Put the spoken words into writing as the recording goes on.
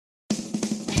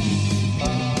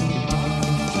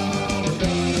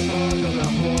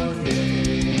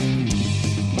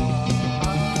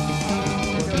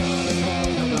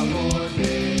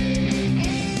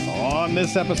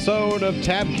this episode of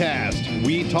Tabcast,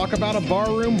 we talk about a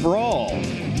barroom brawl,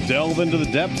 delve into the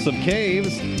depths of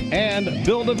caves, and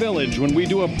build a village when we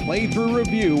do a playthrough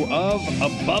review of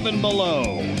Above and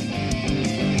Below.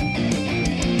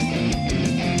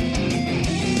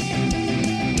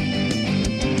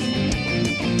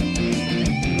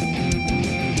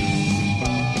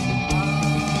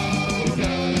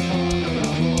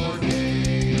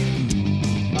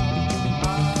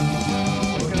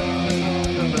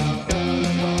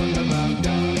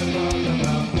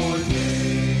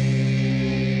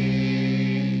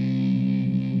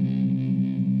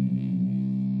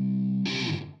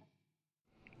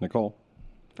 Nicole.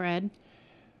 Fred.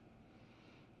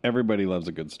 Everybody loves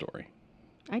a good story.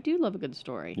 I do love a good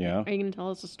story. Yeah? Are you going to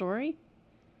tell us a story?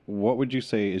 What would you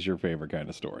say is your favorite kind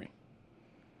of story?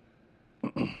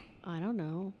 I don't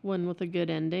know. One with a good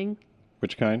ending.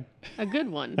 Which kind? A good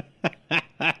one.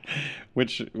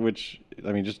 Which,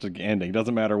 I mean, just an ending.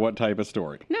 Doesn't matter what type of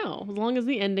story. No, as long as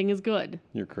the ending is good.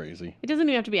 You're crazy. It doesn't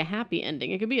even have to be a happy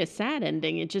ending. It could be a sad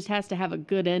ending. It just has to have a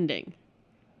good ending.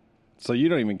 So you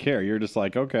don't even care. You're just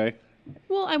like, okay.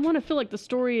 Well, I want to feel like the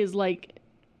story is like,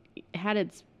 had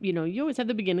its, you always have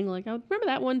the beginning, like, I remember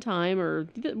that one time, or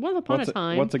once upon a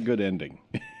time. What's a good ending?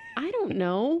 I don't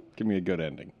know. Give me a good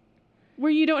ending.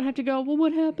 Where you don't have to go, well,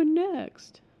 what happened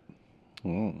next?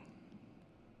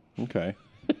 Okay.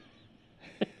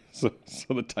 So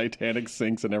the Titanic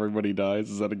sinks and everybody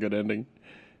dies. Is that a good ending?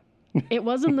 It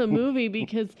was in the movie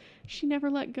because she never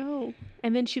let go.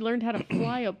 And then she learned how to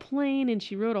fly a plane, and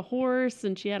she rode a horse,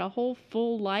 and she had a whole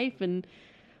full life, and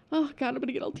oh God, I'm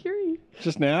gonna get all teary.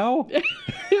 Just now? It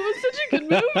was such a good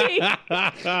movie.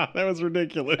 That was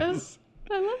ridiculous.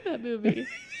 I love that movie.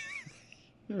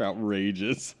 You're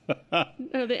outrageous.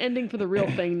 No, the ending for the real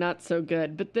thing, not so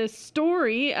good. But the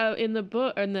story in the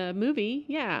book, in the movie,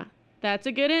 yeah. That's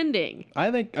a good ending. I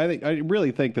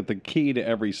really think that the key to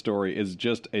every story is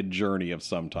just a journey of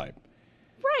some type.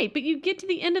 Right, but you get to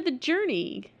the end of the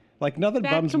journey. Like, nothing That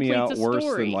bums me out completes a worse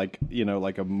story. than, like,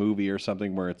 like a movie or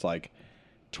something where it's like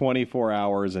 24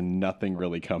 hours and nothing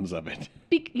really comes of it.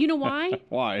 You know why?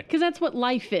 Why? Because that's what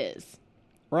life is.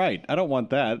 Right. I don't want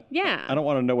that. Yeah. I don't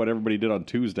want to know what everybody did on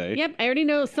Tuesday. Yep, I already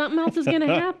know something else is going to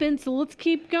happen, so let's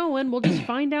keep going. We'll just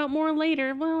find out more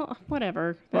later. Well,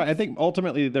 whatever. Right. I think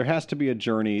ultimately there has to be a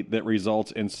journey that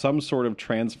results in some sort of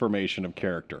transformation of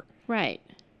character. Right.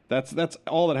 That's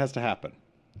all that has to happen.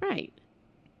 Right.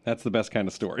 That's the best kind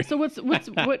of story. So what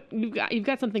you've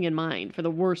got something in mind for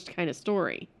the worst kind of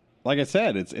story. Like I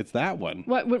said, it's that one.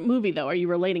 What movie though are you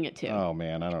relating it to? Oh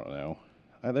man, I don't know.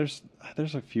 There's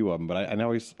a few of them, but I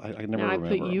never now I remember.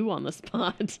 put you on the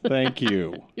spot. Thank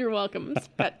you. You're welcome. It's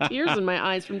got tears in my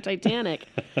eyes from Titanic.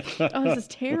 Oh, this is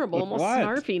terrible. Almost What?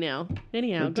 snarfy now.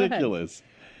 Anyhow, Ridiculous. Go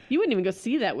ahead. You wouldn't even go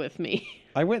see that with me.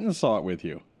 I went and saw it with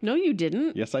you. No, you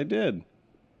didn't. Yes, I did.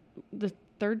 The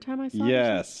third time I saw it?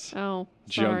 Yes. Oh,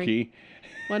 sorry. Junkie.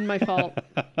 Wasn't my fault.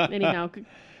 Anyhow.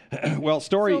 Well,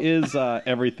 story is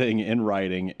everything in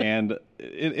writing, and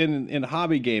in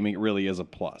hobby gaming, it really is a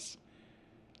plus.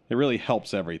 It really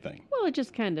helps everything. Well, it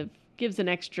just kind of gives an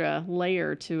extra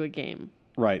layer to a game.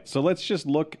 Right. So let's just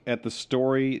look at the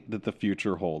story that the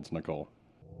future holds, Nicole.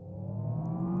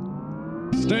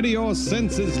 Steady your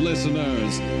senses,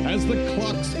 listeners, as the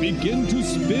clocks begin to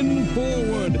spin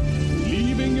forward,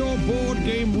 leaving your board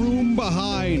game room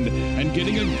behind and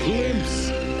getting a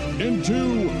glimpse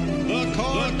into the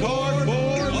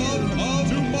cardboard of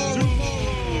tomorrow.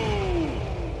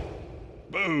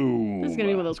 Boom. This is going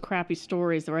to be one of those crappy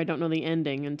stories where I don't know the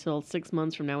ending until 6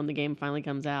 months from now when the game finally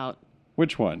comes out.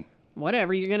 Which one?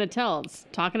 Whatever you're going to tell. It's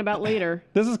talking about later.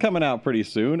 This is coming out pretty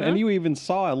soon, Huh? and you even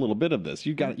saw a little bit of this.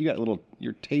 You got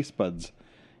your taste buds,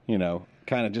 kind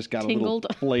of just got Tingled. a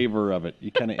little flavor of it.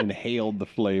 You kind of inhaled the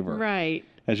flavor. Right.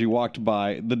 As you walked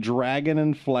by the Dragon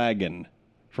and Flagon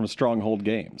from Stronghold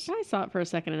Games. I saw it for a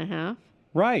second and a half.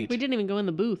 Right. We didn't even go in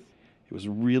the booth. It was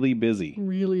really busy.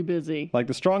 Really busy. Like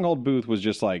the Stronghold booth was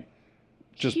just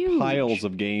Huge. piles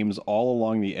of games all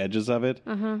along the edges of it.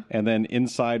 Uh-huh. And then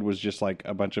inside was just like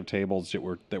a bunch of tables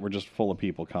that were just full of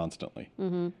people constantly.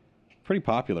 Mm-hmm. Pretty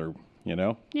popular,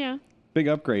 Yeah. Big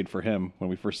upgrade for him when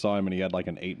we first saw him, and he had like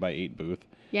an 8x8 booth.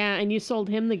 Yeah, and you sold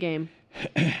him the game.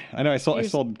 I know. I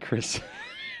sold Chris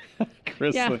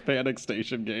Yeah. the Panic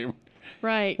Station game.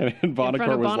 Right. And In front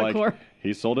Bonacor of was Bonacor. like,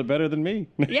 he sold it better than me.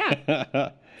 Yeah.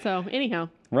 So, anyhow.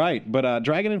 Right. But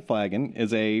Dragon and Flagon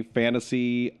is a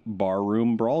fantasy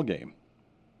barroom brawl game,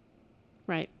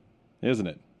 Right. isn't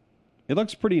it? It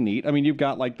looks pretty neat. I mean, you've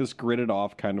got like this gridded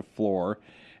off kind of floor,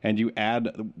 and you add,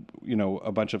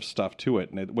 a bunch of stuff to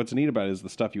it. And what's neat about it is the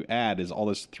stuff you add is all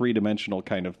this three-dimensional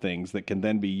kind of things that can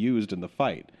then be used in the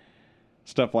fight.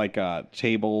 Stuff like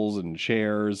tables and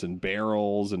chairs and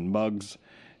barrels and mugs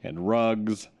and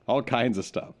rugs, all kinds of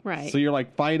stuff. Right. So you're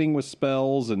like fighting with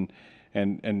spells and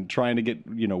trying to get,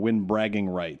 win bragging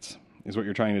rights is what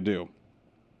you're trying to do.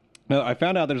 Now, I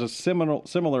found out there's a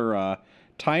similar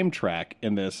time track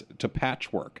in this to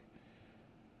Patchwork.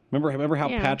 Remember how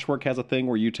Patchwork has a thing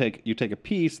where you take a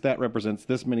piece that represents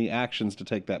this many actions to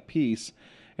take that piece,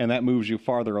 and that moves you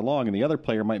farther along, and the other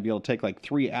player might be able to take like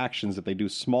 3 actions if they do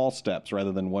small steps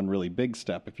rather than one really big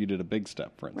step if you did a big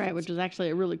step, for instance. Right, which is actually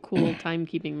a really cool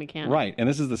timekeeping mechanic. Right, and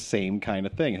this is the same kind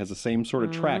of thing. It has the same sort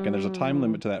of track, and there's a time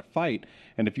limit to that fight,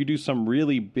 and if you do some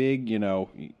really big,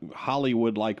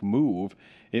 Hollywood-like move,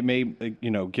 it may,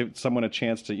 give someone a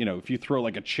chance to, if you throw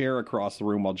like a chair across the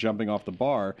room while jumping off the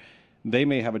bar, they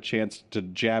may have a chance to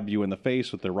jab you in the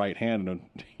face with their right hand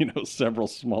and, several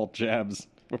small jabs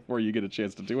before you get a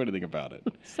chance to do anything about it.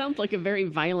 Sounds like a very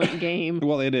violent game.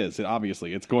 Well, it is.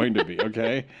 Obviously, it's going to be,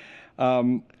 okay?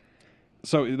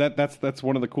 So that's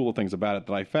one of the cool things about it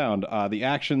that I found. The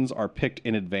actions are picked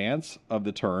in advance of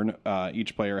the turn.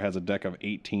 Each player has a deck of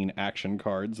 18 action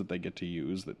cards that they get to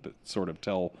use that sort of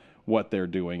tell what they're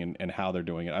doing and how they're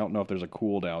doing it. I don't know if there's a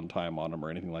cooldown time on them or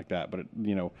anything like that, but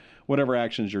whatever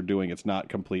actions you're doing, it's not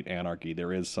complete anarchy.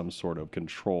 There is some sort of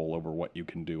control over what you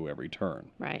can do every turn.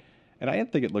 Right. And I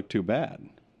didn't think it looked too bad.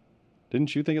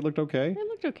 Didn't you think it looked okay? It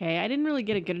looked okay. I didn't really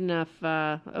get a good enough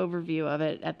overview of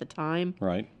it at the time.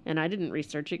 Right. And I didn't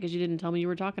research it because you didn't tell me you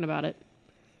were talking about it.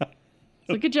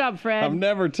 So good job, Fred. I'm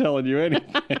never telling you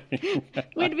anything.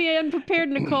 Way to be unprepared,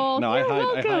 Nicole. No, You're I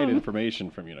welcome. hide information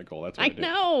from you, Nicole. That's what I do.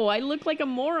 know. I look like a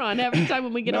moron every time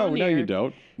when we get on No, here. you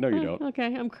don't. No, you don't.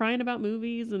 Okay, I'm crying about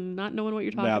movies and not knowing what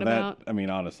you're talking about.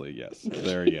 Honestly, yes.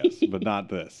 Yes, but not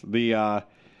this.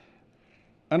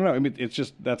 I don't know. I mean, it's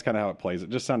just, that's kind of how it plays. It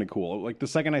just sounded cool. Like the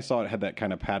second I saw it had that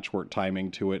kind of patchwork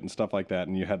timing to it and stuff like that.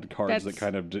 And you had the cards that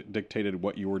kind of dictated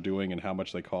what you were doing and how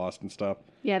much they cost and stuff.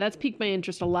 Yeah, that's piqued my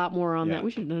interest a lot more on Yeah. that.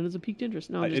 We should have done it as a piqued interest.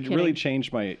 No, I'm just It kidding. really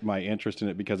changed my interest in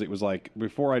it because it was like,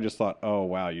 before I just thought, oh,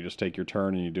 wow, you just take your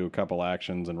turn and you do a couple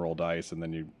actions and roll dice. And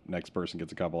then next person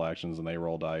gets a couple actions and they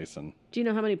roll dice. And Do you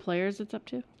know how many players it's up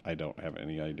to? I don't have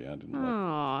any idea. I didn't look.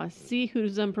 Aw, see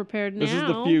who's unprepared now. This is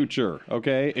the future,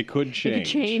 okay? It could It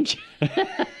change. could change.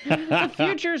 The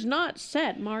future's not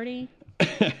set, Marty.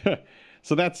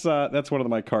 So that's one of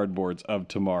my cardboards of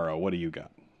tomorrow. What do you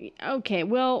got? Okay,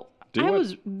 well, Do I it.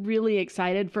 was really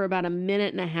excited for about a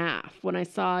minute and a half when I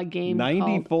saw a game 90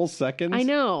 called... full seconds? I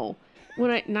know.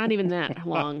 Not even that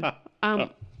long.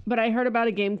 But I heard about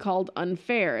a game called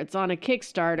Unfair. It's on a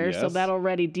Kickstarter, so Yes. that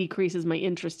already decreases my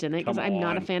interest in it because Come I'm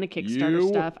not a on. fan of Kickstarter You-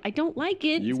 stuff. I don't like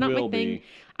it. You It's not my will thing. be.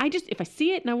 If I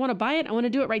see it and I want to buy it, I want to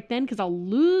do it right then because I'll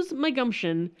lose my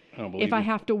gumption I don't believe if I you.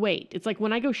 have to wait. It's like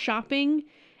when I go shopping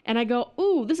and I go,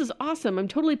 ooh, this is awesome. I'm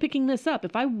totally picking this up.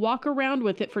 If I walk around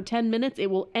with it for 10 minutes,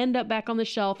 it will end up back on the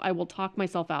shelf. I will talk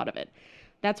myself out of it.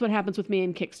 That's what happens with me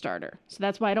in Kickstarter. So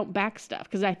that's why I don't back stuff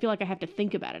because I feel like I have to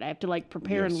think about it. I have to like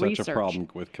prepare You have and such research. a problem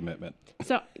with commitment.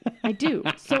 So I do.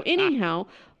 So anyhow,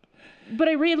 but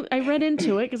I read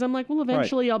into it because I'm like, well,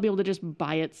 eventually I'll be able to just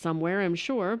buy it somewhere, I'm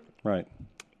sure. Right.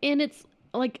 And it's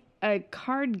like a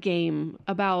card game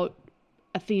about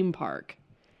a theme park.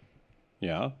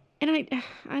 Yeah. And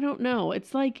I don't know.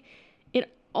 It's like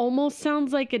it almost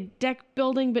sounds like a deck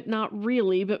building, but not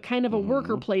really, but kind of a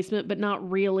worker placement, but not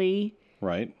really.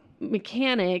 Right.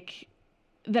 Mechanic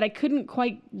that I couldn't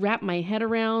quite wrap my head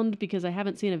around because I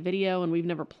haven't seen a video and we've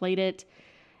never played it.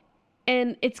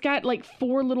 And it's got like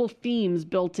 4 little themes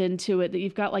built into it that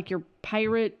you've got like your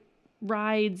pirate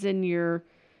rides and your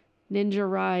ninja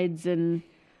rides and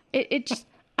it just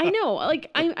I know,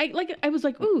 like I was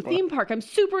like, ooh, theme park. I'm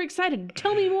super excited.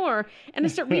 Tell me more. And I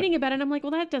start reading about it and I'm like,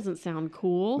 well, that doesn't sound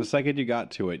cool. The second you got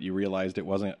to it, you realized it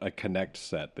wasn't a Connect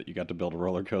set, that you got to build a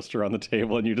roller coaster on the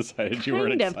table and you decided you weren't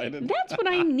Kind of. excited. That's what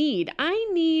I need. I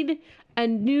need a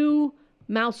new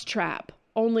Mousetrap,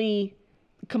 only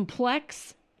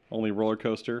complex Only roller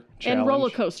coaster challenge. and roller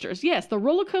coasters. Yes, the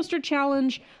roller coaster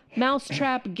challenge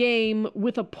Mousetrap game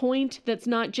with a point that's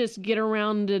not just get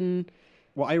around and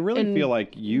Well, I really feel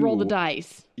like you roll the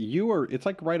dice. You were. It's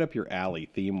like right up your alley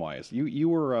theme wise. You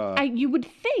were. You would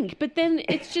think, but then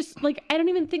it's just like I don't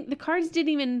even think the cards didn't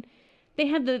even. They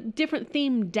had the different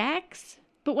theme decks,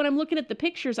 but when I'm looking at the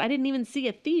pictures, I didn't even see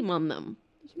a theme on them.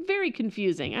 It's very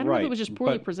confusing. I don't know if Right, it was just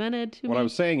poorly but presented to what me. I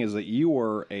was saying is that you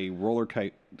were a roller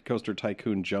coaster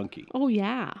tycoon junkie, Oh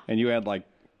yeah. and you had like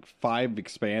 5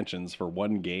 expansions for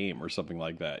one game or something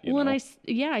like that. You Well, know?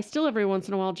 and I still every once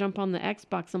in a while jump on the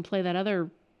Xbox and play that other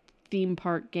theme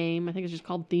park game. I think it's just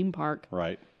called Theme Park.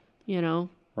 Right. You know,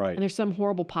 Right. And there's some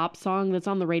horrible pop song that's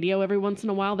on the radio every once in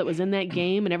a while that was in that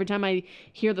game. And every time I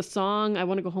hear the song, I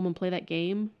want to go home and play that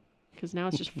game because now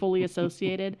it's just fully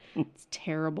associated. It's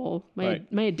terrible. My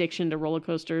addiction to roller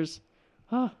coasters.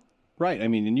 Oh. Right. I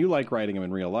mean, and you like riding them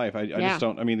in real life. I Yeah. just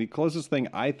don't. I mean, the closest thing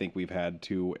I think we've had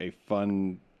to a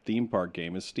fun theme park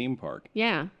game is Steam Park.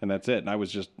 Yeah. And that's it. And I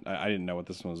was just, I didn't know what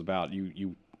this one was about.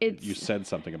 You said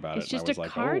something about it. It's And I just was a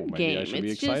like, card maybe game. I should be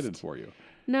It's excited just- for you.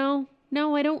 No,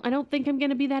 I don't think I'm going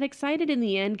to be that excited in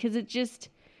the end because it's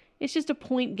just a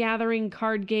point gathering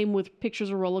card game with pictures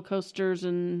of roller coasters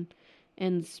and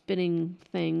spinning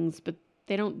things, but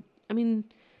they don't. I mean,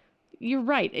 you're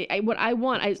right. What I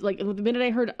want, I like the minute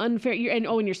I heard unfair, and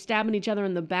you're stabbing each other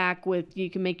in the back with you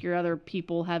can make your other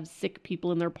people have sick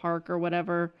people in their park or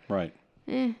whatever. Right.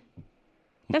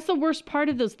 That's the worst part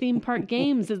of those theme park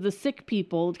games is the sick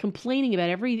people complaining about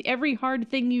every hard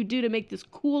thing you do to make this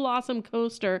cool, awesome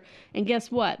coaster. And guess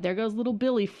what? There goes little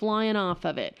Billy flying off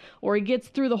of it. Or he gets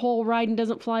through the whole ride and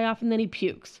doesn't fly off and then he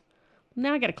pukes.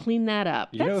 Now I got to clean that up.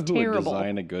 You That's know who terrible. would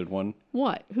design a good one?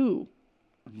 What? Who?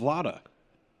 Vlada.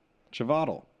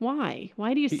 Chavaddle. Why?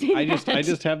 Why do you say I that?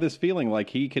 just have this feeling like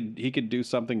he could do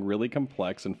something really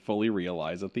complex and fully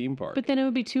realize a theme park. But then it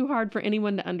would be too hard for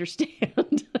anyone to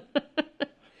understand.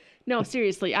 No,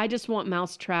 seriously, I just want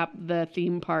Mousetrap, the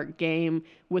theme park game,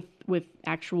 with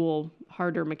actual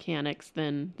harder mechanics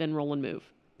than Roll and Move.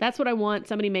 That's what I want.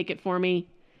 Somebody make it for me.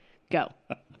 Go.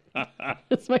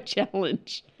 That's my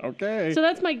challenge. Okay. So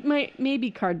that's my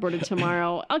maybe cardboarded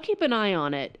tomorrow. I'll keep an eye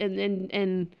on it,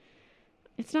 and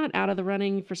it's not out of the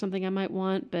running for something I might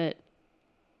want, but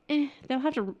they'll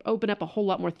have to open up a whole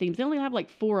lot more themes. They only have like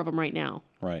 4 of them right now.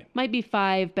 Right. Might be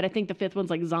 5, but I think the 5th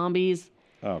one's like zombies.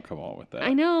 Oh, come on with that.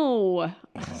 I know.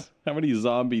 How many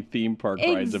zombie theme park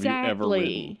rides have you ever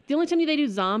ridden? The only time they do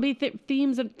zombie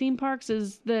themes of theme parks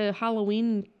is the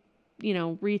Halloween,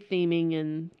 retheming,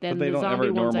 and then But they the don't zombie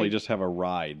ever ones. normally just have a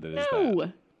ride that is No.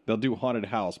 that. They'll do haunted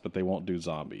house, but they won't do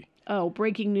zombie. Oh,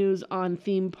 breaking news on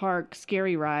theme park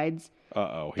scary rides.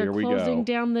 Uh-oh, They're here we closing go.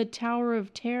 down the Tower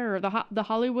of Terror, the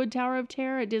Hollywood Tower of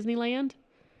Terror at Disneyland.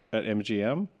 At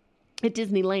MGM? At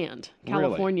Disneyland,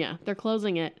 California. They're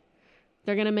closing it.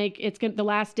 They're gonna make the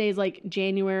last day is like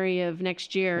January of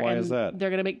next year. Why and is that? They're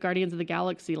gonna make Guardians of the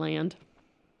Galaxy Land,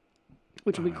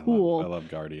 which would be I cool. love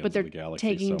Guardians but they're of the Galaxy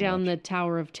taking so down much. the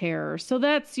Tower of Terror. So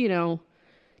that's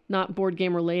not board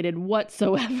game related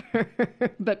whatsoever.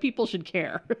 But people should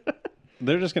care.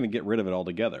 They're just going to get rid of it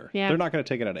altogether. Yeah. They're not going to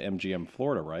take it out of MGM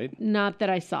Florida, right? Not that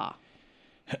I saw.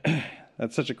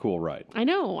 That's such a cool ride. I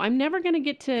know. I'm never gonna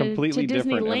get to Completely to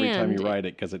different Disneyland. every time you ride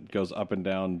it because it goes up and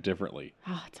down differently.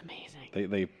 Oh, it's amazing.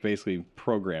 They basically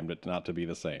programmed it not to be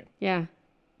the same. Yeah.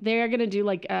 They're going to do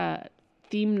like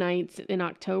theme nights in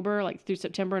October, like through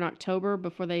September and October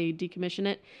before they decommission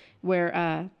it,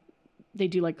 where they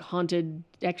do like haunted,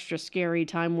 extra scary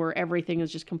time where everything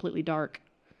is just completely dark.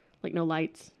 Like no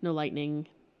lights, no lightning.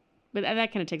 But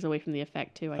that kind of takes away from the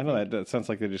effect too, I know that sounds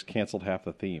like they just canceled half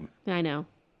the theme. I know.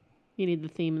 You need the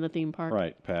theme in the theme park.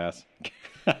 Right, pass.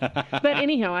 But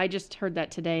anyhow, I just heard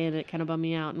that today and it kind of bummed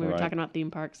me out. And we were Right. talking about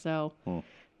theme parks. So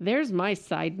there's my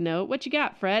side note. What you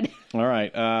got, Fred? All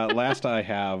right. Last I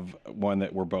have one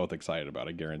that we're both excited about,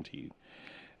 I guarantee.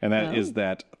 And that is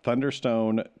that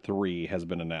Thunderstone 3 has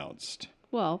been announced.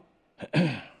 Well,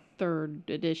 3rd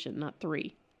edition, not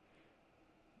 3.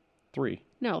 3.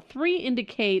 No, 3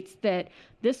 indicates that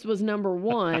this was number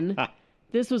 1.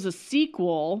 This was a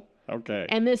sequel. Okay.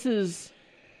 And this is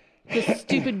the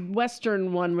stupid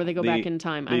Western one where they go back in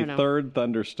time. I don't know. The 3rd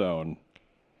Thunderstone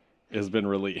has been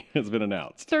released. It's been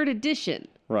announced. 3rd edition.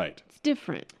 Right. It's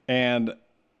different. And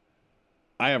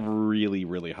I have really,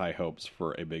 really high hopes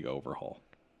for a big overhaul.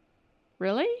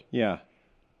 Really? Yeah.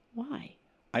 Why?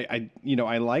 I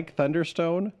like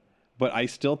Thunderstone, but I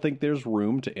still think there's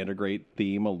room to integrate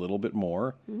theme a little bit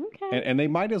more. Okay. And they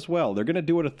might as well. They're going to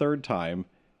do it a 3rd time.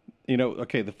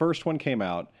 The first one came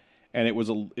out, and it was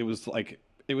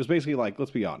basically like,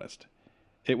 let's be honest,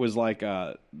 it was like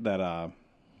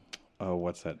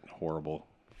what's that horrible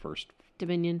first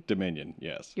Dominion. Dominion?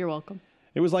 Yes, You're welcome.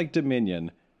 it was like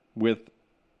Dominion with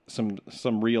some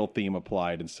real theme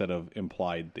applied instead of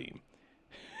implied theme.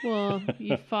 Well,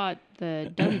 you fought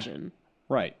the dungeon.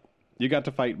 Right. You got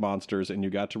to fight monsters, and you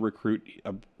got to recruit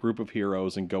a group of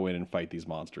heroes and go in and fight these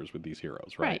monsters with these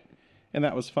heroes, right? Right. And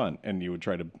that was fun. And you would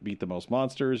try to beat the most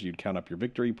monsters. You'd count up your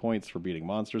victory points for beating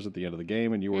monsters at the end of the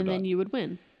game, and you were And done. then you would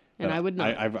win. And I would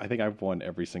not. I think I've won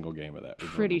every single game of that.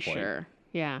 we've Pretty ever played. sure.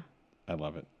 Yeah. I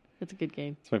love it. It's a good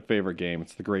game. It's my favorite game.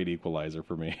 It's the great equalizer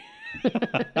for me.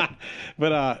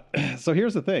 But so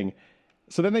here's the thing.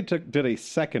 So then they did a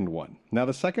second one. Now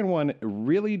the second one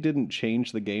really didn't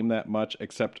change the game that much,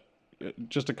 except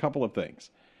just a couple of things.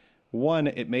 One,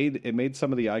 it made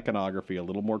some of the iconography a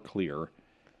little more clear,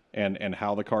 and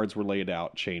how the cards were laid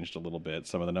out changed a little bit.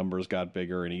 Some of the numbers got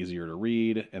bigger and easier to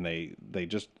read, and it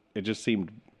just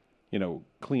seemed,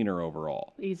 cleaner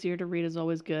overall. Easier to read is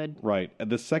always good. Right.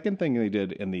 The second thing they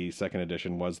did in the second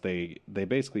edition was they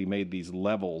basically made these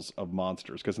levels of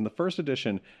monsters. Because in the first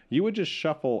edition, you would just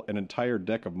shuffle an entire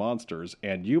deck of monsters,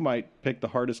 and you might pick the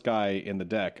hardest guy in the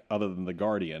deck, other than the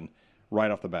Guardian,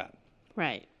 right off the bat.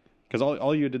 Right. Because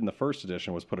all you did in the first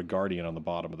edition was put a Guardian on the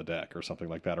bottom of the deck or something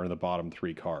like that, or in the bottom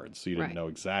 3 cards. So you didn't know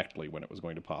exactly when it was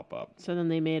going to pop up. So then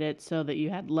they made it so that you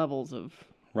had levels of...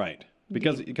 Right.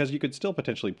 Because you could still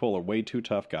potentially pull a way too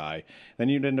tough guy. Then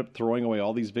you'd end up throwing away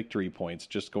all these victory points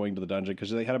just going to the dungeon,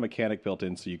 because they had a mechanic built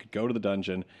in so you could go to the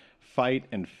dungeon, fight,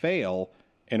 and fail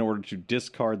in order to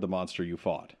discard the monster you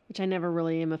fought. Which I never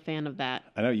really am a fan of that.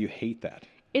 I know you hate that.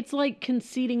 It's like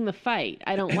conceding the fight.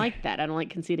 I don't like that. I don't like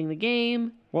conceding the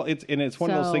game. Well, it's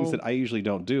one of those things that I usually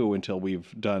don't do until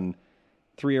we've done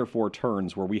 3 or 4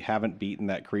 turns where we haven't beaten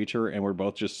that creature and we're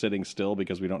both just sitting still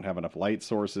because we don't have enough light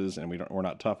sources and we're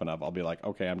not tough enough. I'll be like,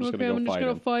 okay, I'm just going to go fight him. I'm just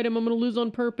going to fight him. I'm going to lose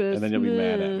on purpose. And then you'll be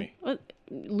mad at me.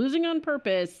 Losing on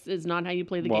purpose is not how you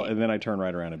play the game. Well, and then I turn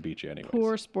right around and beat you anyways.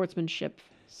 Poor sportsmanship,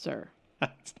 sir.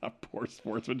 It's not poor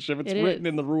sportsmanship. It's written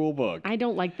in the rule book. I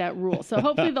don't like that rule. So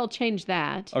hopefully they'll change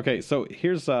that. Okay, so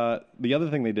here's the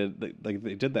other thing they did.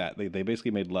 They did that. They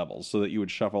basically made levels so that you would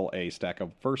shuffle a stack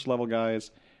of first level guys,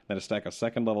 then a stack of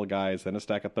second level guys, then a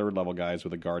stack of third level guys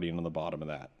with a Guardian on the bottom of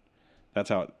that. That's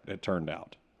how it turned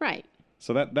out. Right.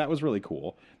 So that was really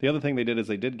cool. The other thing they did is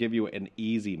they did give you an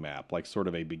easy map, like sort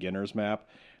of a beginner's map,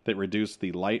 that reduced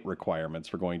the light requirements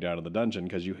for going down to the dungeon,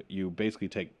 because you basically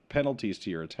take penalties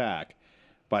to your attack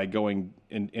by going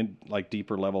in like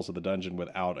deeper levels of the dungeon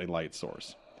without a light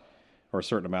source, or a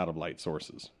certain amount of light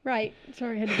sources. Right.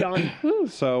 Sorry, I had to yawn. Whew.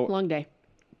 So long day.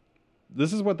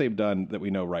 This is what they've done that we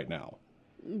know right now.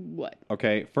 What?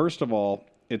 Okay, first of all,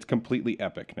 it's completely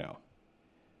epic now.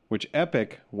 Which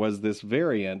epic was this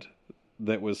variant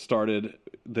that was started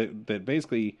that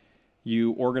basically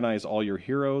you organize all your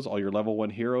heroes, all your level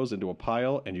 1 heroes into a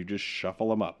pile, and you just shuffle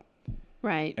them up.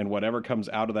 Right. And whatever comes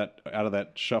out of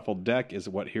that shuffled deck is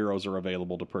what heroes are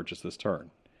available to purchase this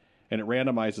turn. And it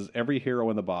randomizes every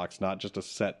hero in the box, not just a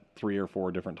set 3 or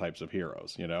 4 different types of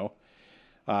heroes,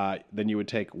 Then you would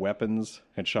take weapons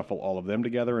and shuffle all of them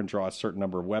together and draw a certain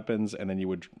number of weapons, and then you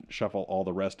would shuffle all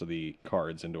the rest of the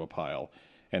cards into a pile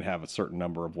and have a certain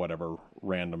number of whatever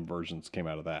random versions came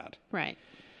out of that. Right.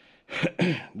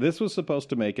 This was supposed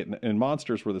to make it, and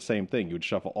monsters were the same thing. You would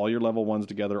shuffle all your level 1s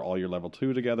together, all your level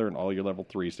 2 together, and all your level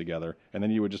 3s together, and then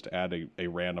you would just add a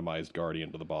randomized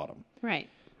Guardian to the bottom. Right.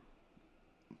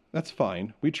 That's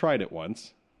fine. We tried it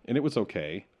once, and it was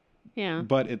okay. Yeah.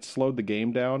 But it slowed the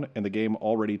game down, and the game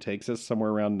already takes us somewhere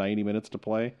around 90 minutes to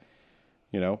play.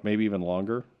 Maybe even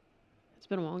longer. It's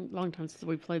been a long time since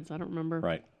we played, so I don't remember.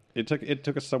 Right. It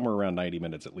took us somewhere around 90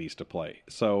 minutes at least to play.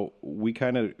 So we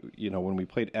kind of, when we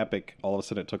played Epic, all of a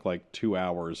sudden it took like 2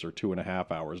 hours or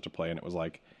 2.5 hours to play, and it was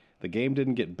like the game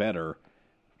didn't get better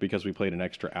because we played an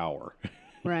extra hour.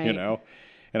 Right. And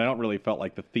I don't really felt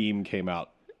like the theme came out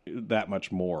that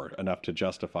much more, enough to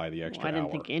justify the extra hour. I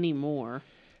didn't think any more.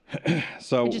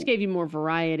 So it just gave you more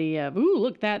variety of, ooh,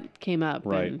 look, that came up.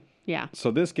 Right. And, yeah.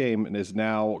 So this game is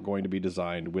now going to be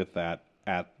designed with that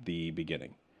at the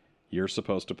beginning. You're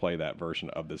supposed to play that version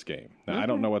of this game. Now, I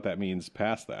don't know what that means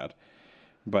past that,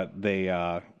 but they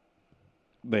have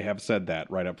said that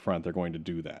right up front. They're going to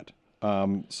do that.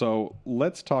 So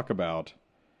let's talk about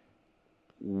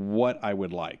what I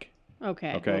would like.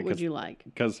 Okay. What would you like?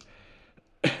 Because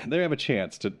they have a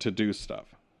chance to do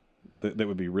stuff that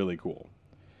would be really cool.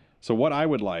 So what I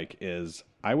would like is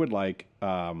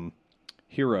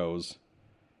heroes,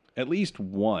 at least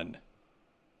one,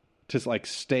 to like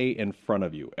stay in front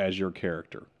of you as your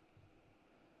character,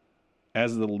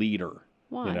 as the leader.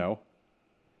 Why?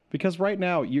 Because right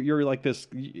now you're like this.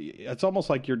 It's almost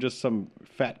like you're just some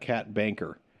fat cat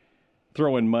banker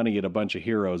throwing money at a bunch of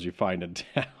heroes you find in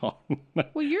town.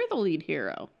 Well, you're the lead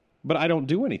hero. But I don't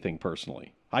do anything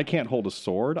personally. I can't hold a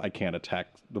sword. I can't attack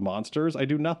the monsters. I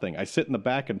do nothing. I sit in the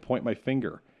back and point my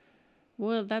finger.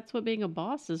 Well, that's what being a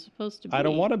boss is supposed to be. I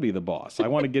don't want to be the boss. I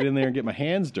want to get in there and get my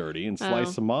hands dirty and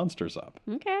slice some monsters up.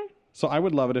 Okay. So I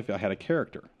would love it if I had a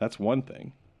character. That's one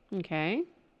thing. Okay.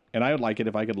 And I would like it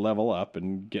if I could level up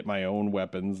and get my own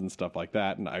weapons and stuff like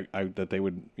that, and that they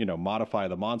would, modify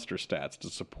the monster stats to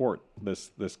support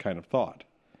this kind of thought.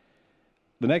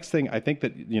 The next thing, I think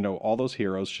that, all those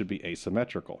heroes should be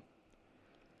asymmetrical.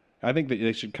 I think that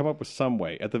they should come up with some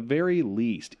way, at the very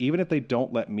least, even if they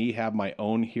don't let me have my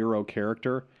own hero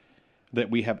character, that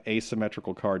we have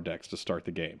asymmetrical card decks to start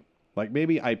the game. Like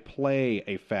maybe I play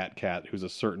a fat cat who's a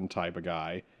certain type of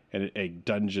guy, and a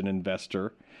dungeon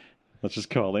investor, let's just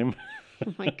call him.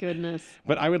 Oh my goodness.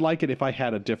 But I would like it if I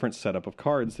had a different setup of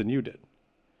cards than you did.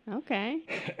 Okay.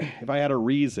 If I had a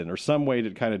reason or some way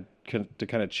to kind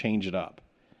of change it up.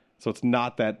 So it's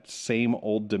not that same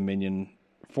old Dominion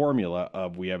formula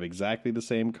of we have exactly the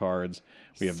same cards,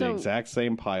 we have the exact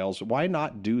same piles. Why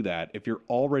not do that if you're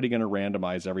already going to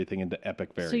randomize everything into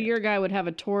epic variant? So your guy would have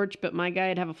a torch, but my guy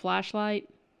would have a flashlight?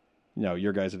 No,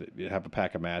 your guys would have a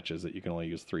pack of matches that you can only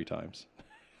use 3 times.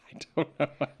 I don't know.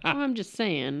 Well, I'm just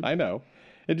saying. I know.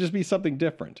 It'd just be something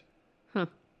different. Huh.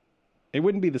 It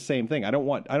wouldn't be the same thing. I don't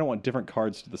want different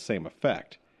cards to the same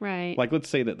effect. Right. Like, let's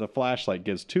say that the flashlight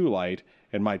gives 2 light,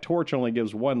 and my torch only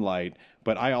gives 1 light,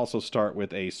 but I also start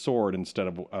with a sword instead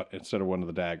of one of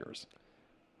the daggers.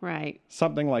 Right.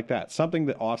 Something like that. Something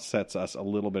that offsets us a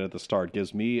little bit at the start.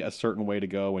 Gives me a certain way to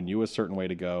go and you a certain way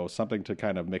to go. Something to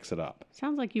kind of mix it up.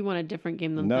 Sounds like you want a different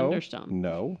game than Thunderstone.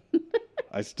 No.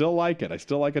 I still like it. I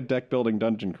still like a deck-building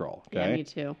dungeon crawl. Okay? Yeah, me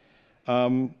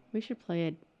too. We should play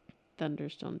a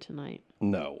Thunderstone tonight.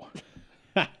 No.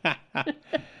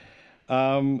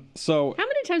 So how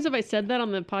many times have I said that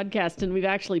on the podcast and we've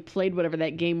actually played whatever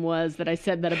that game was that I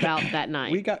said that about that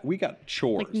night? we got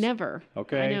chores. Like never.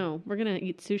 Okay. I know. We're going to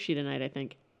eat sushi tonight, I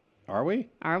think. Are we?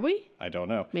 Are we? I don't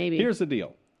know. Maybe. Here's the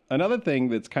deal. Another thing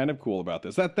that's kind of cool about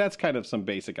this, that's kind of some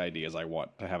basic ideas I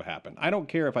want to have happen. I don't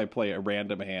care if I play a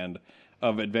random hand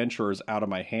of adventurers out of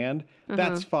my hand.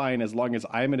 That's fine as long as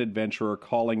I'm an adventurer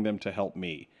calling them to help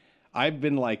me. I've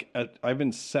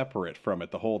been separate from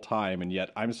it the whole time, and yet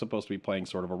I'm supposed to be playing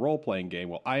sort of a role-playing game.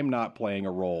 Well, I'm not playing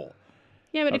a role.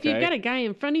 Yeah, but if you've got a guy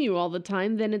in front of you all the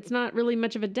time, then it's not really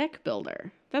much of a deck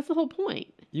builder. That's the whole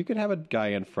point. You could have a guy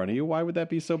in front of you. Why would that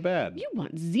be so bad? You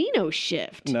want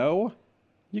Xenoshift. No.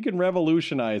 You can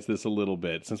revolutionize this a little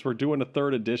bit since we're doing a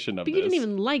 3rd edition of this. But you didn't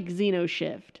even like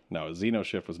Xenoshift. No,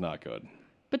 Xenoshift was not good.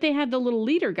 But they had the little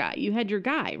leader guy. You had your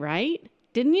guy, right?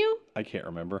 Didn't you? I can't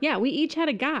remember. Yeah, we each had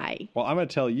a guy. Well, I'm going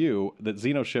to tell you that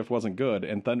Xenoshift wasn't good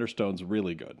and Thunderstone's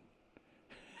really good.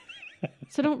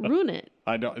 So don't ruin it.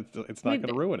 I don't. It's not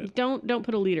going to ruin it. Don't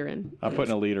put a leader in. I'm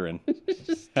putting a leader in.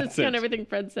 just discount everything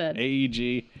Fred said.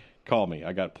 AEG, call me.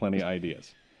 I got plenty of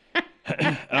ideas.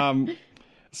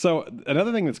 So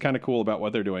another thing that's kind of cool about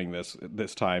what they're doing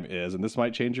this time is, and this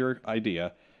might change your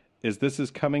idea, is this is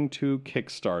coming to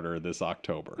Kickstarter this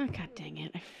October. Oh, God dang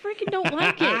it. I freaking don't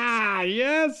like it. Ah,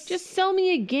 yes. Just sell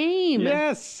me a game.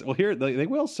 Yes. Well, here, they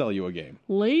will sell you a game.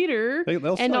 Later.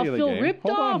 They'll and sell I'll you the feel game. ripped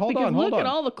off because look at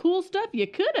all the cool stuff you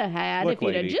could have had if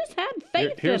you'd have just had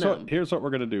faith in them. Here's what we're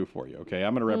going to do for you, okay?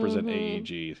 I'm going to represent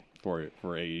AEG for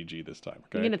AEG this time,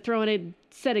 okay? You're going to throw in a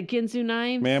set of Ginsu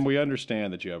knives? Ma'am, we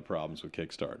understand that you have problems with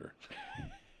Kickstarter.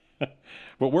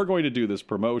 But we're going to do this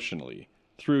promotionally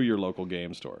through your local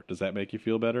game store. Does that make you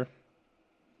feel better?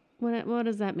 What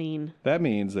does that mean? That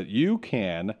means that you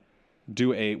can do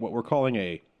what we're calling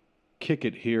a Kick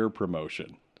It Here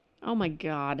promotion. Oh my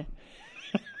God.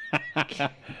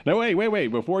 No, wait.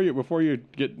 Before you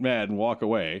get mad and walk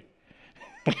away.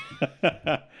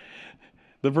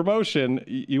 The promotion,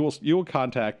 you will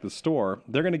contact the store.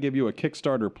 They're going to give you a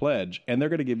Kickstarter pledge, and they're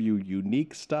going to give you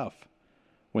unique stuff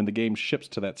when the game ships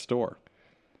to that store.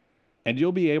 And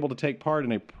you'll be able to take part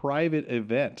in a private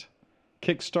event,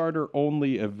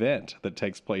 Kickstarter-only event that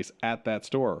takes place at that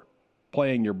store,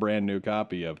 playing your brand new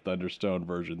copy of Thunderstone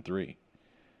version 3.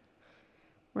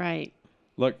 Right.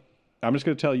 Look, I'm just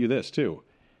going to tell you this, too.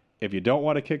 If you don't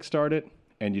want to kickstart it,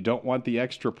 and you don't want the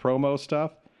extra promo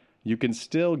stuff, you can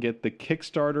still get the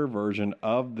Kickstarter version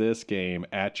of this game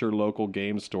at your local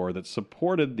game store that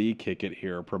supported the Kick It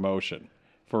Here promotion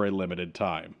for a limited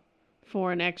time.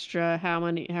 For an extra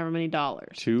however many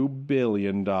dollars? $2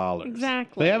 billion.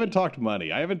 Exactly. They haven't talked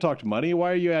money. I haven't talked money.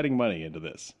 Why are you adding money into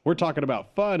this? We're talking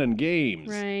about fun and games.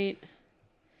 Right.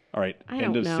 All right.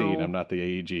 End of scene. I'm not the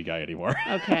AEG guy anymore.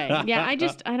 Okay. Yeah,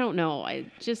 I don't know. I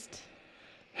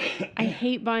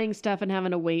hate buying stuff and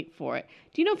having to wait for it.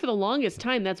 Do you know, for the longest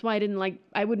time, that's why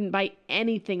I wouldn't buy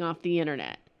anything off the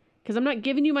internet. Because I'm not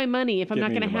giving you my money if I'm not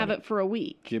going to have it for a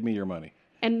week. Give me your money.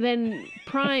 And then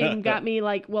Prime got me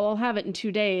like, well, I'll have it in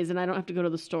 2 days and I don't have to go to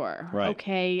the store. Right.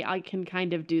 Okay, I can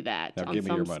kind of do that now on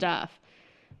some stuff.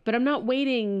 But I'm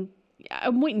waiting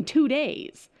 2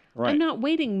 days. Right. I'm not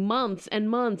waiting months and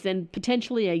months and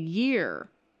potentially a year.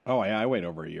 Oh, I wait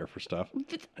over a year for stuff.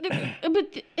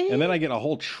 But and then I get a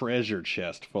whole treasure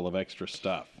chest full of extra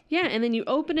stuff. Yeah, and then you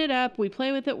open it up, we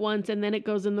play with it once, and then it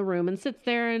goes in the room and sits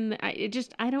there, and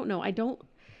I don't know.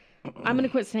 I'm going to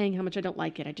quit saying how much I don't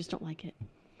like it. I just don't like it.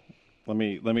 Let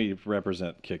me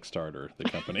represent Kickstarter, the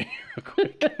company, real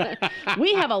quick.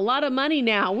 We have a lot of money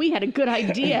now. We had a good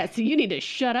idea, so you need to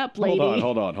shut up, lady.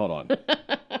 Hold on.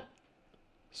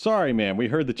 Sorry, ma'am. We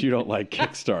heard that you don't like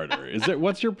Kickstarter.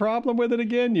 What's your problem with it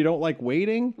again? You don't like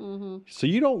waiting? Mm-hmm. So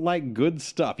you don't like good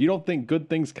stuff. You don't think good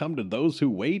things come to those who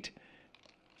wait?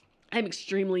 I'm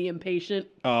extremely impatient.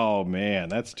 Oh, man,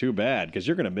 that's too bad, because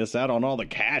you're going to miss out on all the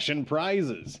cash and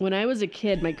prizes. When I was a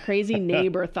kid, my crazy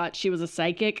neighbor thought she was a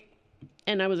psychic,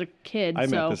 and I was a kid. I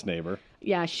met this neighbor.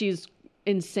 Yeah, she's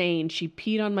insane. She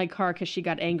peed on my car because she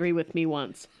got angry with me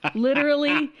once.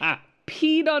 Literally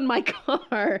peed on my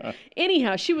car.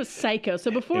 Anyhow, she was psycho.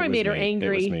 So before I made her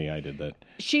angry... It was me. I did that.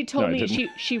 She told me...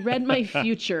 She read my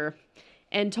future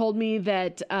and told me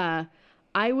that...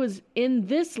 I was in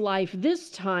this life this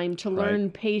time to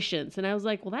learn patience. And I was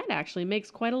like, well, that actually makes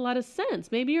quite a lot of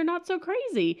sense. Maybe you're not so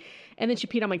crazy. And then she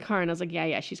peed on my car and I was like,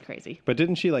 yeah, she's crazy. But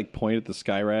didn't she like point at the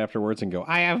sky right afterwards and go,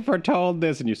 I have foretold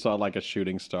this? And you saw like a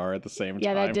shooting star at the same time.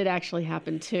 Yeah, that did actually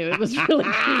happen too. It was really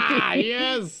creepy.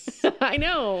 Yes. I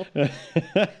know.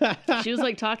 She was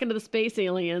like talking to the space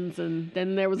aliens and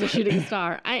then there was a shooting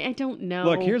star. I don't know.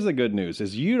 Look, here's the good news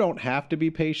is you don't have to be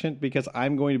patient because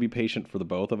I'm going to be patient for the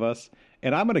both of us.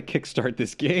 And I'm going to kickstart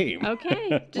this game. Okay.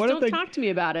 Just don't talk to me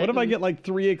about it. What if I get like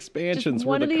 3 expansions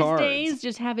worth of cards? One of these days,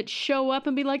 just have it show up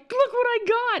and be like, look what I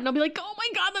got. And I'll be like, oh my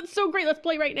God, that's so great. Let's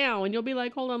play right now. And you'll be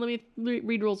like, hold on, let me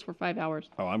read rules for 5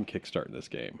 hours. Oh, I'm kickstarting this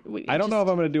game. I don't know if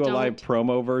I'm going to do a live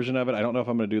promo version of it. I don't know if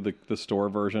I'm going to do the store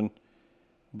version.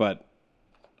 But,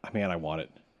 man, I want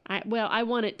it. I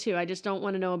want it too. I just don't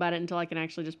want to know about it until I can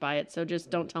actually just buy it. So just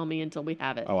don't tell me until we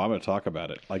have it. Oh, I'm going to talk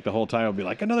about it. Like the whole time I'll be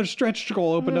like, another stretch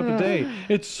goal opened up today.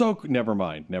 It's so... Never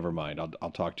mind.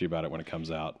 I'll talk to you about it when it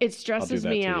comes out. It stresses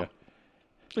me out.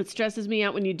 It stresses me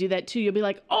out when you do that too. You'll be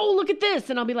like, oh, look at this.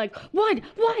 And I'll be like,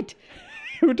 what?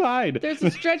 Who died? There's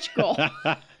a stretch goal.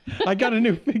 I got a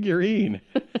new figurine.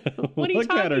 What are you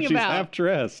Look at her. talking She's about? half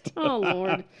dressed. Oh,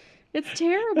 Lord. It's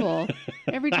terrible.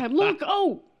 Every time. Look.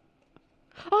 Oh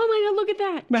my God, look at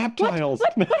that. Map tiles.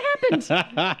 What happened?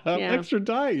 Yeah. Extra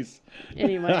dice.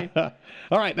 Anyway.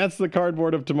 All right, that's the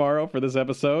cardboard of tomorrow for this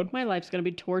episode. My life's going to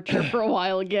be torture for a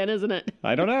while again, isn't it?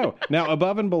 I don't know. Now,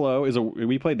 Above and Below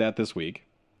we played that this week.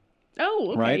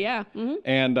 Oh, okay, right? Yeah. Mm-hmm.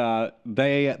 And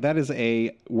that is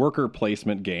a worker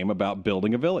placement game about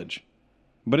building a village.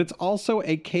 But it's also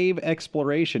a cave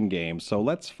exploration game, so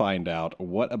let's find out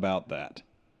what about that.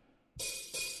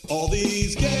 All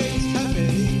these games have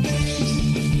many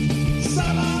names.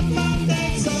 Some are fun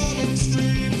and some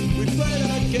extreme. We played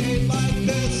a game like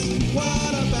this.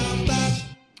 What about that?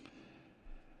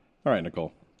 All right,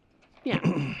 Nicole. Yeah.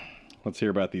 Let's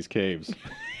hear about these caves.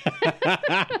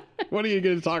 What are you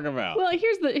going to talk about? Well,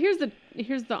 here's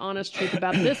the honest truth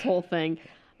about this whole thing.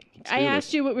 I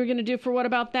asked you what we were going to do for What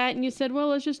About That, and you said, well,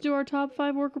 let's just do our top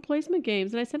 5 worker placement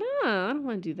games. And I said, I don't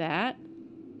want to do that.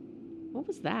 What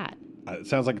was that? It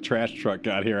sounds like a trash truck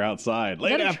got here outside.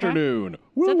 Late afternoon.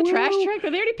 Is that the trash truck? They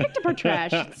already picked up our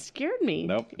trash. It scared me.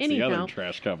 Nope, it's the other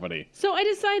trash company. So I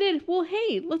decided, well,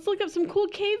 hey, let's look up some cool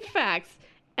cave facts.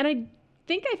 And I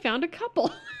think I found a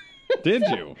couple. Did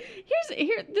you?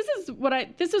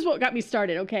 This is what got me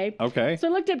started, okay? Okay. So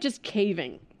I looked up just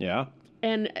caving. Yeah.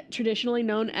 And traditionally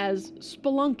known as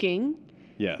spelunking.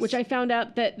 Yes. Which I found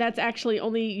out that's actually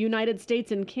only United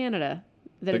States and Canada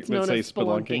that it's known as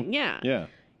spelunking. Yeah. Yeah.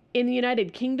 In the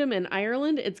United Kingdom and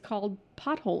Ireland, it's called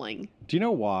potholing. Do you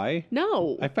know why?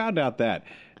 No. I found out that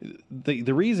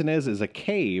the reason is a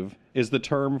cave is the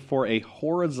term for a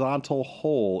horizontal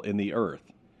hole in the earth.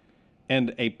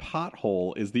 And a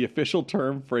pothole is the official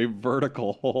term for a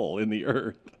vertical hole in the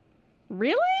earth.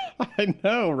 Really? I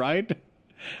know, right?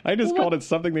 I just called it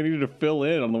something they needed to fill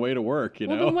in on the way to work, you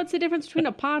know? Well, then what's the difference between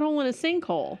a pothole and a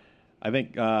sinkhole? I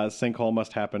think sinkhole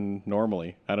must happen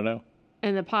normally. I don't know.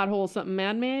 And the pothole is something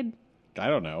man-made? I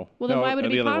don't know. Well, then why would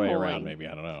it be the other potholing? way around, maybe.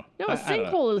 I don't know. No, a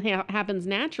sinkhole happens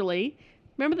naturally.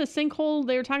 Remember the sinkhole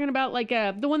they were talking about, like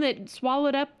the one that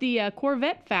swallowed up the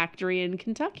Corvette factory in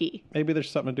Kentucky? Maybe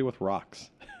there's something to do with rocks.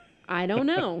 I don't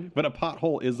know. But a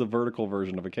pothole is the vertical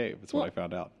version of a cave. That's what I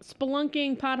found out.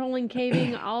 Spelunking, potholing,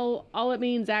 caving, all it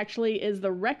means actually is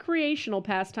the recreational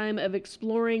pastime of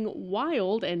exploring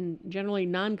wild and generally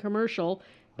non-commercial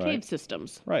cave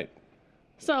systems. Right.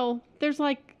 So there's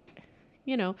so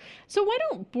why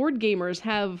don't board gamers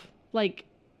have,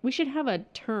 we should have a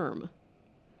term.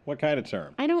 What kind of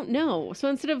term? I don't know. So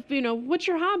instead of, what's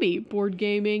your hobby? Board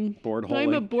gaming. Board holing.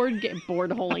 I'm a board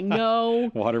holing.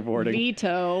 No. Waterboarding.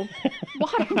 Veto.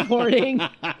 Waterboarding.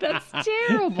 That's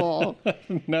terrible.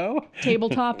 No? Table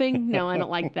topping? No, I don't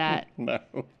like that. No.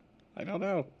 I don't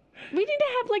know. We need to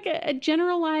have like a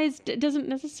generalized. It doesn't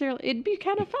necessarily. It'd be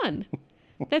kind of fun.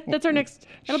 That's our next.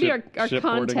 That'll be our Shipboarding.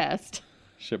 contest.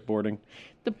 Shipboarding,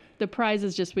 The prize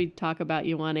is just we talk about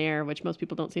you on air, which most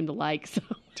people don't seem to like. So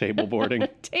table boarding.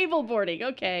 table boarding.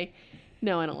 Okay.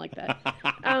 No, I don't like that.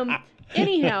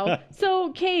 Anyhow,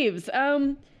 so caves.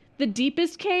 The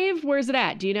deepest cave. Where's it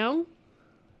at? Do you know?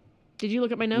 Did you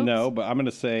look at my notes? No, but I'm going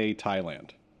to say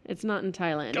Thailand. It's not in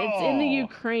Thailand. It's in the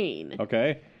Ukraine.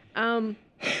 Okay.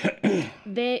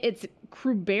 It's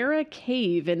Krubera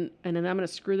Cave, and I'm going to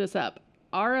screw this up.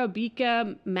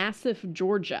 Arabica Massif,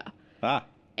 Georgia. Ah.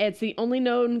 It's the only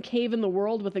known cave in the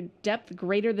world with a depth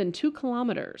greater than 2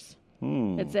 kilometers.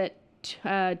 It's at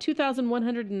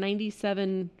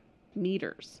 2,197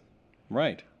 meters,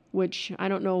 Right. which I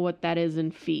don't know what that is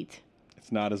in feet.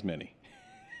 It's not as many.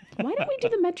 Why don't we do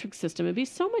the metric system? It'd be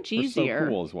so much We're easier. so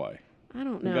cool is why. I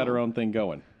don't know. We got our own thing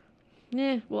going.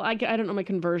 Well, I don't know my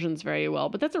conversions very well,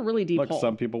 but that's a really deep Look, hole.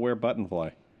 some people wear button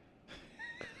fly.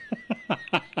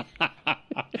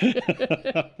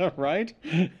 Right?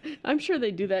 I'm sure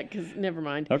they do that because, never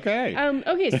mind. Okay.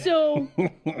 Okay, so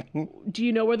do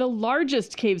you know where the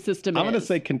largest cave system I'm is? going to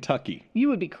say Kentucky. You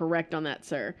would be correct on that,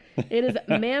 sir. It is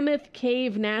Mammoth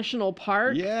Cave National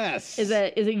Park. Yes. Is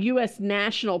a U.S.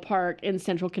 national park in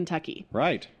central Kentucky.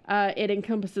 Right. It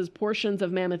encompasses portions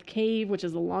of Mammoth Cave, which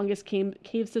is the longest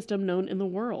cave system known in the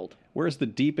world. Where's the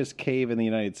deepest cave in the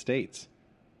United States?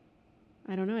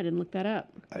 I don't know. I didn't look that up.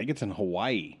 I think it's in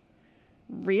Hawaii.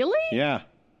 Really? Yeah.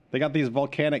 They got these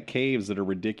volcanic caves that are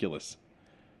ridiculous.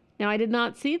 Now, I did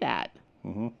not see that.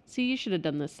 Mm-hmm. See, you should have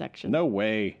done this section. No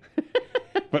way.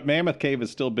 But Mammoth Cave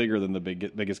is still bigger than the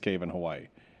biggest cave in Hawaii.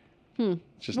 It's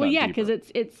just Well, not yeah, deeper. because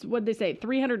it's what they say,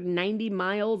 390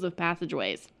 miles of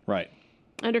passageways Right.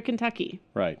 under Kentucky.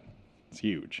 Right. It's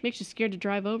huge. Makes you scared to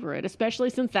drive over it, especially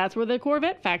since that's where the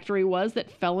Corvette factory was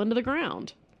that fell into the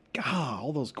ground. God,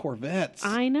 all those Corvettes.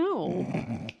 I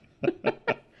know.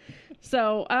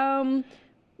 So,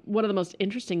 one of the most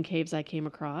interesting caves I came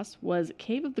across was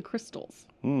Cave of the Crystals.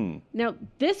 Now,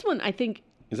 this one, I think...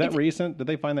 Is that recent? Did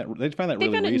they find that? They found that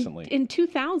really found it recently. in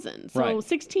 2000. So Right.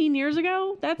 16 years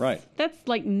ago? Right. That's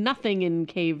like nothing in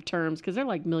cave terms because they're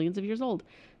like millions of years old.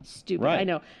 Stupid, Right. I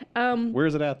know. Where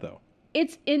is it at, though?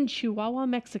 It's in Chihuahua,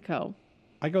 Mexico.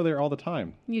 I go there all the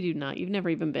time. You do not. You've never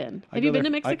even been. I Have go you been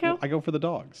there- to Mexico? I go for the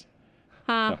dogs.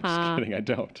 Ha No, I'm ha. just kidding. I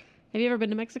don't. Have you ever been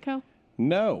to Mexico?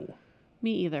 No.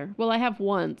 Me either. Well, I have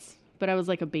once, but I was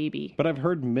like a baby. But I've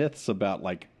heard myths about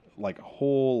like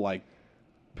whole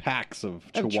packs of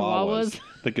Of chihuahuas, chihuahuas?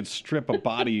 that could strip a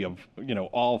body of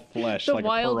all flesh The like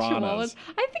wild piranhas. chihuahuas.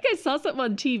 I think I saw something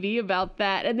on TV about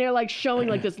that, and they're like showing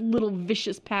like this little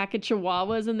vicious pack of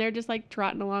chihuahuas, and they're just like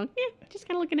trotting along. Yeah, just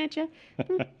kind of looking at you.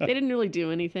 They didn't really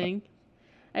do anything.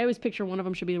 I always picture one of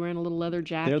them should be wearing a little leather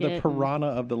jacket. They're the piranha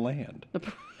of the land.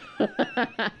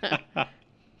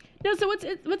 No, so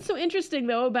what's so interesting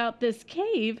though about this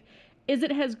cave is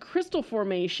it has crystal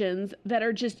formations that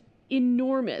are just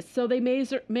enormous. So they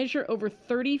measure over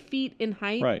 30 feet in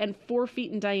height Right. and 4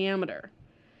 feet in diameter.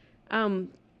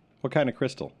 What kind of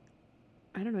crystal?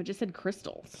 I don't know. It just said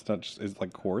crystals. It's not just, is it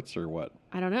like quartz or what?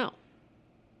 I don't know.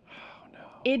 Oh no.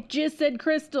 It just said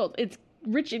crystals. It's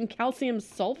rich in calcium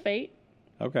sulfate.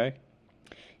 Okay.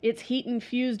 It's heat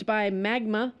infused by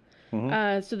magma.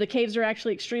 So the caves are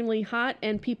actually extremely hot,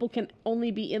 and people can only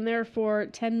be in there for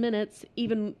 10 minutes.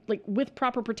 Even like with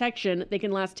proper protection, they can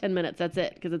last 10 minutes. That's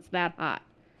it, because it's that hot.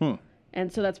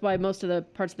 And so that's why most of the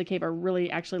parts of the cave are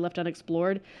really actually left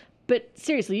unexplored. But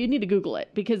seriously, you need to Google it,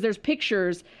 because there's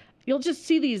pictures. You'll just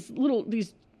see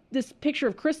this picture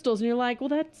of crystals, and you're like, well,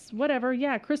 that's whatever.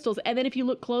 Yeah, crystals. And then if you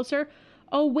look closer,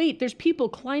 oh wait, there's people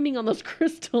climbing on those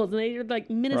crystals, and they're like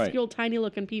minuscule, tiny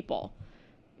looking people.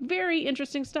 Very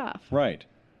interesting stuff. Right.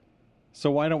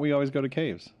 So why don't we always go to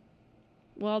caves?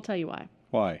 Well, I'll tell you why.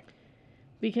 Why?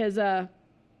 Because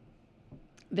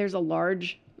there's a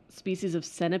large species of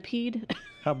centipede.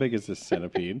 How big is this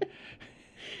centipede?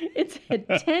 It's a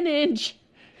 10-inch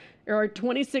or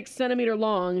 26 centimeter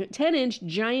long, 10-inch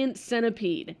giant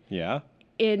centipede. Yeah.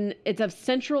 It's of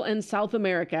Central and South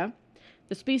America.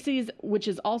 The species, which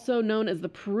is also known as the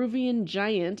Peruvian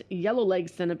giant yellow-leg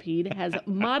centipede, has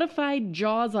modified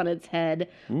jaws on its head,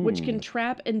 which can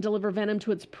trap and deliver venom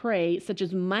to its prey, such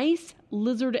as mice,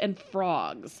 lizard, and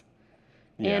frogs.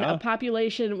 And Yeah. a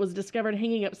population was discovered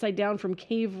hanging upside down from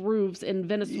cave roofs in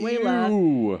Venezuela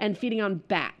Ew. and feeding on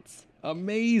bats.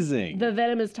 Amazing. The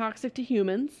venom is toxic to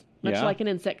humans. much Yeah. like an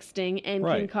insect sting, and can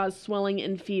Right. cause swelling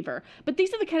and fever. But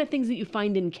these are the kind of things that you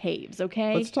find in caves,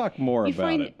 okay? Let's talk more you about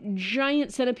find it.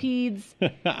 giant centipedes.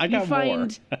 I You got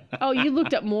find. Oh, you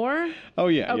looked up more? more. Oh,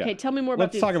 yeah. Okay, yeah. tell me more about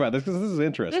Let's these. talk about this because this is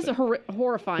interesting. This is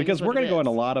horrifying. Because is we're what going it to go on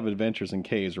is. a lot of adventures in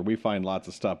caves where we find lots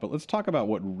of stuff, but let's talk about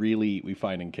what really we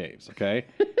find in caves, okay?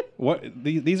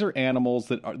 These are animals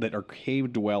that are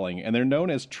cave dwelling, and they're known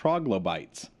as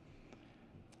troglobites.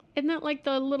 Isn't that like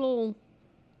the little.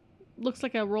 Looks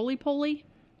like a roly-poly?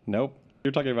 Nope.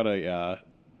 You're talking about a,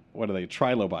 what are they?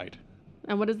 Trilobite.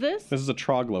 And what is this? This is a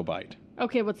troglobite.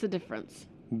 Okay, what's the difference?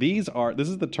 This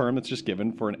is the term that's just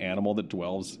given for an animal that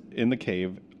dwells in the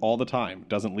cave all the time.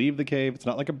 Doesn't leave the cave. It's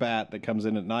not like a bat that comes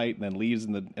in at night and then leaves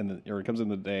or it comes in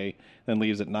the day, then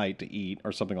leaves at night to eat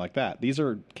or something like that. These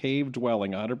are cave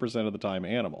dwelling 100% of the time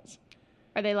animals.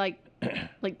 Are they like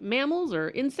mammals or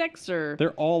insects or?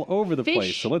 They're all over the Fish.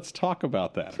 place. So let's talk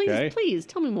about that, okay? Please,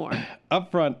 tell me more. Up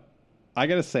front, I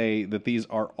got to say that these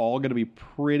are all going to be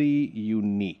pretty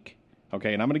unique.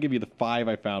 Okay, and I'm going to give you the 5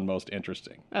 I found most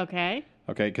interesting. Okay.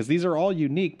 Okay, because these are all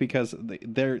unique because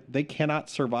they cannot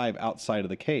survive outside of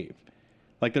the cave.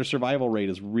 Like their survival rate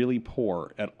is really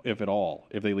poor, if at all,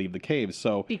 if they leave the cave.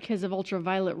 So Because of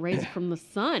ultraviolet rays from the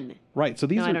sun. right, so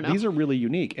I don't know. these are really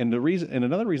unique, and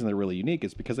another reason they're really unique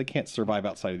is because they can't survive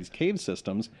outside of these cave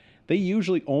systems. They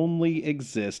usually only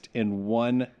exist in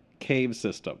one cave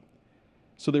system.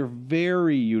 So they're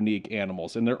very unique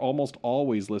animals, and they're almost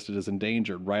always listed as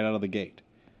endangered right out of the gate,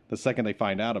 the second they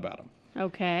find out about them.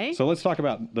 Okay. So let's talk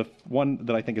about the one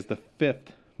that I think is the 5th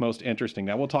most interesting.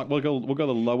 Now we'll go the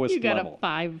lowest you got level. a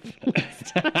 5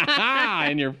 list.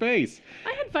 In your face.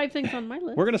 I had 5 things on my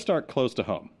list. We're going to start close to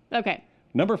home. Okay.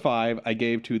 Number 5, I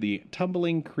gave to the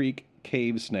Tumbling Creek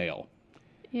cave snail,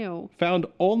 Ew. found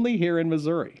only here in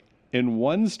Missouri. In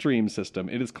one stream system,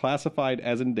 it is classified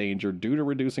as endangered due to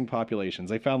reducing populations.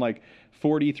 They found like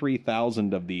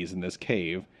 43,000 of these in this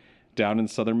cave down in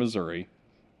southern Missouri,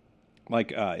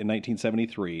 like in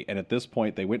 1973. And at this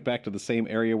point, they went back to the same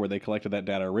area where they collected that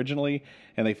data originally,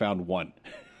 and they found one.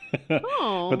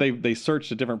 Oh. But they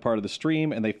searched a different part of the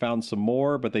stream, and they found some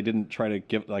more, but they didn't try to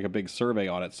give like a big survey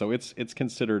on it. So it's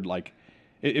considered like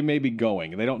it may be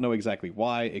going. They don't know exactly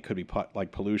why. It could be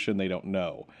like pollution. They don't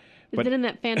know. Is But it in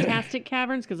that Fantastic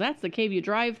Caverns? Because that's the cave you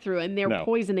drive through, and they're No.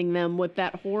 poisoning them with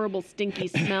that horrible, stinky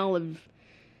smell of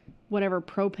whatever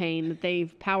propane that they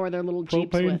power their little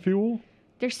jeeps with. fuel?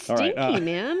 They're All right, stinky,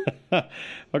 man.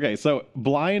 Okay, so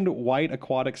blind white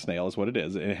aquatic snail is what it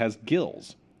is. It has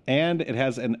gills, and it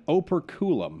has an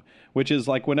operculum, which is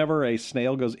like whenever a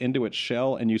snail goes into its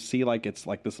shell and you see like it's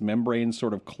like this membrane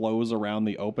sort of close around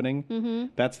the opening.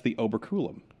 That's the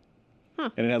operculum.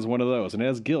 And it has one of those, and it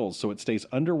has gills, so it stays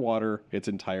underwater its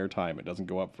entire time. It doesn't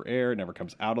go up for air. It never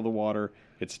comes out of the water.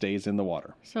 It stays in the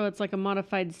water. So it's like a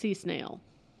modified sea snail.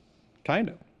 Kind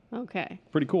of. Okay.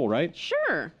 Pretty cool, right?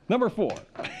 Sure. Number 4.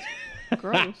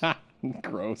 Gross.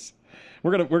 Gross.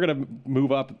 We're gonna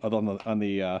move up on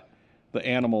the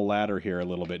animal ladder here a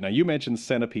little bit. Now you mentioned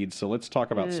centipedes, so let's talk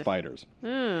about spiders.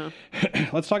 Oh.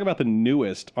 Let's talk about the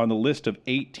newest on the list of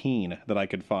 18 that I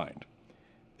could find.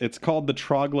 It's called the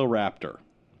Trogloraptor.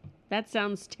 That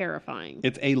sounds terrifying.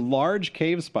 It's a large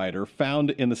cave spider found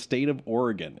in the state of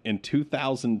Oregon in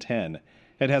 2010.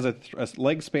 It has a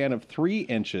leg span of 3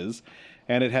 inches,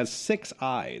 and it has 6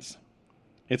 eyes.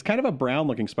 It's kind of a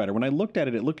brown-looking spider. When I looked at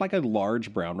it, it looked like a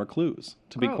large brown recluse,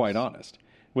 to be Gross. quite honest,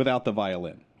 without the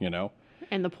violin, you know?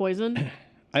 And the poison?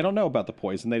 I don't know about the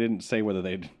poison. They didn't say whether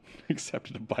they'd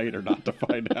accepted a bite or not to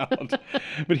find out.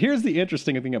 But here's the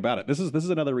interesting thing about it. This is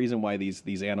another reason why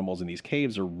these animals in these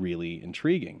caves are really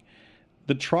intriguing.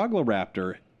 The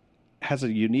Trogloraptor has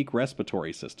a unique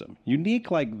respiratory system.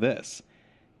 Unique like this.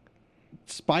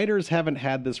 Spiders haven't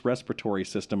had this respiratory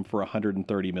system for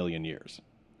 130 million years.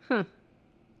 Huh.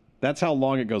 That's how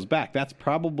long it goes back. That's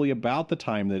probably about the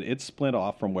time that it split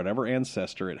off from whatever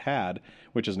ancestor it had,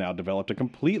 which has now developed a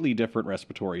completely different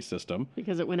respiratory system.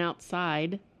 Because it went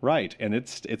outside. Right, and it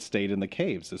stayed in the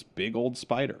caves, this big old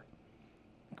spider.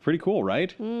 Pretty cool,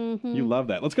 right? Mm-hmm. You love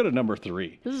that. Let's go to number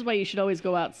 3. This is why you should always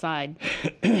go outside.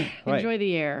 Right. Enjoy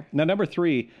the air. Now, number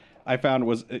 3 I found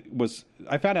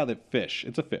I found out that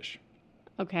it's a fish.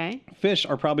 Okay. Fish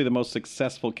are probably the most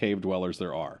successful cave dwellers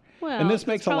there are. Well, and this it's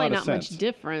makes a probably lot of not sense. much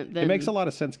different than... It makes a lot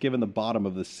of sense given the bottom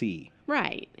of the sea.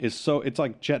 Right. It's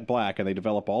like jet black, and they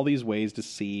develop all these ways to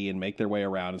see and make their way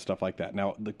around and stuff like that.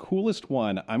 Now, the coolest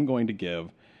one I'm going to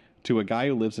give to a guy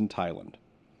who lives in Thailand.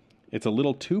 It's a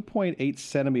little 2.8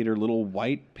 centimeter little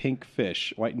white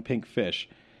and pink fish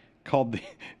called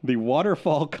the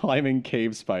waterfall climbing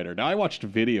cave spider. Now, I watched a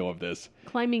video of this.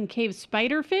 Climbing cave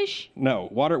spiderfish? No,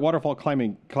 waterfall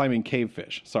climbing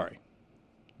cavefish. Sorry.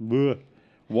 Blech.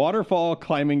 Waterfall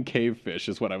climbing cavefish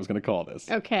is what I was going to call this.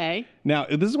 Okay. Now,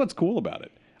 this is what's cool about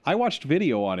it. I watched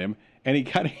video on him, and he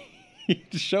kind of he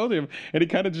showed him, and he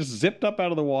kind of just zipped up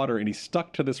out of the water, and he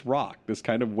stuck to this rock, this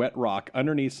kind of wet rock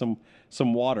underneath some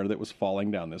water that was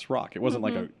falling down this rock. It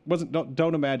wasn't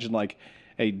don't imagine like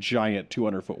a giant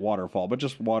 200-foot waterfall, but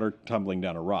just water tumbling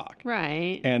down a rock.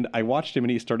 Right. And I watched him,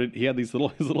 and he had his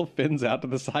little fins out to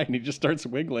the side, and he just starts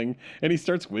wiggling, and he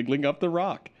starts wiggling up the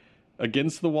rock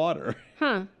against the water.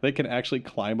 Huh. They can actually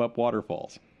climb up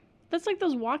waterfalls. That's like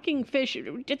those walking fish.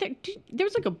 There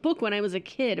was like a book when I was a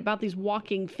kid about these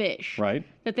walking fish. Right.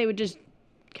 That they would just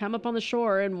come up on the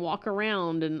shore and walk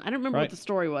around. And I don't remember what the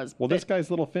story was. Well, this guy's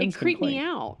little fins it creeped me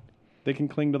out. They can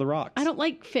cling to the rocks. I don't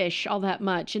like fish all that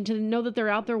much. And to know that they're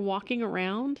out there walking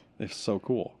around. It's so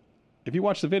cool. If you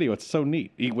watch the video, it's so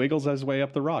neat. He wiggles his way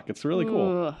up the rock. It's really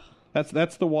cool. Ugh.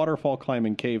 That's the waterfall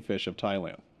climbing cavefish of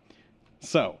Thailand.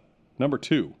 So, number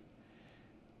 2.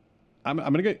 I'm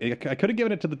gonna go. I could have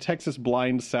given it to the Texas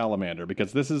blind salamander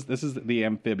because this is the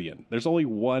amphibian. There's only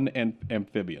one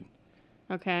amphibian,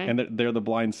 Okay. and they're the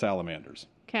blind salamanders.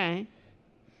 Okay.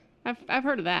 I've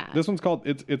heard of that. This one's called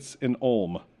it's an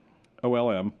olm,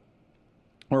 OLM,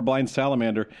 or blind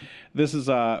salamander. This is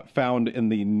found in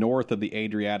the north of the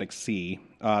Adriatic Sea.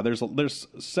 There's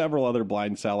several other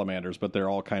blind salamanders, but they're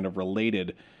all kind of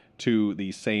related to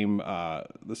the same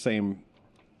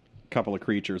couple of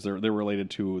creatures. They're related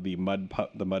to the mud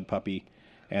puppy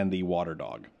and the water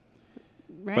dog.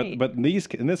 Right. But in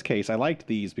this case, I liked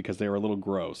these because they were a little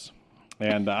gross,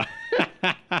 and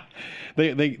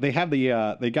they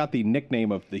got the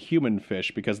nickname of the human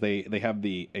fish because they have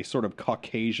a sort of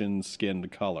Caucasian skinned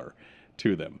color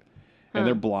to them, and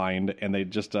they're blind, and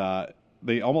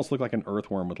they almost look like an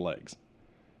earthworm with legs.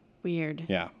 Weird.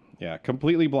 Yeah,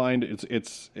 completely blind.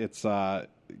 It's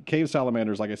cave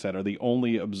salamanders, like I said, are the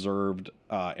only observed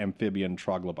amphibian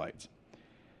troglobites.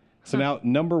 So now,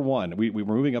 number 1, we're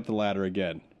moving up the ladder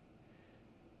again.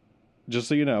 Just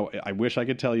so you know, I wish I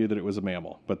could tell you that it was a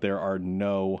mammal, but there are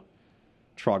no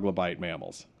troglobite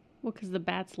mammals. Well, because the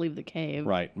bats leave the cave.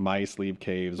 Right, mice leave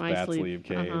caves, bats leave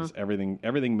caves,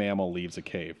 everything mammal leaves a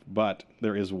cave. But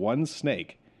there is one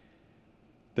snake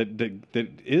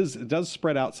that does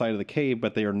spread outside of the cave,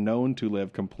 but they are known to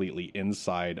live completely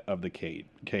inside of the cave,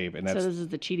 and that's so this is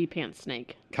the Cheaty Pants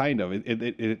snake. Kind of.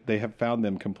 They have found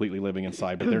them completely living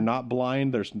inside, but they're not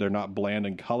blind. They're not bland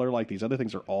in color like these other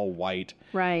things are all white,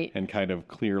 right, and kind of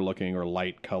clear looking or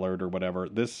light colored or whatever.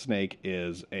 This snake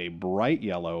is a bright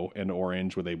yellow and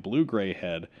orange with a blue gray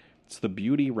head. It's the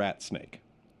beauty rat snake,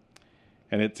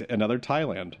 and it's another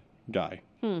Thailand guy.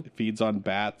 It feeds on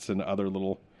bats and other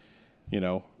little,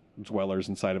 dwellers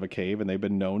inside of a cave, and they've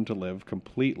been known to live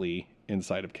completely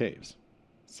inside of caves.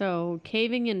 So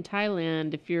caving in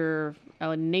Thailand, if you're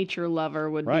a nature lover,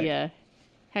 would be a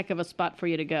heck of a spot for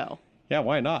you to go. Yeah,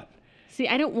 why not? See,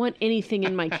 I don't want anything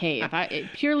in my cave.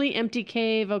 Purely empty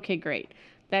cave, okay, great.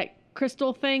 That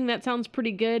crystal thing, that sounds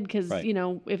pretty good because,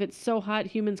 if it's so hot,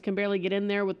 humans can barely get in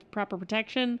there with proper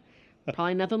protection.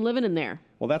 Probably nothing living in there.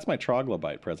 Well, that's my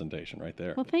troglobite presentation right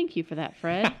there. Well, thank you for that,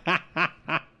 Fred.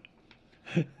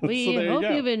 We hope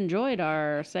you've enjoyed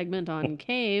our segment on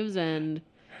caves and...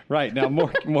 Right, now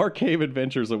more cave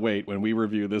adventures await when we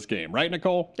review this game. Right,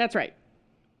 Nicole? That's right.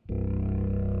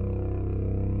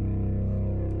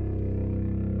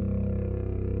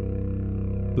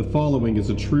 The following is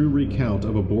a true recount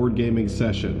of a board gaming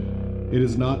session. It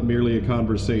is not merely a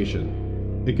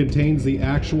conversation. It contains the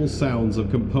actual sounds of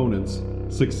components,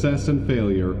 success and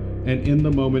failure, and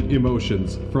in-the-moment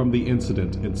emotions from the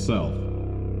incident itself.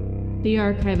 The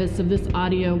archivists of this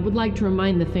audio would like to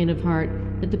remind the faint of heart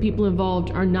that the people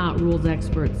involved are not rules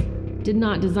experts, did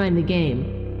not design the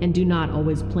game, and do not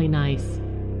always play nice.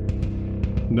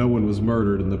 No one was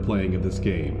murdered in the playing of this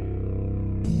game.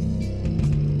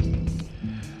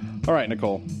 All right,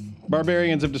 Nicole.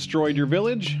 Barbarians have destroyed your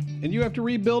village, and you have to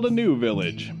rebuild a new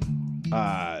village.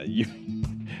 You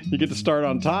get to start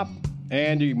on top,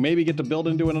 and you maybe get to build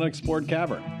into an unexplored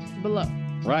cavern. Below.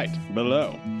 Right,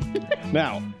 below.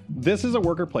 Now, this is a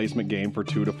worker placement game for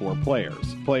 2 to 4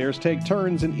 players. Players take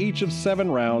turns in each of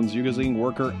 7 rounds using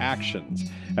worker actions.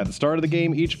 At the start of the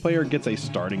game, each player gets a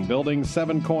starting building,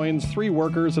 7 coins, 3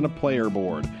 workers, and a player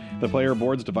board. The player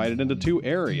board's divided into 2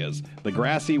 areas, the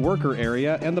grassy worker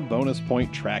area and the bonus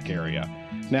point track area.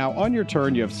 Now, on your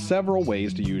turn, you have several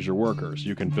ways to use your workers.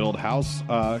 You can build house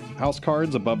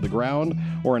cards above the ground,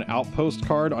 or an outpost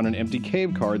card on an empty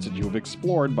cave cards that you have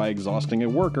explored by exhausting a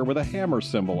worker with a hammer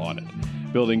symbol on it.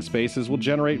 Building spaces will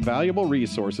generate valuable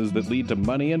resources that lead to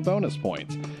money and bonus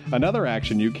points. Another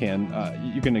action you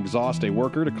can exhaust a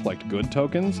worker to collect good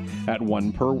tokens at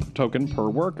 1 token per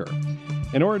worker.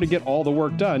 In order to get all the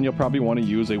work done, you'll probably want to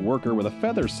use a worker with a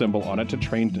feather symbol on it to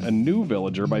train a new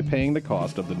villager by paying the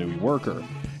cost of the new worker.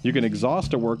 You can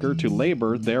exhaust a worker to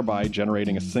labor, thereby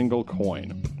generating a single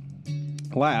coin.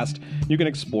 Last, you can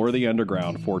explore the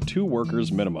underground for 2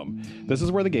 workers minimum. This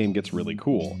is where the game gets really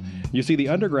cool. You see, the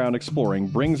underground exploring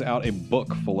brings out a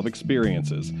book full of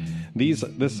experiences. This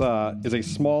is a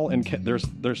small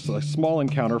there's a small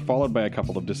encounter followed by a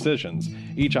couple of decisions.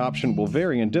 Each option will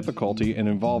vary in difficulty and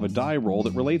involve a die roll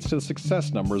that relates to the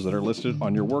success numbers that are listed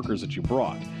on your workers that you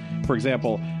brought. For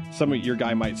example, your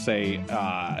guy might say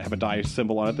have a die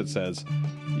symbol on it that says,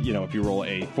 if you roll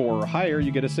a 4 or higher,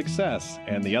 you get a success.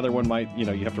 And the other one might, you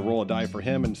have to roll a die for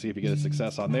him and see if you get a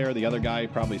success on there. The other guy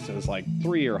probably says like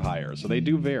 3 or higher. So they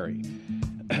do vary.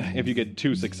 If you get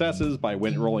 2 successes by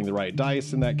rolling the right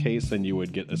dice in that case, then you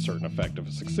would get a certain effect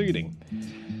of succeeding.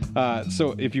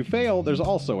 So if you fail, there's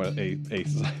also a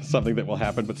something that will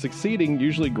happen, but succeeding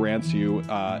usually grants you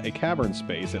a cavern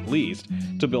space, at least,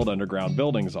 to build underground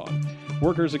buildings on.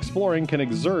 Workers exploring can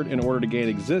exert in order to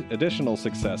gain additional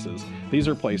successes. These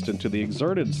are placed into the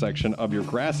exerted section of your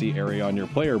grassy area on your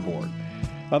player board.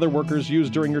 Other workers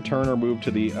used during your turn are moved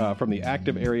to from the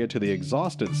active area to the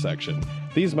exhausted section.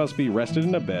 These must be rested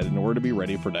in a bed in order to be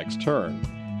ready for next turn.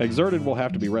 Exerted will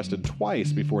have to be rested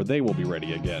twice before they will be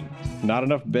ready again. Not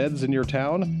enough beds in your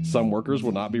town? Some workers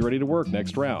will not be ready to work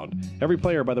next round. Every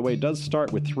player, by the way, does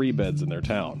start with 3 beds in their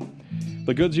town.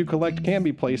 The goods you collect can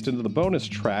be placed into the bonus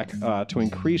track to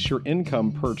increase your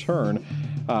income per turn,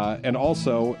 and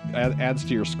also adds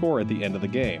to your score at the end of the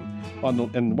game.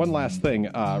 And one last thing,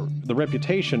 the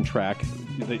reputation track,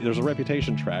 there's a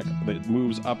reputation track that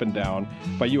moves up and down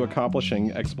by you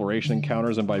accomplishing exploration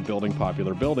encounters and by building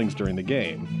popular buildings during the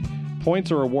game.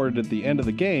 Points are awarded at the end of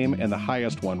the game, and the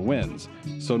highest one wins.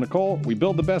 So, Nicole, we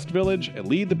build the best village and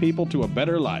lead the people to a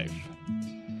better life.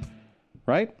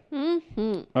 Right?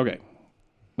 Mm-hmm. Okay.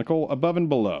 Nicole, Above and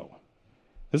Below.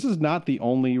 This is not the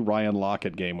only Ryan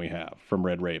Lockett game we have from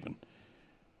Red Raven.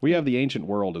 We have the Ancient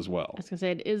World as well. I was going to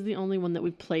say, it is the only one that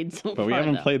we've played so far. But we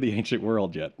haven't played the Ancient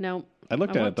World yet. No. I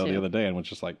looked at it, though, the other day and was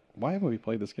just like, why haven't we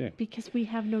played this game? Because we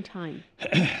have no time.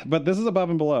 But this is Above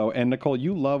and Below, and Nicole,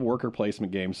 you love worker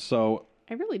placement games, so...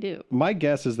 I really do. My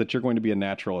guess is that you're going to be a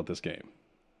natural at this game.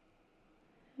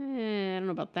 I don't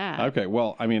know about that. Okay,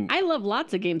 well, I mean... I love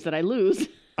lots of games that I lose.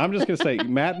 I'm just going to say,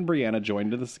 Matt and Brianna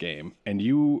joined this game, and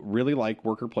you really like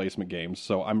worker placement games,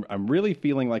 so I'm really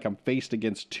feeling like I'm faced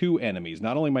against 2 enemies.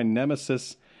 Not only my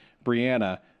nemesis,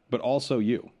 Brianna, but also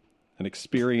you, an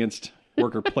experienced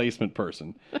worker placement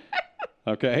person.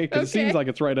 Okay? Because it seems like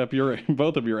it's right up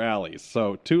both of your alleys.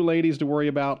 So, 2 ladies to worry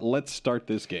about. Let's start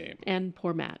this game. And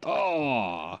poor Matt.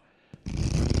 Oh.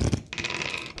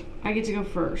 I get to go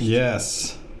first.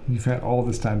 Yes. You've had all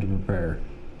this time to prepare.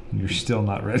 You're still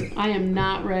not ready. I am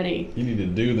not ready. You need to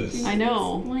do this. I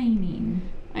know. Explaining.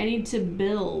 I need to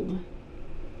build.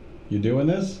 You doing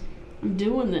this? I'm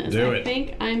doing this. Do I it.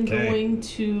 think I'm Okay. going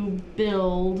to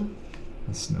build...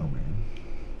 A snowman.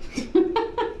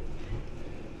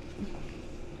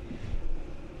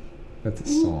 That's a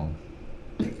song.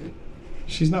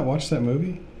 She's not watched that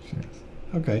movie? Yes.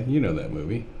 Okay, you know that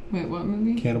movie. Wait, what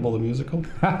movie? Cannibal the Musical?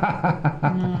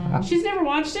 She's never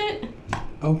watched it?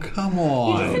 Oh, come You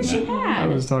on. just said she I had.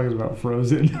 was talking about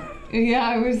Frozen. Yeah,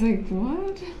 I was like,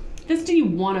 what? This Do You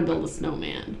Want to Build a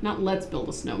Snowman? Not Let's Build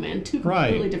a Snowman. 2 completely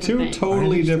Right. different 2 things.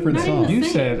 totally different Not even songs. the You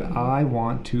same. said, I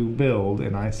want to build,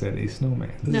 and I said a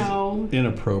snowman. No.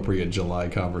 Inappropriate July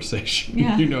conversation.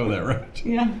 Yeah. You know that, right?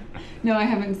 Yeah. No, I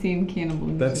haven't seen Cannibal.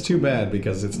 That's too bad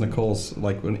because it's Nicole's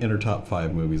in her top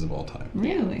 5 movies of all time.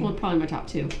 Really? Well, probably my top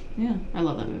 2. Yeah. I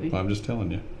love that movie. Well, I'm just telling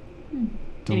you.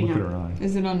 Don't look at Anyhow. her eye.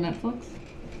 Is it on Netflix?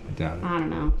 I doubt it. I don't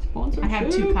know. Sponsorship? I have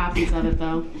 2 copies of it,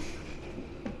 though.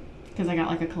 Because I got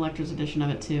like a collector's edition of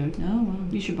it, too. Oh, wow.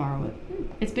 You should borrow it.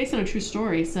 It's based on a true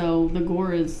story, so the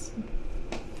gore is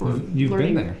for You've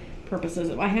learning been there. purposes.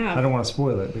 I have. I don't want to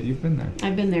spoil it, but you've been there.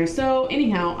 I've been there. So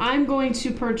anyhow, I'm going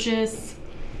to purchase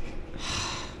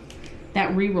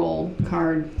that reroll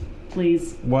card,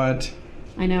 please. What?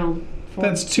 I know. For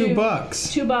That's $2.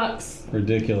 $2.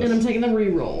 Ridiculous. And I'm taking the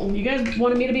reroll. You guys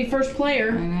wanted me to be first I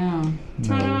player. know.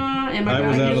 Ta-da! And my I guy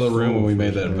was out of the gets- room when we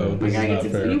made that vote. My This guy is not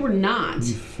gets fair. You were not.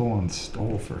 You full on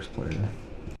stole first player.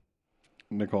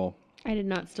 Nicole. I did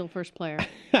not steal first player.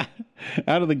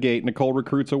 Out of the gate, Nicole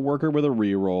recruits a worker with a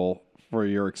reroll for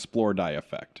your explore die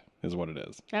effect, is what it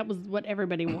is. That was what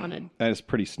everybody wanted. That is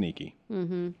pretty sneaky.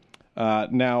 Mm-hmm.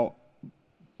 Now,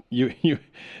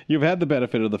 You've had the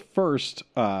benefit of the first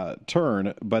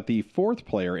turn, but the fourth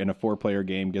player in a 4-player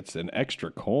game gets an extra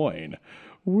coin.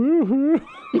 Woohoo!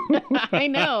 I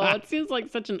know. It seems like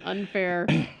such an unfair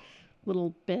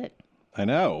little bit. I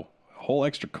know. A whole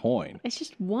extra coin. It's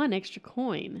just one extra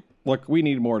coin. Look, we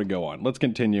need more to go on. Let's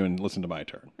continue and listen to my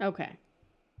turn. Okay.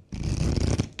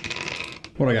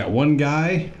 What, I got one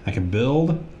guy I can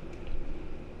build.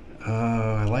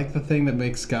 I like the thing that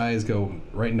makes guys go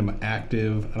right into my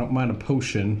active. I don't mind a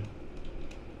potion.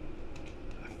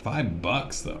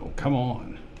 $5 though, come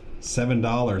on.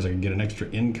 $7, I can get an extra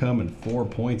income and 4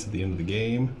 points at the end of the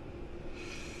game.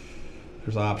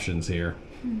 There's options here.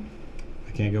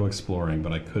 I can't go exploring,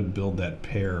 but I could build that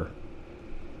pear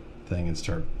thing and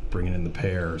start bringing in the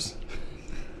pears.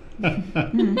 Is it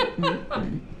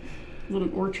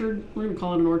an orchard? We're going to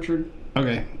call it an orchard.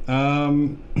 Okay.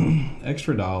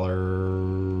 Extra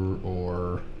dollar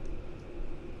or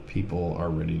people are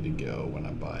ready to go when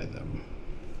I buy them,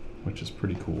 which is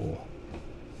pretty cool.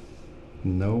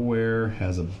 Nowhere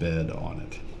has a bed on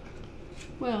it,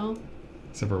 Well,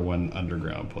 except for one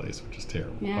underground place, which is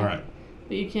terrible. yeah. All right.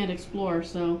 But you can't explore,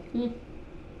 so. The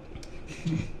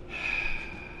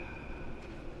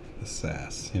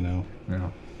sass, you know? Yeah.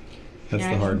 That's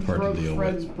Yeah, the hard I part to broke deal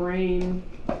Fred's with. brain.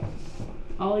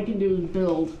 All I can do is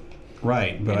build,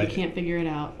 Right, but and I I can't figure it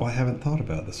out. Well, I haven't thought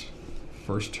about this.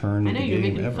 First turn I of know the you're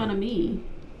game making ever. fun of me.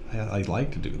 I'd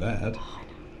like to do that.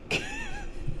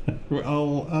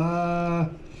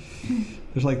 Well,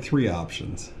 there's like 3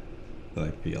 options that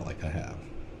I feel like I have.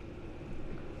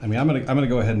 I mean, I'm gonna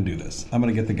go ahead and do this. I'm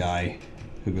gonna get the guy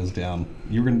who goes down.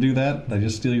 You were gonna do that? Did I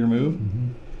just steal your move?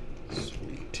 Mm-hmm.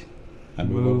 Sweet. I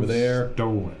move over there.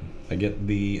 Stolen. I get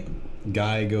the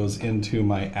guy goes into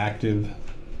my active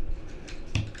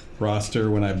roster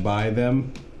when I buy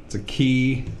them. It's a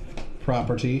key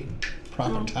property.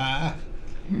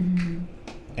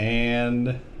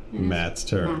 And Matt's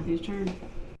turn. Matthew's turn.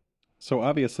 So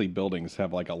obviously buildings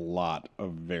have like a lot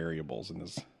of variables in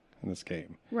this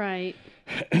game. Right.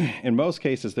 In most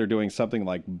cases, they're doing something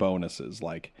like bonuses,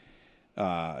 like,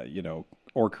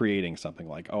 or creating something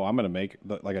like, oh, I'm going to make,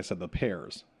 like I said, the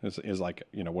pears is like,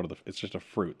 it's just a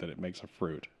fruit that it makes a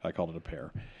fruit. I called it a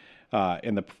pear.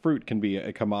 And the fruit can be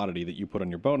a commodity that you put on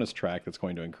your bonus track that's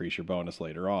going to increase your bonus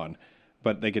later on.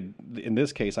 But they could, in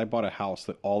this case, I bought a house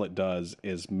that all it does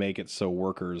is make it so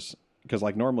workers, because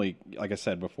like normally, like I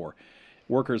said before,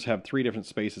 workers have 3 different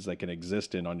spaces they can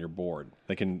exist in on your board.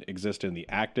 They can exist in the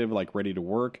active, like ready to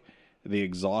work, the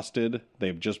exhausted,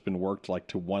 they've just been worked like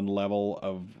to one level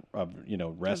of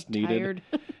rest needed.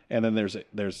 Tired. And then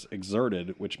there's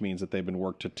exerted, which means that they've been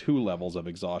worked to 2 levels of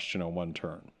exhaustion on one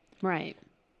turn. Right.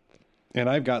 And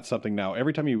I've got something now.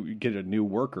 Every time you get a new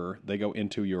worker, they go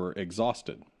into your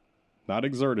exhausted. Not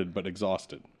exerted, but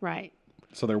exhausted. Right.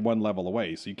 So they're 1 level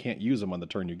away, so you can't use them on the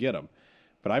turn you get them.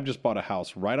 But I've just bought a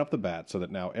house right off the bat so that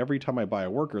now every time I buy a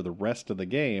worker, the rest of the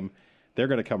game, they're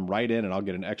going to come right in and I'll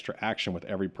get an extra action with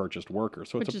every purchased worker.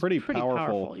 So Which it's a is pretty pretty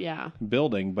powerful, yeah.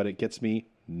 building, but it gets me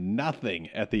nothing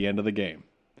at the end of the game.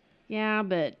 Yeah,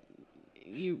 but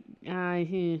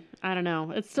I don't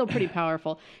know. It's still pretty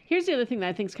powerful. Here's the other thing that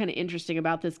I think is kind of interesting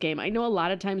about this game. I know a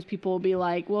lot of times people will be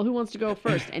like, well, who wants to go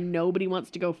first? And nobody wants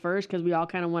to go first because we all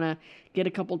kind of want to get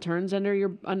a couple turns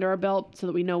under our belt so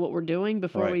that we know what we're doing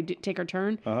before Right. we take our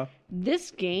turn. Uh-huh.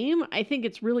 This game, I think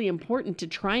it's really important to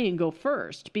try and go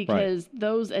first because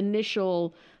those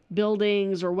initial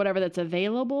buildings or whatever that's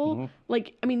available,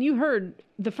 like, I mean, you heard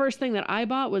the first thing that I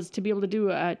bought was to be able to do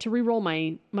to re-roll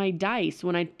my dice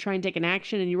when I try and take an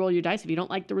action, and you roll your dice. If you don't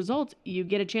like the results, you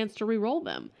get a chance to re-roll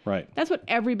them. Right. That's what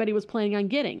everybody was planning on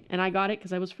getting, and I got it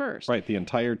because I was first. Right. The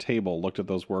entire table looked at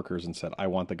those workers and said, I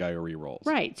want the guy who re-rolls.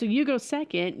 Right. So you go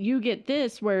second, you get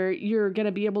this where you're going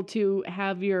to be able to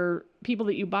have your people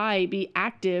that you buy be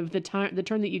active the turn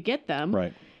that you get them.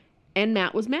 Right. And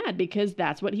Matt was mad because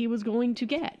that's what he was going to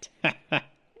get.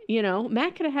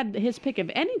 Matt could have had his pick of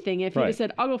anything if he'd Right. have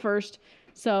said, I'll go first.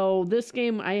 So this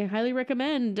game, I highly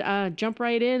recommend jump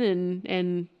right in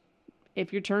and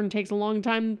if your turn takes a long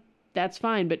time, that's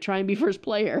fine, but try and be first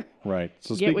player. Right.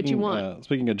 So Get what you want.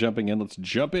 Speaking of jumping in, let's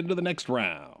jump into the next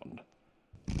round.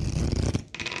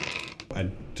 I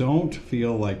don't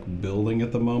feel like building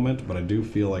at the moment, but I do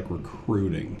feel like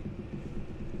recruiting.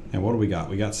 And what do we got?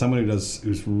 We got someone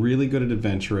who's really good at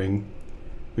adventuring.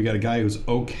 We got a guy who's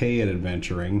okay at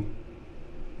adventuring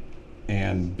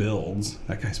and builds.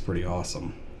 That guy's pretty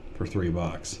awesome for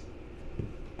 $3.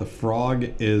 The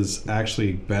frog is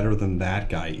actually better than that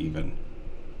guy even.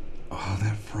 Oh,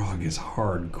 that frog is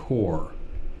hardcore.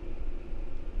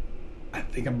 I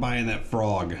think I'm buying that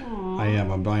frog. Aww. I am.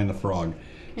 I'm buying the frog.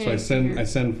 So I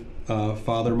send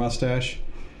Father Mustache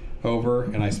over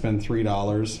and I spend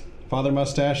 $3. Father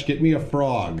Mustache, get me a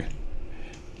frog.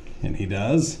 And he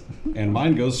does. And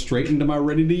mine goes straight into my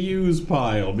ready-to-use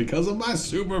pile because of my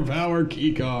superpower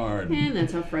key card. And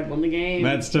that's how Fred won the game.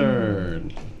 Matt's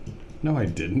turn. No, I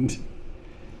didn't.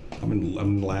 I'm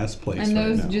in last place And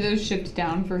those right now. do those shift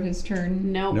down for his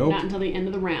turn? Nope, Nope. not until the end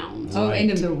of the round. Oh, Right.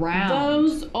 end of the round.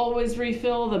 Those always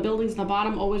refill. The buildings at the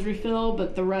bottom always refill,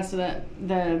 but the rest of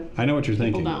the I know what you're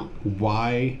thinking. don't.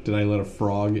 Why did I let a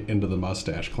frog into the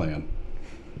Mustache Clan?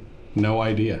 No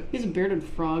idea. he's a bearded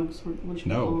frog. So what should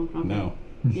we No, call him? Okay. no.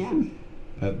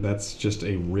 Yeah, That's just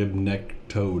a rib-necked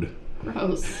toad.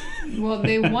 gross. Well,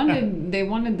 they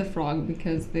wanted the frog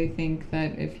because they think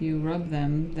that if you rub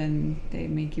them, then they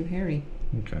make you hairy.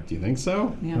 Okay. Do you think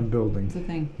so? Yeah, I'm it's building. a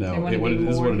thing. No, They want to this be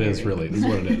is more what it is, hairy. really. This is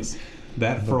what it is.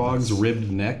 That frog's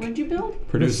ribbed neck What did you build?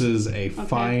 produces a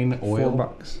fine oil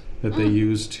 $4. that they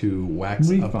use to wax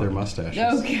up Refund. their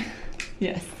mustaches. Okay.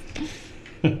 Yes.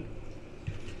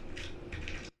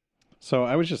 So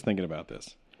I was just thinking about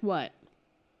this. What?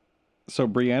 So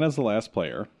Brianna's the last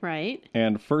player, Right,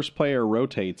 and first player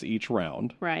rotates each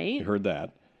round. right. You heard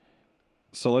that.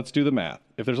 So let's do the math.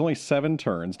 If there's only 7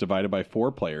 turns divided by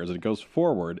 4 players and it goes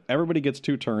forward, everybody gets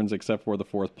 2 turns except for the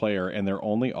 4th player, and their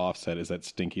only offset is that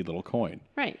stinky little coin.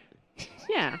 Right.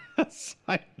 Yeah.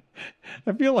 I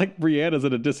feel like Brianna's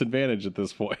at a disadvantage at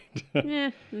this point.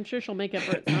 Yeah, I'm sure she'll make up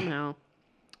for it somehow.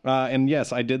 And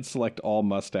yes, I did select all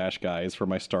mustache guys for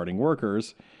my starting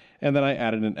workers, and then I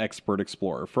added an expert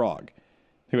explorer frog,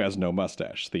 who has no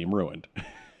mustache. Theme ruined.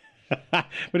 But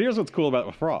here's what's cool about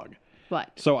a frog.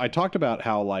 What? So I talked about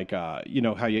how, like, how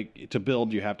you to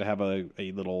build, you have to have a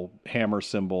little hammer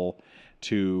symbol.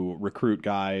 To recruit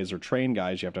guys or train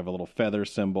guys, you have to have a little feather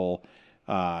symbol.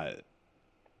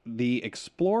 The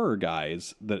explorer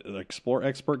guys, the explore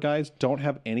expert guys, don't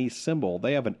have any symbol.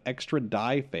 They have an extra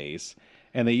die face,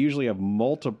 and they usually have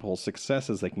multiple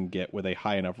successes they can get with a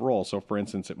high enough roll. So, for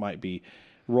instance, it might be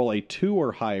roll a 2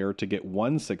 or higher to get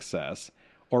 1 success,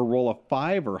 or roll a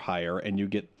 5 or higher and you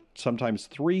get sometimes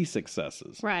 3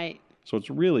 successes. Right. So it's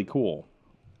really cool.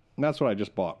 And that's what I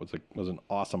just bought, was an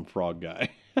awesome frog guy.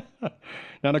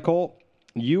 Now, Nicole,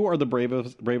 you are the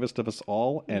bravest of us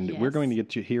all, and we're Yes. going to get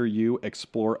to hear you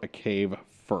explore a cave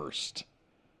first.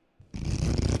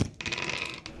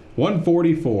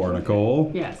 144,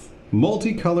 Nicole. Yes.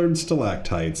 Multicolored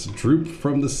stalactites droop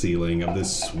from the ceiling of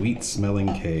this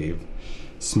sweet-smelling cave.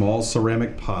 Small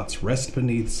ceramic pots rest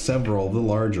beneath several of the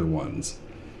larger ones.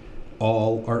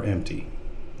 All are empty.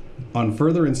 On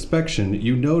further inspection,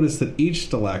 you notice that each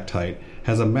stalactite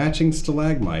has a matching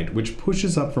stalagmite which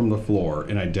pushes up from the floor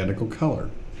in identical color.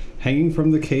 Hanging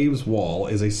from the cave's wall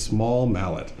is a small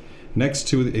mallet, next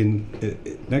to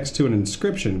an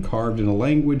inscription carved in a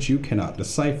language you cannot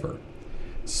decipher.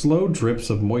 Slow drips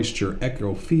of moisture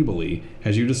echo feebly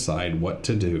as you decide what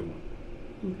to do.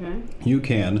 Okay. You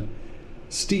can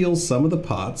steal some of the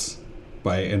pots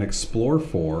by an Explore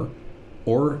 4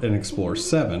 or an Explore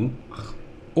 7,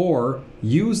 or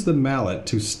use the mallet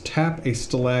to tap a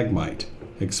stalagmite,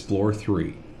 Explore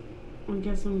 3. I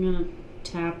guess I'm gonna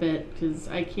tap it because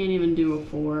I can't even do a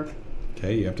 4.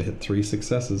 Okay, you have to hit 3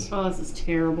 successes. Oh, this is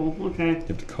terrible. Okay. You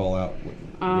have to call out which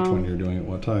one you're doing at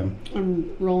what time.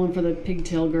 I'm rolling for the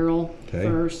pigtail girl Okay.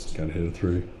 first. Gotta hit a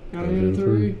 3. Gotta hit a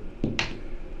 3.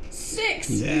 6!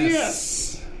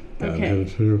 Yes! Gotta Okay. hit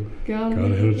a 2. Gotta Gotta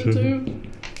hit hit a a 2.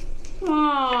 Oh,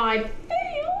 I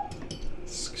failed.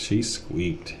 She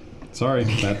squeaked. Sorry,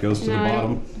 that goes to the No, I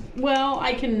bottom. Well,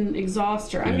 I can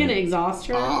exhaust her. I'm Yeah. gonna exhaust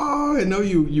her. Oh, I know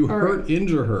you Or-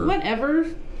 injure her. Whatever.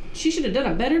 She should have done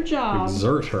a better job.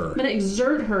 Exert her. I'm gonna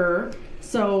exert her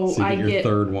so you I get your get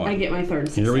third one. I get my third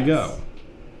success. Here we go.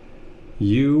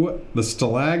 The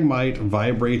stalagmite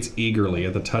vibrates eagerly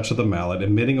at the touch of the mallet,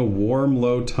 emitting a warm,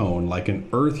 low tone like an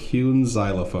earth-hewn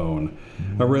xylophone.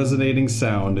 A resonating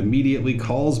sound immediately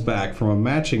calls back from a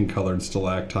matching colored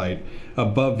stalactite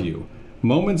above you.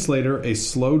 Moments later, a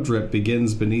slow drip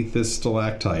begins beneath this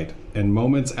stalactite, and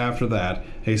moments after that,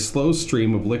 a slow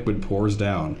stream of liquid pours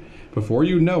down. Before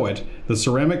you know it, the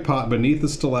ceramic pot beneath the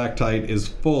stalactite is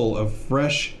full of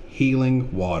fresh,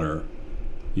 healing water.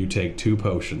 You take 2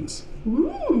 potions.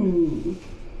 Ooh.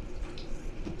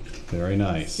 Very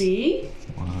nice. See?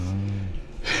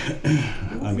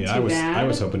 I mean, too I was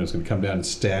bad. hoping it was going to come down and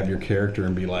stab your character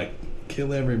and be like,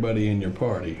 kill everybody in your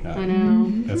party. No, I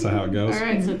know. that's not how it goes. All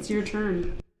right, so it's your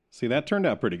turn. See, that turned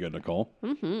out pretty good, Nicole.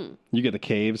 Mm-hmm. You get the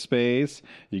cave space,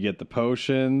 you get the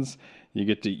potions, you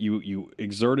get to you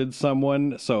exerted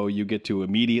someone, so you get to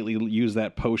immediately use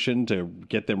that potion to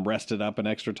get them rested up an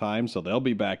extra time, so they'll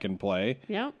be back in play.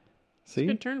 Yep. See?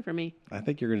 Good turn for me. I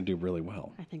think you're going to do really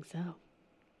well. I think so.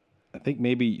 I think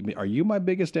maybe, are you my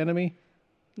biggest enemy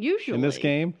Usually. in this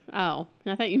game? Oh,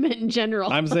 I thought you meant in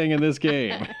general. I'm saying in this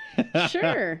game.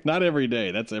 Sure. Not every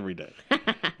day. That's every day.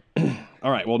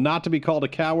 All right. Well, not to be called a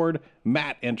coward,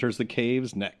 Matt enters the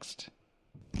caves next.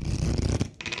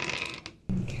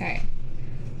 Okay.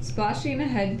 Splashing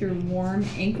ahead through warm,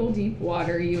 ankle-deep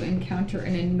water, you encounter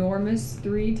an enormous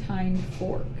 3-tined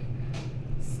fork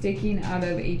sticking out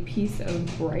of a piece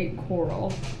of bright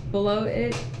coral. Below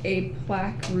it, a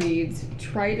plaque reads,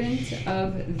 Trident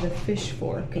of the Fish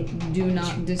Fork. Do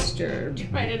not disturb.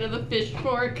 Right into the fish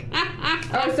fork.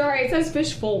 Oh, sorry, it says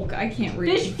Fish Folk. I can't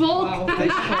read. Fish folk. Wow,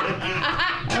 Fish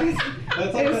Folk.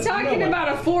 I was talking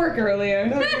about a fork earlier.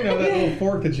 No, you know that little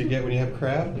fork that you get when you have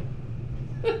crab?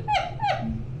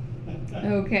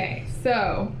 Okay,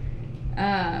 so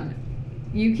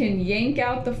you can yank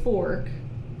out the fork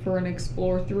for an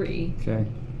Explore 3, Okay.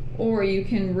 or you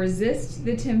can resist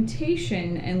the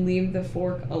temptation and leave the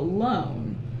fork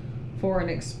alone for an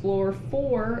Explore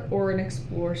 4 or an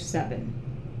Explore 7.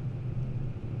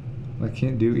 I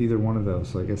can't do either one of those,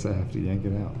 so I guess I have to yank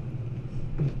it out.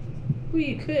 Well,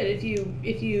 you could if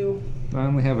you. I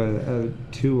only have a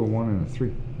 2, a 1, and a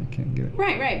 3. I can't get it.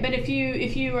 Right. But if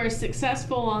you are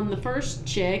successful on the first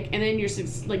chick, and then you're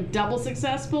like double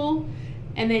successful,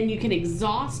 and then you can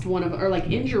exhaust one of or like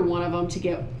injure one of them to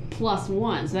get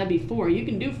 +1, so that'd be 4. You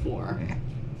can do 4. Yeah,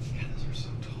 those are so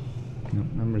tall. No,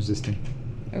 I'm resisting.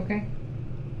 Okay.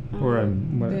 Or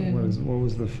I'm, Then- what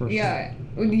was the first? Yeah,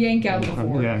 yank out the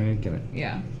fork. Yeah, I'm yanking it.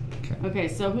 Yeah. Okay,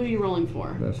 so who are you rolling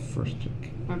for? The first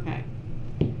chick. Okay.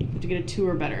 You have to get a 2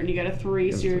 or better, and you got a 3,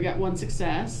 Got a so you 3. got 1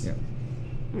 success. Yep.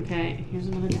 Okay, here's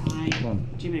another die. Come on.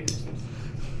 Jimmy Christmas.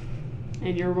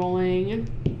 And you're rolling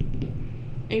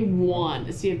a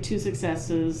 1. So you have 2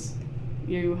 successes.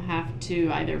 You have to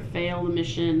either fail the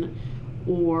mission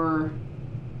or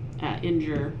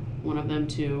injure one of them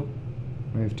to.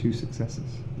 I have 2 successes.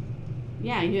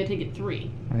 Yeah, you had to get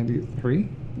 3. I had to get 3?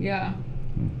 Yeah.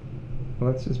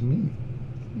 Well, that's just me.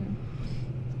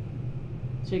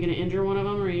 So you're gonna injure one of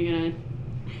them, or are you gonna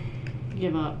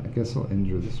give up? I guess I'll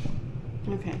injure this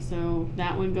one. Okay, so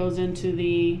that one goes into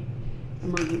the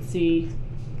emergency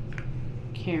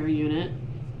care unit,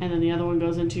 and then the other one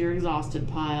goes into your exhausted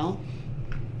pile,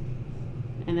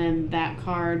 and then that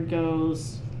card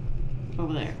goes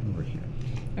over there. Over here.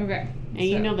 Okay. And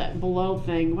you so- know that below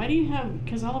thing. Why do you have?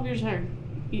 Because all of yours are.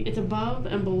 It's above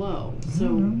and below. So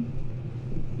Mhm.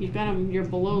 you've got them. Your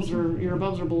belows are. Your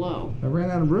aboves are below. I ran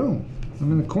out of room.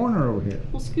 I'm in the corner over here.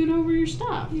 Well, scoot over your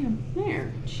stuff. Yeah.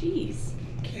 There. Jeez.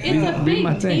 It's a Read big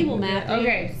my thing. table map.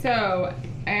 Okay, so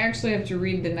I actually have to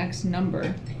read the next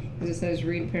number because it says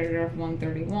read paragraph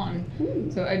 131.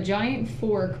 So a giant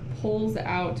fork pulls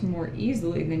out more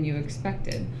easily than you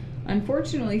expected.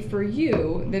 Unfortunately for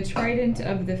you, the trident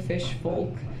of the fish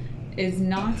folk is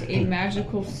not a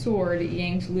magical sword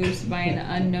yanked loose by an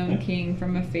unknown king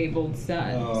from a fabled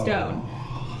stone,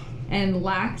 and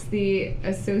lacks the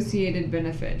associated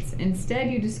benefits.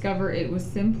 Instead, you discover it was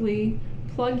simply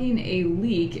plugging a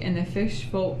leak in the fish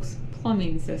folk's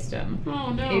plumbing system.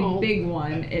 Oh no. A big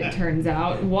one, it turns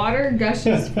out. Water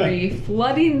gushes free,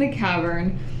 flooding the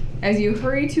cavern. As you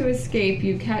hurry to escape,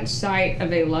 you catch sight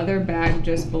of a leather bag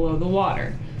just below the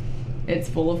water. It's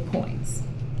full of coins.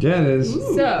 Yeah, it is.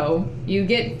 So, you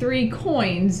get 3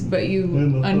 coins, but you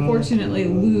unfortunately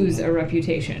lose a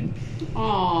reputation.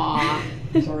 Aw.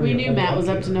 We knew Matt was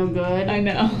up to no good. I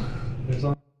know.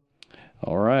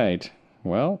 All right.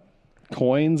 Well,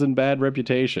 coins and bad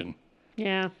reputation.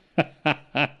 Yeah.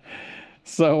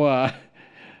 So,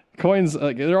 coins,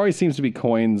 there always seems to be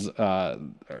coins.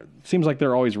 Seems like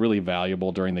they're always really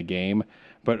valuable during the game.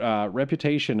 But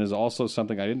reputation is also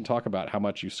something I didn't talk about how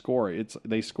much you score.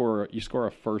 You score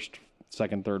a first,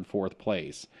 second, third, fourth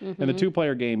place. In the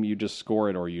 2-player game, you just score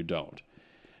it or you don't.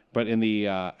 But in the,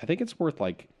 I think it's worth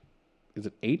is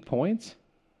it 8 points?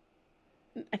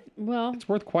 Well, It's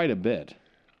worth quite a bit.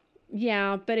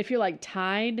 yeah, but if you're like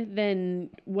tied, then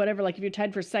whatever, like if you're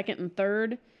tied for second and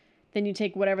third, then you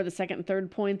take whatever the second and third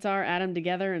points are, add them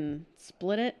together and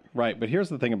split it. Right, but here's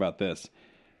the thing about this.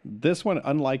 This one,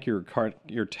 unlike your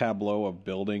tableau of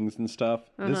buildings and stuff,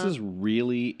 this is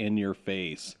really in your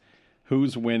face.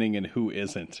 Who's winning and who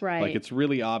isn't. Right. Like, it's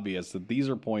really obvious that these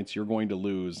are points you're going to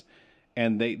lose,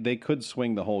 and they could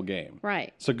swing the whole game.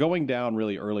 Right. So going down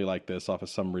really early like this off of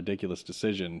some ridiculous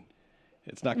decision,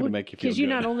 it's not going to make you feel Because good. you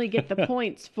not only get the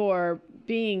points for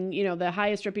being, the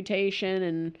highest reputation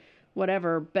and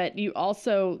whatever, but you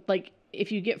also, like, if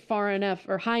you get far enough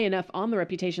or high enough on the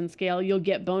reputation scale, you'll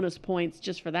get bonus points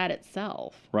just for that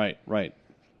itself. Right.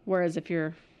 Whereas if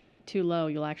you're too low,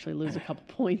 you'll actually lose a couple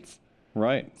points.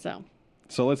 Right.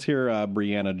 So let's hear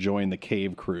Brianna join the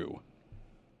cave crew.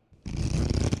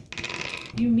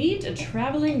 you meet a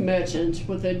traveling merchant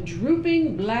with a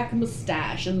drooping black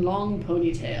mustache and long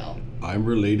ponytail. I'm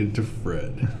related to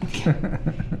Fred.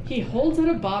 He holds out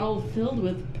a bottle filled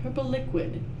with purple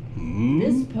liquid. Hmm?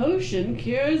 This potion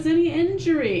cures any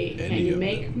injury. Can Any you of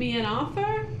make them. me an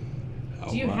offer? How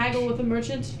Do you much? haggle with the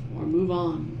merchant or move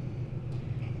on?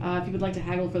 If you would like to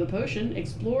haggle for the potion,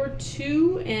 explore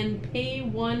 2 and pay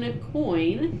 1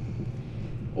 coin.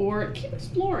 Or keep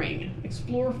exploring.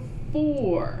 Explore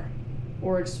 4.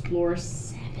 Or explore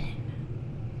 7.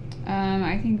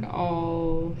 I think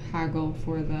I'll haggle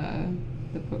for the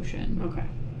potion Okay.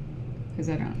 because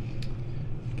I don't.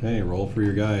 Okay, roll for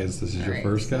your guys. This is your Alright,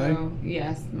 first guy? so,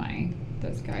 yes,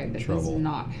 this guy that Trouble. does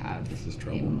not have This is a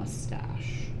trouble.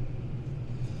 mustache.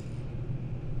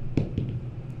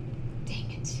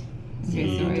 Dang it. He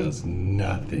Okay, so I does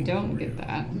nothing. don't for get you.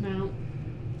 that. No.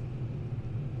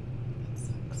 That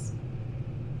sucks.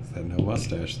 It's that no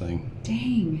mustache thing.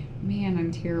 Dang, man,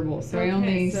 I'm terrible. So I Okay,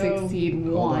 only so- succeed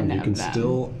Hold one on, you of can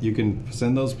them. you can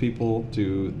send those people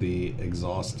to the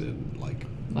exhausted, like,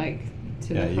 Like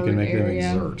to yeah, the you can make area.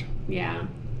 them exert. Yeah.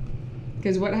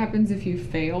 Because what happens if you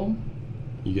fail?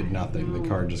 You get nothing. know. The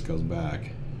card just goes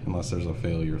back. Unless there's a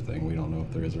failure thing. We don't know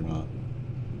if there is or not.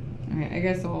 Okay, I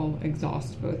guess I'll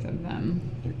exhaust both of them.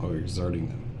 You're exerting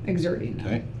them. Exerting them.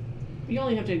 Okay? You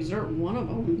only have to exert one of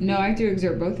them. No, I have to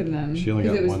exert both of them. She only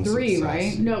 'cause got it was one 3, success.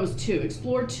 right? No, it was 2.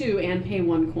 Explore 2 and pay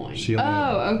 1 coin. She only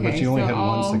Oh, okay, But you only so had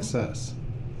I'll- one success.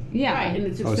 Yeah. Right, and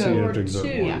it's Oh, so explore you have to exert 2.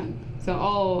 one. Yeah.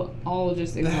 So I'll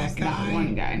just exhaust that guy.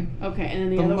 one guy. Okay, and then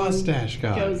the, The other mustache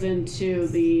one guy. goes into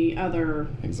the other.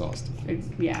 Exhausted.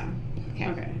 Yeah. Okay.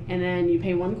 Okay, and then you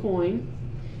pay 1 coin,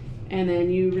 and then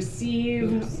you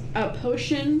receive a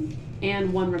potion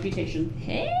and 1 reputation.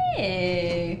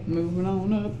 Hey, moving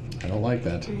on up. I don't like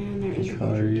that. And there is your How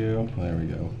are potion. you? There we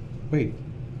go. Wait,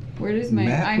 Where does my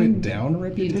Matt went down a He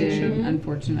reputation? did,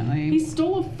 unfortunately. He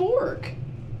stole a fork.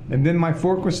 And then my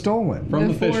fork was stolen. From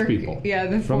the fish fork, people. Yeah,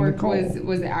 the From fork Nicole.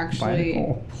 was By actually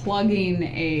Nicole. plugging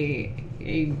a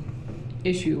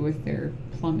issue with their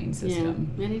plumbing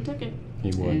system. Yeah, and he took it.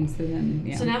 He would. And so then,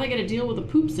 yeah. So now they got to deal with a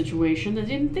poop situation. They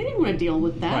didn't want to deal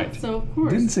with that. Right. So of It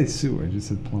course. didn't say sewer, it just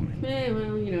said plumbing.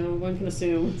 Well, you know, one can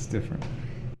assume. It's different.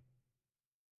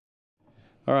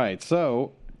 All right,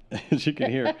 so as you can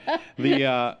hear,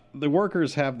 the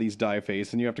workers have these die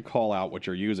face, and you have to call out what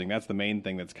you're using. That's the main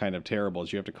thing that's kind of terrible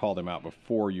is you have to call them out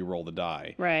before you roll the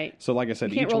die. Right. So, like I said,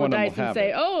 You can't each roll one the of them dice will and have say,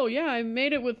 it. "Oh yeah, I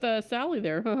made it with Sally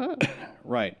there."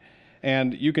 Right.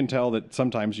 And you can tell that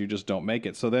sometimes you just don't make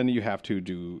it. So then you have to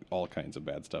do all kinds of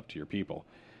bad stuff to your people.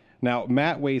 Now,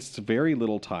 Matt wastes very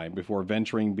little time before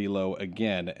venturing below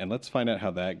again, and let's find out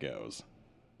how that goes.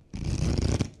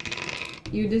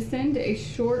 You descend a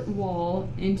short wall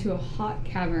into a hot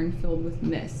cavern filled with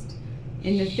mist.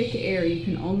 In the thick air, you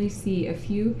can only see a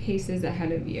few paces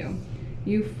ahead of you.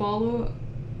 You follow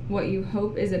what you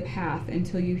hope is a path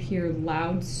until you hear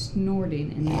loud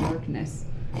snorting in the darkness.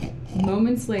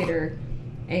 Moments later,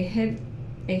 a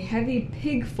heavy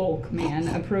pig folk man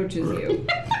approaches you.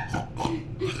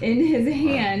 In his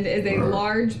hand is a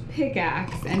large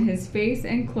pickaxe, and his face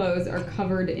and clothes are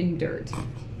covered in dirt.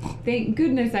 "Thank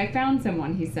goodness I found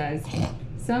someone," he says.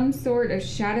 "Some sort of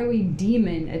shadowy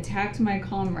demon attacked my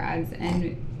comrades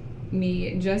and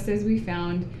me just as we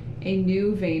found a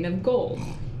new vein of gold.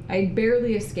 I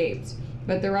barely escaped,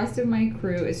 but the rest of my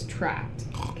crew is trapped.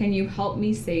 Can you help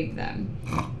me save them?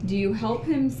 Do you help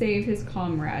him save his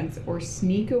comrades or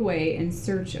sneak away in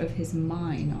search of his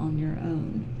mine on your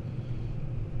own?"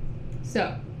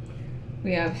 So,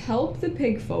 we have help the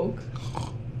pig folk,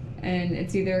 and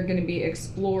it's either going to be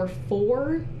explore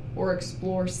 4 or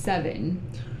explore 7.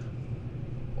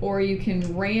 Or you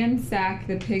can ransack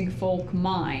the pig folk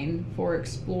mine for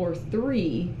explore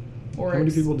 3 or How many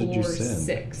explore people did you send?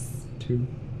 6. 2.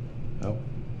 Oh.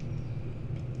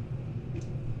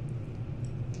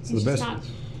 So He's the just best, not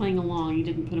playing along. You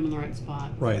didn't put him in the right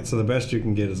spot. right? So the best you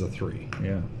can get is a 3.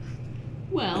 Yeah.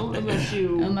 Well, unless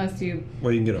you. Unless you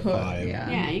Well, you can get a put, 5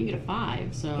 Yeah, you can get a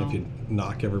 5. So. if you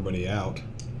knock everybody out.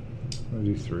 I'll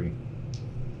do 3.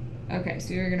 Okay,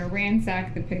 so you're gonna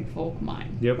ransack the pig folk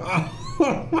mine. Yep.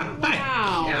 Oh my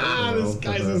Wow. God, this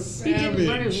guy's a He didn't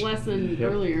learn his savage. lesson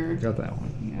Yep. earlier. Got that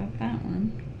one. You got that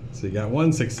one. So you got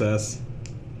 1 success.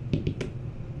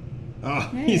 Oh,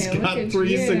 Hey, he's look got at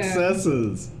 3 you.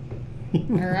 successes. All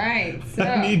right, so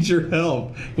I need your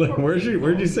help. Like, where'd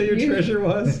you say your You- treasure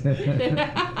was?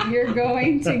 You're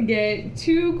going to get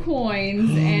 2 coins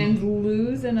and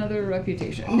lose another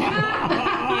reputation.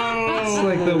 It's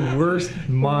like the worst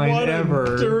mine What a ever.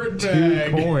 dirtbag.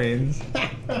 2 coins.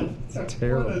 It's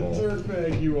terrible. What a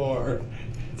dirtbag you are.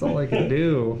 That's all I can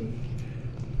do.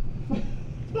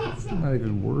 It's not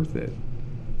even worth it.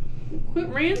 Quit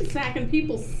ransacking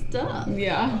people's stuff.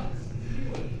 Yeah.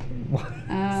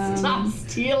 Stop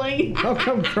stealing. How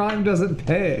come crime doesn't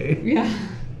pay? Yeah.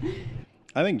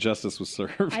 I think justice was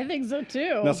served. I think so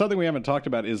too. Now, something we haven't talked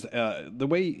about is the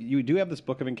way you do have this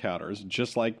Book of Encounters,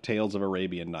 just like Tales of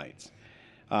Arabian Nights.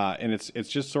 And it's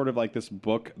just sort of like this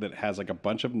book that has like a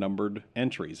bunch of numbered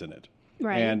entries in it.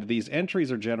 Right. And these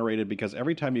entries are generated because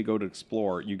every time you go to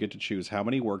explore, you get to choose how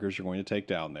many workers you're going to take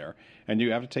down there. And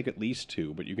you have to take at least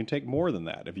 2, but you can take more than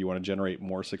that if you want to generate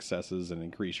more successes and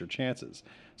increase your chances.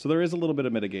 So there is a little bit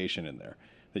of mitigation in there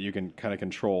that you can kind of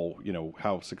control,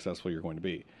 how successful you're going to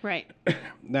be. Right.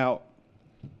 Now,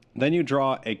 then you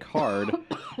draw a card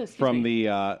from the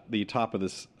top of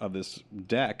this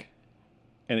deck,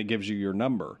 and it gives you your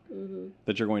number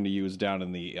that you're going to use down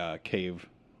in the cave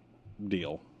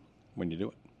deal when you do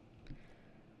it.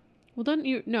 Well, don't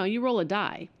you? No, you roll a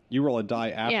die. You roll a die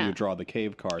after Yeah. you draw the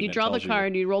cave card. You and it draw the tells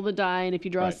card, you roll the die, and if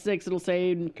you draw a Right. 6, it'll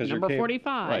say number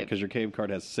 45. Right, because your cave card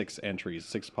has 6 entries,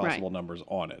 6 possible Right. numbers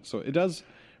on it. So it does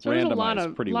So there's randomize a lot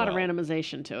of pretty lot well. of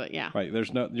randomization to it. Yeah. Right,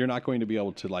 you're not going to be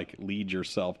able to like lead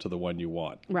yourself to the one you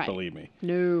want. Right. Believe me.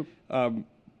 No.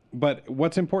 But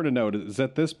what's important to note is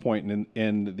at this point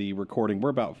in the recording, we're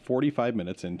about 45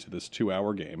 minutes into this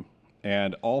 2-hour game,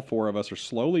 and all 4 of us are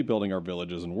slowly building our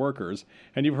villages and workers.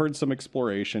 And you've heard some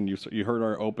exploration, you heard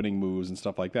our opening moves and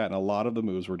stuff like that, and a lot of the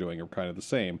moves we're doing are kind of the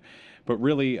same. But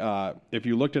really, if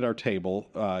you looked at our table,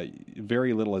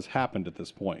 very little has happened at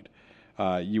this point.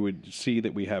 You would see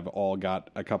that we have all got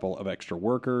a couple of extra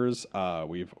workers.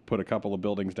 We've put a couple of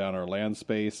buildings down our land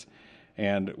space.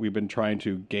 And we've been trying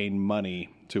to gain money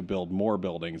to build more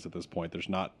buildings at this point. There's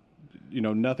not,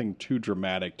 nothing too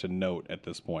dramatic to note at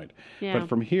this point. Yeah. But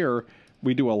from here,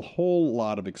 we do a whole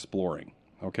lot of exploring,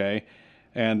 okay?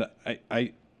 And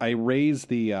I raise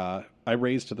to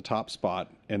the top spot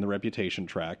in the reputation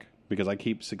track because I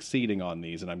keep succeeding on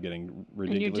these, and I'm getting And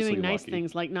ridiculously you're doing nice lucky.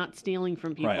 things like not stealing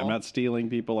from people. Right, I'm not stealing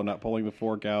people. I'm not pulling the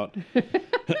fork out.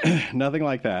 Nothing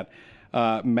like that.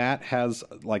 Matt has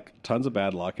like tons of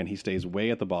bad luck, and he stays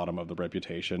way at the bottom of the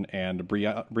reputation. And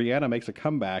Brianna makes a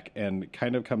comeback and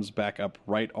kind of comes back up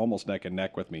right almost neck and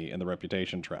neck with me in the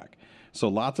reputation track. So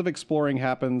lots of exploring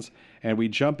happens, and we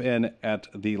jump in at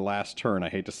the last turn. I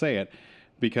hate to say it,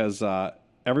 because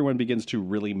everyone begins to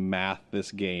really math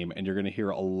this game, and you're going to hear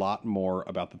a lot more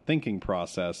about the thinking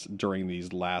process during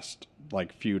these last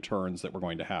few turns that we're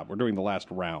going to have. We're doing the last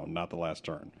round, not the last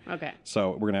turn. Okay.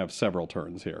 So we're going to have several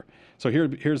turns here. So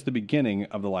here's the beginning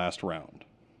of the last round.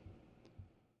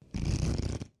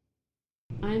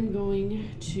 I'm going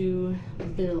to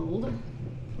build. I'm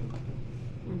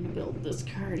going to build this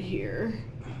card here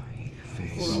for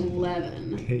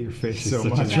 11. I hate your face so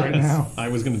Such a much jerk. right now. I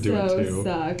was going to do it too.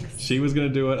 Sucks. She was going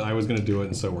to do it. I was going to do it,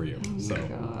 and so were you. So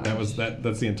gosh.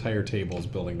 that's the entire table is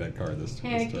building that card this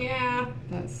Heck turn. yeah.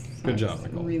 That's Good job,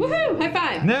 Nicole. Really Woohoo! High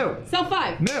five. No. Self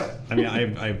 5. No. I mean,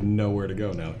 I have nowhere to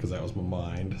go now because that was my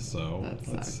mind. So That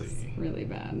let's sucks. see. Really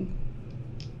bad.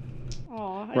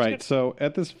 Aw, Right. So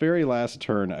at this very last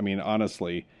turn, I mean,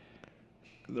 honestly,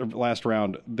 the last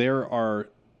round, there are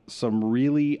some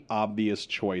really obvious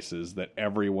choices that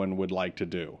everyone would like to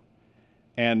do.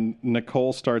 And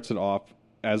Nicole starts it off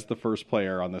as the first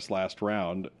player on this last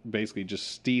round, basically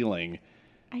just stealing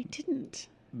I didn't.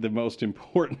 the most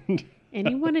important.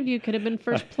 Any one of you could have been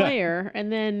first player,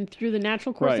 and then through the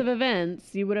natural course Right. of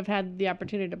events, you would have had the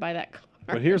opportunity to buy that card.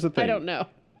 But here's the thing. I don't know.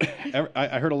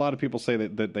 I heard a lot of people say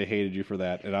that they hated you for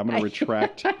that, and I'm going to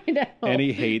retract I know.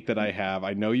 any hate that I have.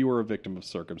 I know you were a victim of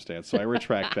circumstance, so I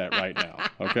retract that right now,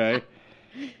 okay?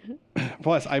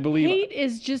 Plus, I believe... Hate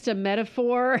is just a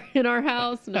metaphor in our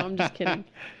house. No, I'm just kidding.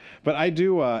 But I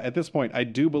do, at this point, I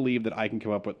do believe that I can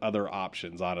come up with other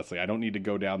options, honestly. I don't need to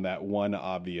go down that one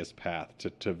obvious path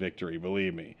to victory,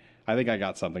 believe me. I think I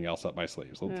got something else up my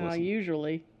sleeves. Let's listen.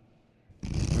 Usually.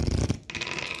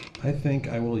 I think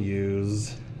I will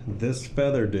use this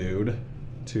feather dude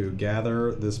to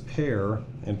gather this pear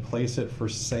and place it for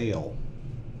sale.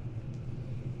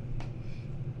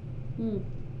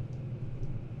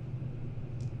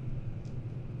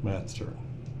 Matt's turn.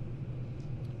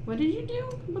 What did you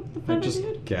do with the I feather just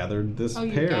dude? gathered this Oh,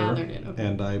 you pear gathered it, okay.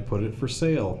 and I put it for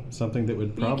sale. Something that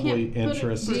would probably you can't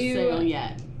interest. put it for sale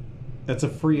yet. That's a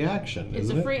free action, It's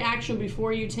isn't a it? free action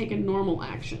before you take a normal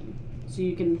action. So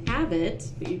you can have it,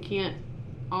 but you can't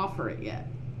offer it yet.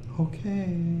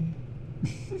 Okay.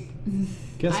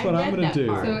 Guess I what I'm read going that to do?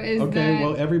 part. So is Okay, that-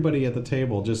 well, everybody at the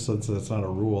table, just since it's not a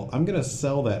rule, I'm going to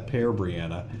sell that pair,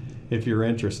 Brianna, if you're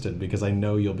interested, because I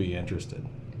know you'll be interested.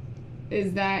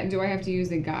 Is that, do I have to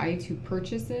use a guy to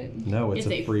purchase it? No, it's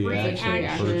a free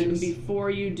action purchase. before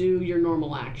you do your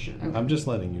normal action. Okay. I'm just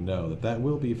letting you know that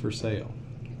will be for sale.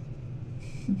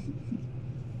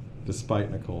 Despite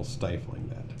Nicole stifling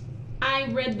that. I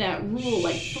read that rule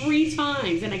like 3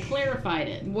 times and I clarified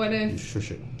it. What if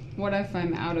Shush it.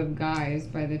 I'm out of guys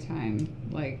by the time,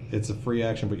 like, It's a free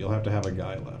action, but you'll have to have a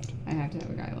guy left. I have to have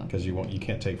a guy left? Because you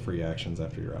can't take free actions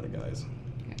after you're out of guys.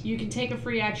 You can take a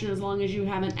free action as long as you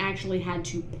haven't actually had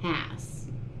to pass.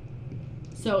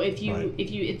 So if you Right.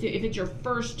 if it's your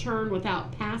first turn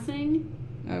without passing,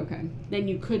 Okay. then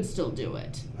you could still do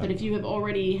it. But if you have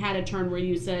already had a turn where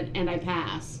you said "and I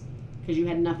pass" because you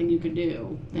had nothing you could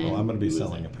do, then Well, I'm going to be you lose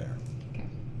selling it. a pair. Okay.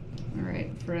 All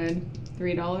right, Fred.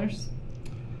 $3.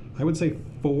 I would say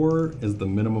 4 is the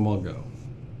minimum I'll go.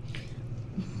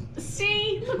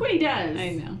 See, look what he does. I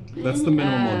know. That's the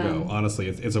minimum I'll go. Honestly,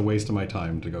 it's a waste of my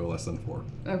time to go less than 4.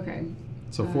 Okay.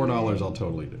 So $4 I'll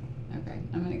totally do. Okay.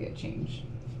 I'm gonna get change.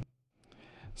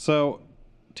 So,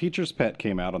 Teacher's Pet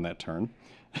came out on that turn.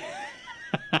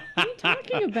 What are you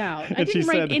talking about? I And she didn't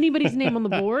write said- anybody's name on the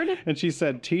board. And she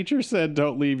said, "Teacher said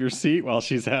don't leave your seat while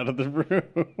she's out of the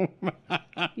room."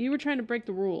 You were trying to break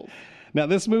the rules. Now,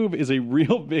 this move is a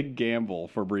real big gamble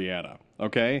for Brianna,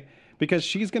 okay? Because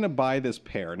she's going to buy this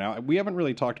pair. Now, we haven't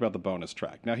really talked about the bonus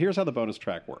track. Now, here's how the bonus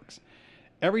track works.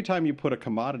 Every time you put a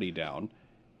commodity down,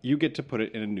 you get to put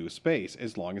it in a new space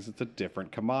as long as it's a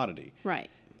different commodity. Right.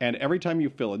 And every time you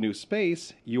fill a new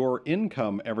space, your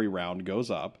income every round goes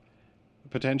up.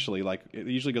 Potentially, like it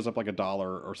usually goes up like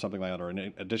 $1 or something like that, or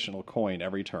an additional coin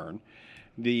every turn.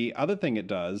 The other thing it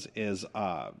does is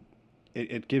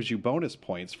it gives you bonus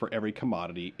points for every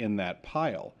commodity in that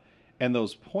pile. And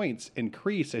those points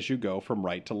increase as you go from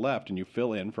right to left, and you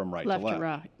fill in from right Left to left. to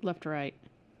right. Left to right.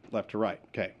 Left to right.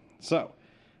 Okay. So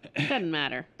Doesn't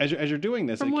matter. as you're doing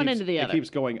this, From it one keeps, end to the it other. keeps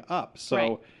going up.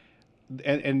 So,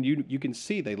 Right. and you can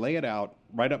see they lay it out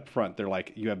right up front. They're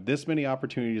like, you have this many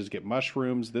opportunities to get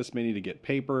mushrooms, this many to get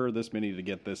paper, this many to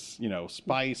get this,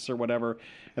 spice or whatever.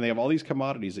 And they have all these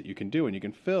commodities that you can do, and you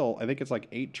can fill. I think it's like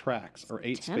 8 tracks or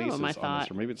 8 10 of spaces them, I on thought.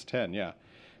 this, or maybe it's 10. Yeah,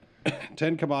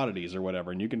 10 commodities or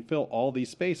whatever, and you can fill all these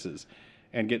spaces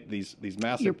and get these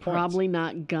massive. You're points. probably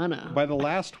not gonna. By the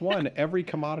last one, every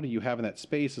commodity you have in that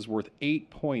space is worth 8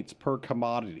 points per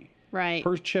commodity. Right.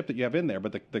 Per chip that you have in there.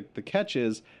 But the catch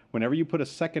is whenever you put a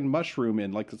second mushroom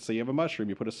in, like let's say you have a mushroom,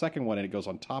 you put a second one in, it goes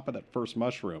on top of that first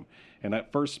mushroom. And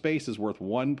that first space is worth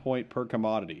 1 point per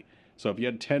commodity. So if you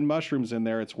had 10 mushrooms in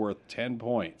there, it's worth 10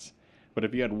 points. But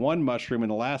if you had 1 mushroom in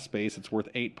the last space, it's worth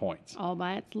 8 points. All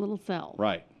by its little self.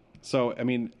 Right. So, I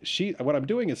mean, what I'm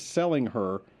doing is selling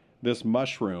her this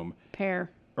mushroom Pair.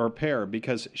 or pear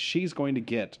because she's going to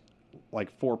get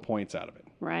like 4 points out of it.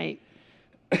 Right.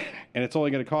 And it's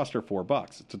only going to cost her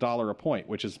 $4. It's $1 a point,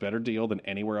 which is a better deal than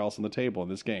anywhere else on the table in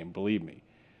this game. Believe me.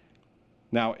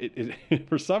 Now,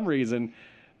 for some reason,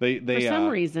 they For some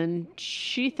reason,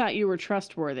 she thought you were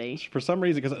trustworthy. for some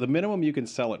reason, because the minimum you can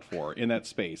sell it for in that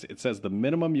space, it says the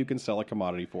minimum you can sell a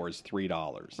commodity for is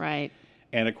 $3. Right.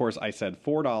 And of course, I said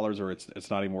 $4, or it's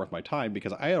not even worth my time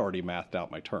because I had already mathed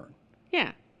out my turn.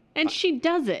 Yeah. And she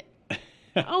does it.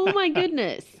 Oh my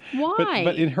goodness. Why?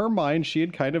 But in her mind, she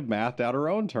had kind of mathed out her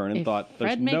own turn and if thought,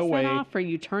 "There's Fred makes no that way offer,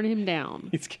 you turn him down.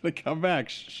 he's going to come back.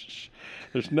 Shh.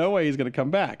 There's no way he's going to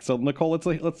come back." So Nicole,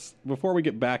 let's before we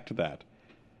get back to that,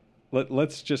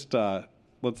 let's just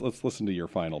let's listen to your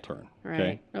final turn.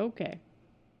 Okay. Right. Okay.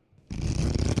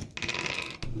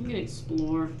 I'm gonna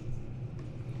explore.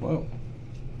 Whoa.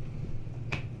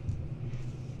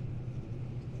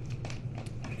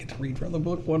 I get to read from the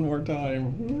book one more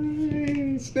time.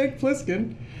 Hooray. Snake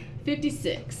Plissken.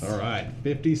 56. All right,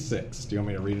 56. Do you want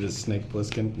me to read it as Snake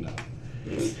Plissken?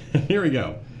 No. Here we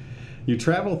go. You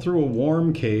travel through a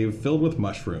warm cave filled with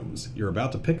mushrooms. You're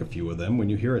about to pick a few of them when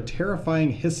you hear a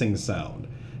terrifying hissing sound.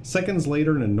 Seconds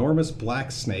later, an enormous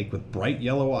black snake with bright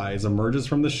yellow eyes emerges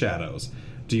from the shadows.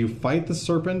 Do you fight the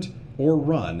serpent or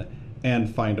run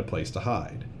and find a place to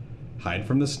hide? Hide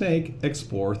from the snake,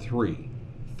 explore 3.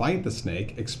 Fight the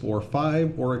snake, explore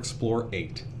 5, or explore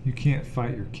 8. You can't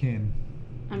fight your kin.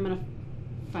 I'm gonna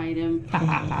fight him.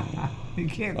 You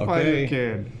can't Okay. fight your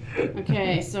kin.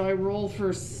 Okay, so I roll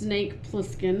for Snake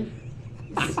Plissken.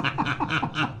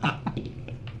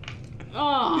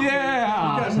 Oh,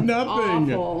 Yeah! Got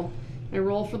nothing. awful. I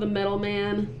roll for the Metal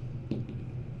Man.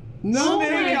 No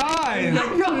Snake eyes.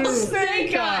 I rolled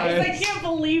snake eyes. I can't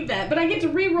believe that. But I get to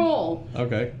re-roll.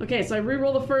 Okay. Okay, so I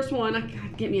re-roll the first one.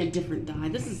 God, get me a different die.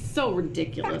 This is so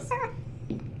ridiculous.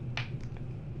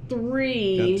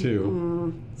 3. Got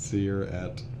 2. So you're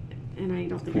at And I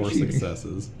don't think 4 I should.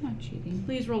 successes. Not cheating.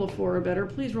 Please roll a 4 or better.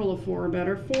 Please roll a 4 or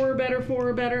better. 4 or better. 4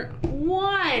 or better.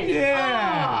 1.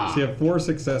 Yeah. So you have 4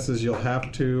 successes. You'll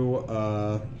have to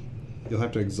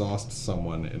exhaust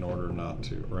someone in order not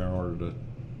to, or in order to.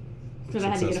 Because I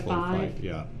had to get a successfully 5. fight.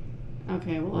 Yeah,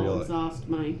 Okay, well I'll Really? exhaust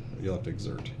my you'll have to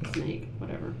exert. snake.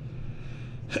 Whatever.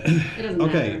 It doesn't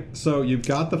Okay, matter. so you've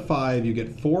got the 5. You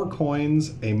get 4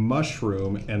 coins, a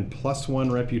mushroom, and +1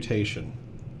 reputation.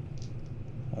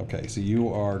 Okay, so you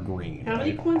are green. How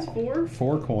many right? coins? 4?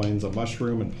 4 coins, a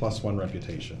mushroom, and +1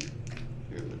 reputation.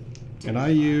 And I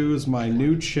use my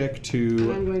new chick And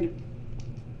to. I'm going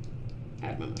to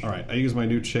add my mushroom. All right, I use my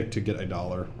new chick to get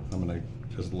 $1. I'm gonna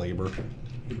just labor.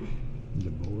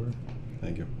 Labor.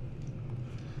 Thank you.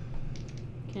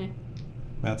 Okay.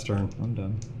 Matt's turn. I'm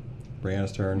done.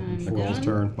 Brianna's turn. I'm Nicole's done.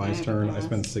 turn. I Mine's have turn. a I pass.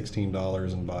 spent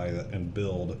 $16 and buy that and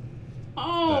build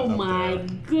Oh That up my there.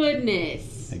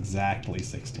 goodness. exactly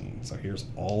 16. So here's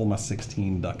all my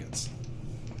 16 ducats.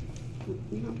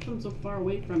 You don't come so far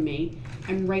away from me.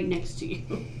 I'm right next to you.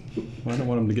 I don't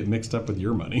want them to get mixed up with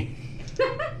your money.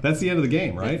 That's the end of the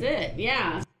game, right? That's it.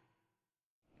 Yeah.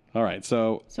 All right,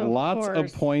 so So, of lots of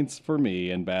course- points for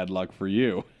me and bad luck for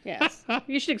you. Yes.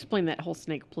 You should explain that whole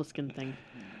Snake Plissken thing.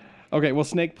 Okay, well,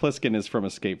 Snake Plissken is from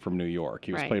Escape from New York.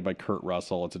 He was Right. played by Kurt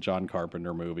Russell. It's a John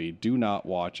Carpenter movie. Do not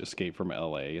watch Escape from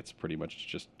LA. It's pretty much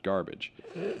just garbage.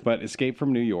 But Escape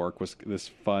from New York was this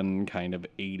fun kind of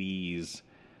 80s,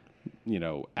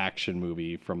 action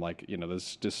movie from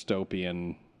this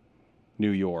dystopian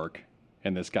New York.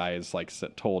 And this guy is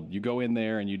told, you go in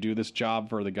there and you do this job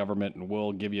for the government and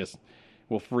we'll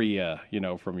free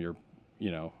you, from your,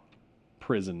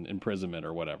 imprisonment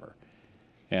or whatever.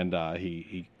 And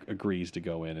he agrees to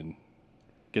go in and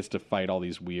gets to fight all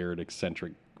these weird,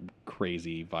 eccentric,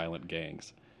 crazy, violent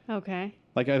gangs. Okay.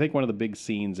 I think one of the big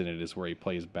scenes in it is where he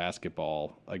plays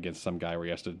basketball against some guy where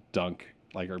he has to dunk,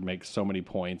 or make so many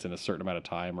points in a certain amount of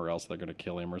time or else they're going to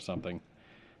kill him or something.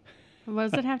 What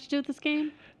does it have to do with this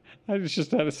game? I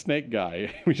just had a snake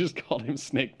guy. We just called him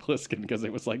Snake Plissken because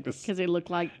it was like this. Because they look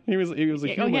like. He was a Yeah,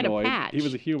 oh, humanoid. he had a patch. He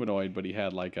was a humanoid, but he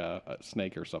had a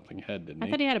snake or something head, didn't I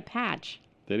he? thought he had a patch.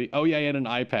 Did he? Oh yeah, he had an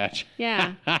eye patch.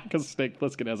 Yeah. Because Snake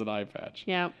Plissken has an eye patch.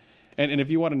 Yeah. And if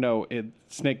you want to know,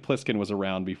 Snake Plissken was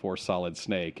around before Solid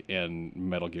Snake in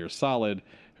Metal Gear Solid,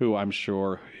 who I'm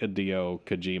sure Hideo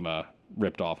Kojima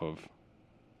ripped off of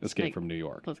Escape Snake from New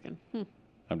York. Plissken.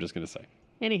 I'm just going to say.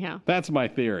 Anyhow. That's my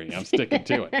theory. I'm sticking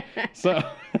to it. So,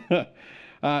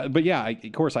 but yeah,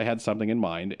 of course I had something in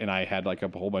mind, and I had a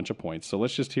whole bunch of points. So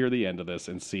let's just hear the end of this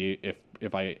and see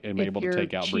if I am If able to your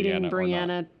take out cheating Brianna or not.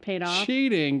 Brianna paid off.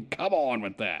 Cheating? Come on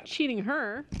with that. Cheating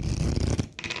her.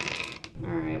 All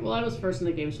right. Well, I was first in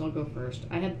the game, so I'll go first.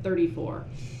 I had 34.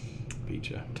 Beat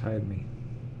you. Tied me.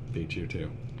 Beat you too.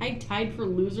 I tied for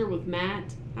loser with Matt.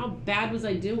 How bad was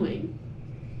I doing?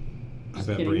 I Just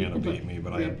bet kidding. Brianna beat me,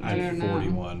 but I I had don't know.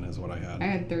 41 is what I had. I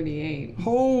had 38.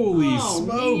 Holy Oh,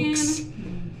 smokes!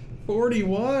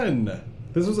 41!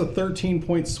 This was a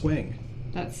 13-point swing.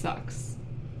 That sucks.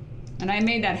 And I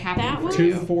made that happen That for was- 2,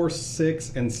 you. 4,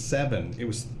 6, and 7. It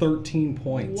was 13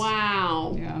 points.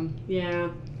 Wow. Yeah, Yeah.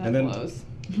 that And then- blows.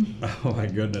 Oh my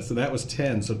goodness. So that was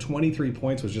 10. So 23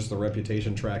 points was just the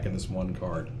reputation track in this one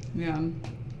card. Yeah.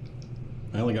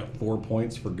 I only got 4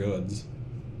 points for goods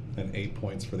and 8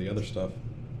 points for the other stuff.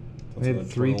 I had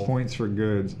 3 12. points for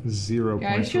goods, 0 Yeah,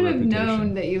 I points for should have reputation.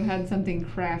 known that you had something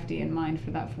crafty in mind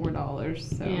for that $4.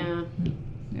 So Yeah.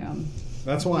 yeah.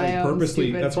 That's why My I own purposely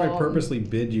stupid that's why I fault. purposely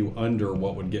bid you under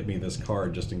what would get me this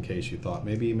card just in case you thought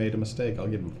maybe he made a mistake. I'll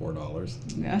give him $4.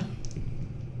 Yeah.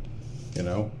 You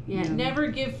know? Yeah. Never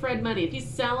give Fred money. If he's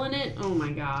selling it, oh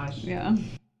my gosh. Yeah.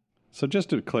 So just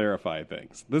to clarify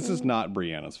things, this is not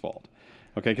Brianna's fault.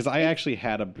 Okay, because I actually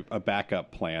had a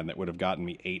backup plan that would have gotten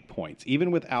me 8 points.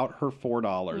 Even without her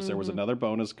 $4, there was another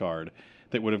bonus card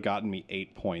that would have gotten me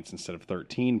 8 points instead of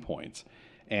 13 points.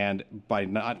 And by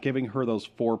not giving her those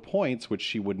 4 points, which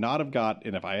she would not have got,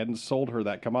 and if I hadn't sold her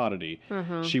that commodity,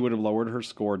 she would have lowered her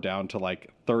score down to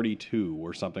 32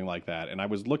 or something like that. And I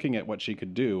was looking at what she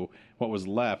could do, what was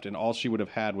left, and all she would have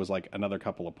had was another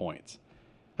couple of points.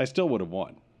 I still would have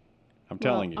won. I'm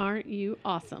telling you. Aren't you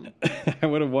awesome? I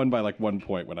would have won by like 1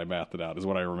 point when I mathed it out, is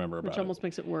what I remember about Which almost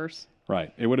makes it worse. it.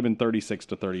 Right. It would have been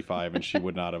 36-35, and she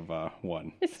would not have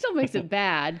won. It still makes it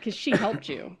bad because she helped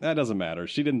you. That doesn't matter.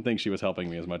 She didn't think she was helping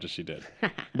me as much as she did.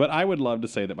 But I would love to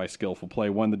say that my skillful play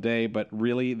won the day, but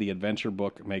really the adventure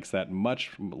book makes that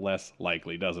much less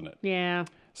likely, doesn't it? Yeah.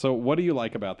 So what do you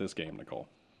like about this game, Nicole?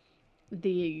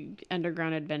 The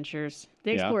underground adventures.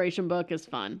 The Yeah. exploration book is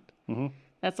fun. Mm-hmm.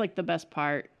 That's like the best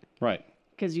part Right.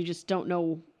 because you just don't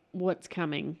know what's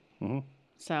coming. Mm-hmm.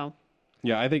 So,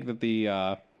 Yeah, I think that the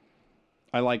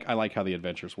I like how the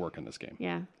adventures work in this game.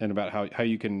 yeah. And about how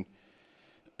you can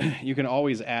you can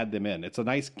always add them in. It's a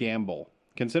nice gamble.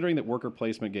 Considering that worker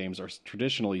placement games are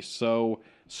traditionally so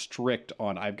strict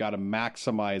on I've got to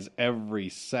maximize every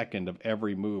second of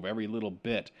every move, every little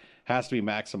bit has to be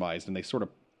maximized, and they sort of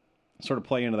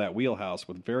play into that wheelhouse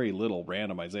with very little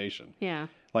randomization. Yeah.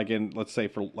 Like in, let's say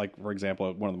for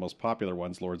example, one of the most popular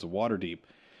ones, Lords of Waterdeep.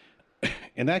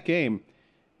 In that game,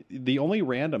 the only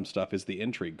random stuff is the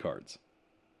intrigue cards.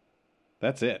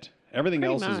 That's it. Everything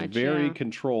Pretty else much, is very yeah.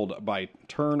 controlled by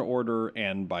turn order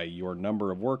and by your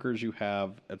number of workers you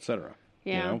have, etc.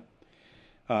 Yeah. You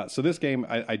know? So this game,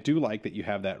 I do like that you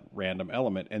have that random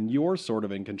element, and you're sort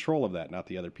of in control of that, not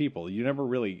the other people. You never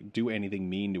really do anything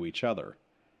mean to each other.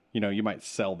 You know, you might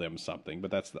sell them something,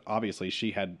 but obviously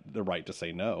she had the right to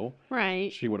say no.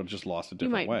 Right. She would have just lost a You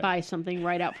different might way. buy something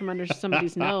right out from under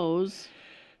somebody's nose.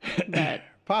 But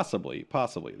Possibly.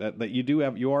 That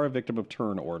you are a victim of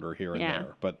turn order here and Yeah.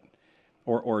 there, but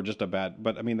or just a bad.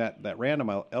 But I mean that random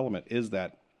element is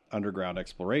that underground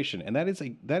exploration, and that is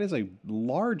a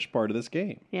large part of this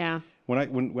game. yeah.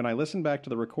 When I listened back to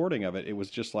the recording of it, it was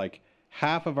just like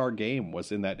half of our game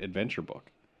was in that adventure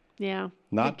book. Yeah.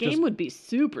 Not the game just- would be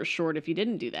super short if you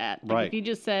didn't do that. Like Right. If you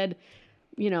just said,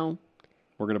 you know,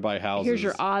 We're gonna buy houses. here's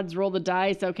your odds, roll the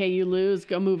dice. Okay, you lose,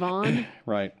 go move on.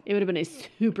 Right. It would have been a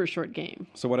super short game.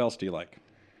 So what else do you like?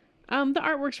 The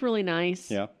artwork's really nice.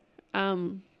 Yeah.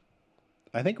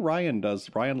 I think Ryan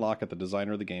Lockett, the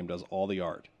designer of the game, does all the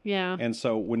art. Yeah. And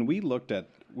so when we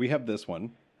have this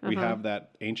one, we have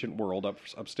that ancient world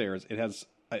upstairs. It has,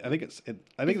 I think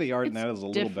the art in that is a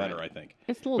little different. better, I think.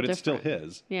 It's a little but it's still different.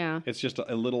 his. Yeah. It's just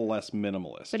a little less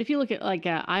minimalist. But if you look at like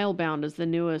Islebound is the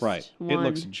newest right. one. It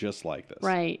looks just like this.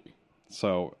 right.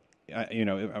 So,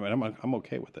 I'm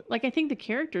okay with it. Like I think the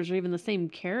characters are even the same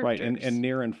characters. Right. And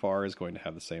Near and Far is going to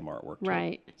have the same artwork. Too.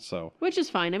 Right. So. Which is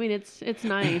fine. I mean, it's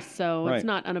nice, so Right. it's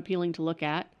not unappealing to look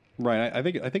at. Right. I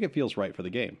think it feels right for the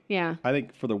game. Yeah. I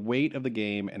think for the weight of the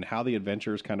game and how the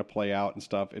adventures kind of play out and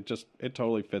stuff, it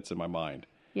totally fits in my mind.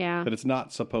 Yeah. That it's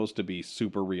not supposed to be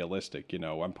super realistic. You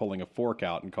know, I'm pulling a fork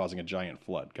out and causing a giant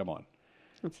flood. Come on.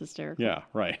 That's hysterical. Yeah,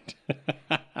 right.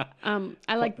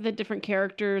 I like that different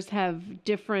characters have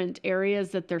different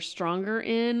areas that they're stronger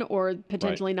in or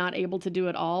potentially not able to do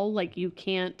at all. Like you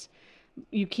can't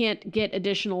get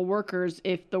additional workers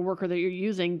if the worker that you're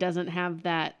using doesn't have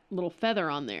that little feather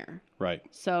on there. Right.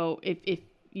 So if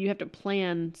you have to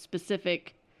plan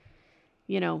specific,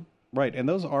 Right. And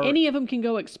those are any of them can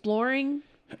go exploring,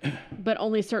 but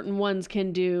only certain ones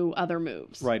can do other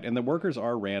moves. right, and the workers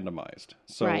are randomized.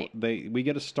 So Right. we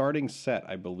get a starting set,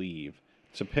 I believe,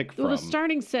 to pick from. Well, the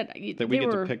starting set that we they get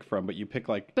were, to pick from, but you pick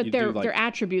like but you their do like, their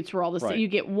attributes were all the same. Right. You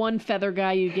get one feather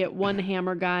guy, you get one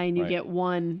hammer guy, and you Right. get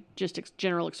one just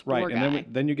general explorer right, guy.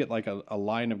 and then you get like a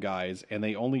line of guys, and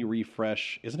they only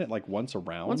refresh. Isn't it like once a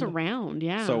round? Once around,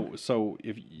 yeah. So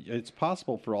if it's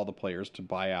possible for all the players to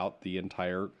buy out the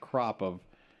entire crop of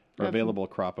or available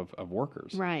crop of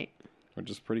workers, right, which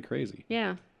is pretty crazy.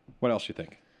 yeah. What else you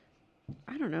think?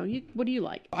 I don't know. What do you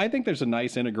like? I think there's a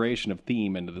nice integration of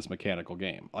theme into this mechanical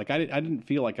game. Like I didn't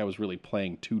feel like I was really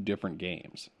playing two different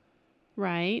games.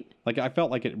 Right. Like I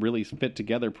felt like it really fit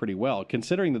together pretty well,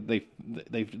 considering that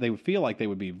they feel like they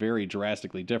would be very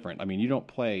drastically different. I mean, you don't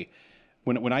play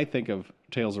when I think of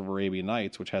Tales of Arabian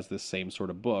Nights, which has this same sort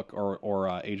of book,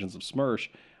 or Agents of Smersh,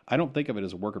 I don't think of it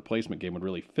as a worker placement game would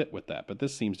really fit with that. But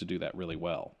this seems to do that really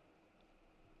well.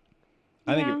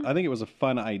 I think it was a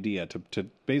fun idea to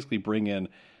basically bring in,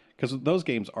 because those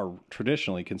games are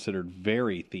traditionally considered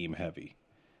very theme heavy,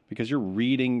 because you're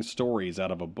reading stories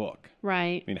out of a book.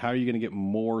 Right. I mean, how are you going to get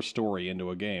more story into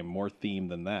a game, more theme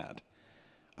than that?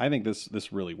 I think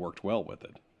this really worked well with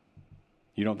it.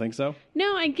 You don't think so?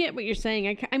 No, I get what you're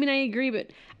saying. I mean, I agree, but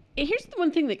here's the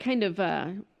one thing that kind of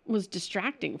was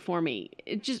distracting for me.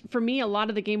 It just, for me, a lot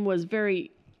of the game was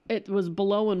it was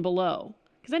below and below,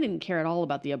 because I didn't care at all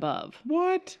about the above.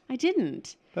 What? I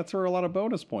didn't. That's where a lot of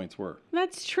bonus points were.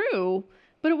 That's true.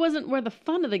 But it wasn't where the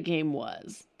fun of the game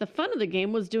was. The fun of the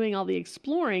game was doing all the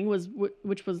exploring,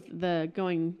 which was the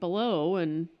going below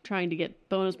and trying to get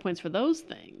bonus points for those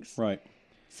things. Right.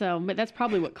 So but that's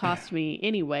probably what cost me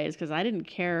anyways, because I didn't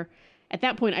care. At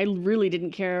that point, I really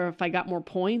didn't care if I got more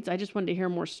points. I just wanted to hear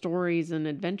more stories and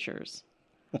adventures.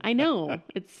 I know,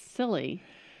 it's silly.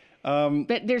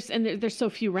 But there's so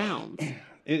few rounds.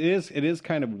 It is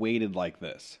kind of weighted like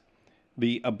this.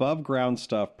 The above ground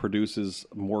stuff produces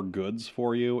more goods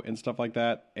for you and stuff like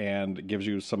that, and gives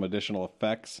you some additional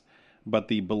effects. But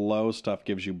the below stuff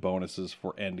gives you bonuses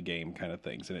for end game kind of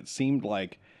things. And it seemed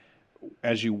like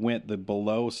as you went, the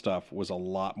below stuff was a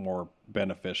lot more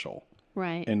beneficial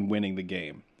Right. in winning the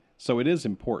game. So it is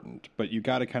important, but you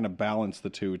got to kind of balance the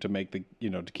two to make the,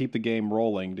 to keep the game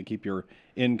rolling, to keep your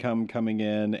income coming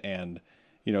in, and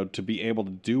to be able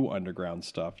to do underground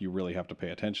stuff, you really have to pay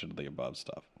attention to the above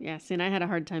stuff. Yeah, see, and I had a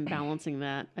hard time balancing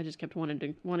that. I just kept wanting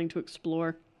to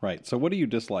explore. Right. So what do you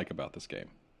dislike about this game?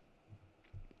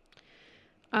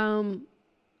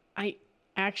 I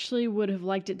actually would have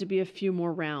liked it to be a few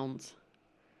more rounds.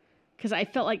 Because I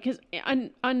felt like, on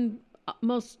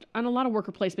a lot of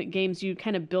worker placement games, you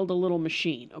kind of build a little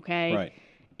machine, okay? Right.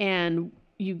 And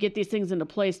you get these things into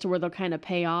place to where they'll kind of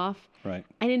pay off. Right.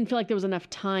 I didn't feel like there was enough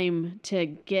time to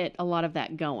get a lot of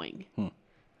that going.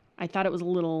 I thought it was a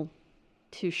little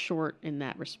too short in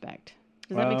that respect.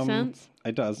 Does that make sense?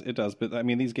 It does. But I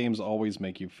mean, these games always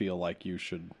make you feel like you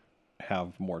should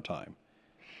have more time.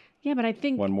 Yeah, but I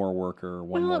think One more worker,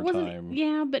 one it more wasn't, time.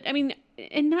 Yeah, but I mean,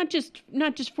 and not just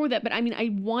for that, but I mean,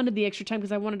 I wanted the extra time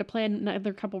because I wanted to play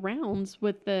another couple rounds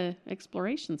with the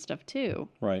exploration stuff too.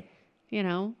 Right. I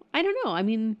don't know. I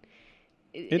mean,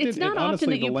 it's not often honestly,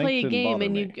 that you the length play a didn't game bother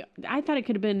and me. I thought it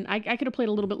could have been. I could have played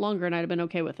a little bit longer and I'd have been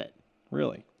okay with it.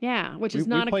 Really? Yeah, which is We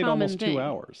not a played common almost thing. 2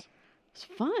 hours. It's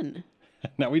fun.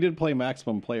 Now we did play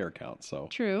maximum player count, so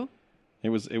True. it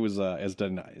was as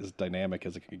dynamic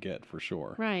as it could get for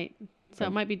sure. Right. So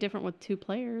it might be different with 2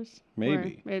 players.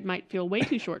 Maybe. where it might feel way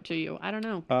too short to you. I don't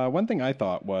know. One thing I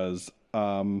thought was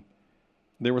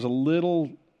there was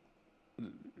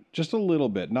just a little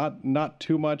bit, not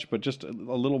too much, but just a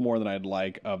little more than I'd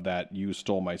like of that "you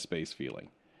stole my space" feeling.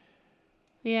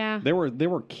 Yeah. There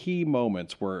were key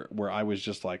moments where I was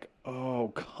just like, oh,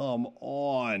 come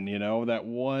on, that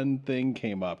one thing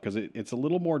came up, because it's a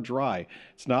little more dry.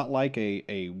 It's not like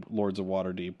a Lords of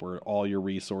Waterdeep where all your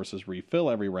resources refill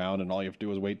every round and all you have to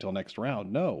do is wait till next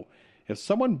round. No. If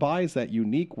someone buys that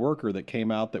unique worker that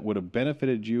came out that would have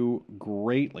benefited you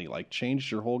greatly, like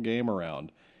changed your whole game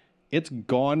around, it's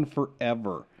gone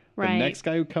forever. Right. The next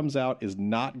guy who comes out is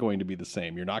not going to be the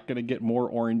same. You're not going to get more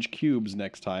orange cubes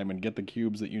next time and get the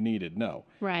cubes that you needed. No.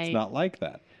 Right. It's not like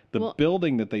that. The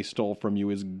building that they stole from you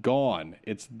is gone.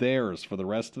 It's theirs for the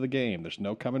rest of the game. There's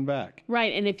no coming back.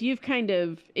 Right. And if you kind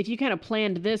of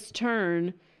planned this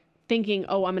turn thinking,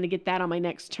 oh, I'm going to get that on my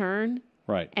next turn.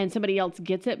 Right. And somebody else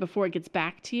gets it before it gets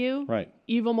back to you. Right.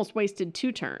 You've almost wasted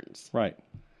 2 turns. Right.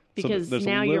 Because there's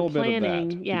now a little you're bit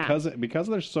planning. of that. Yeah. Because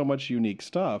there's so much unique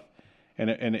stuff,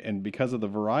 and because of the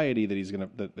variety that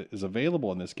is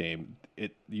available in this game,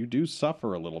 you do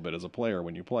suffer a little bit as a player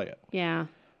when you play it. Yeah.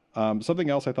 Something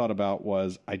else I thought about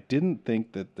was I didn't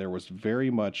think that there was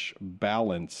very much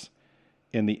balance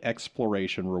in the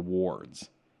exploration rewards.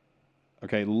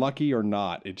 Okay, lucky or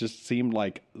not, it just seemed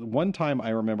like one time I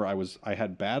remember I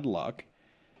had bad luck,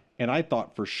 and I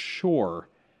thought for sure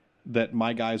that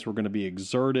my guys were going to be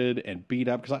exerted and beat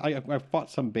up, because I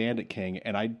fought some bandit king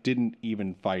and I didn't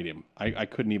even fight him. I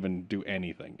couldn't even do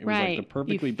anything. It was like the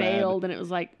perfectly you failed, bad. and it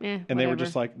was like, And whatever.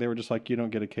 they were just like, you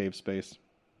don't get a cave space.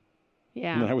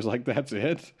 Yeah. And I was like, that's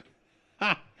it?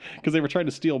 Because they were trying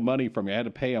to steal money from me. I had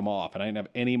to pay them off, and I didn't have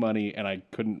any money, and I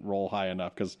couldn't roll high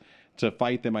enough, because to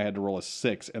fight them I had to roll a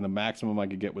 6, and the maximum I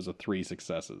could get was 3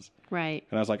 successes. Right.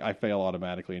 And I was like, I fail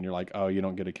automatically, and you're like, oh, you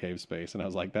don't get a cave space. And I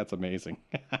was like, that's amazing.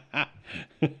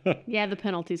 Yeah, the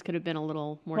penalties could have been a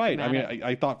little more Right. dramatic. I mean,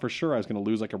 I thought for sure I was going to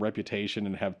lose like a reputation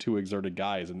and have 2 exerted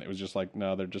guys, and it was just like,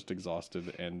 no, they're just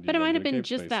exhausted. And but it might have been cave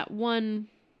just space. that one.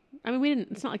 I mean, we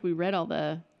didn't. It's not like we read all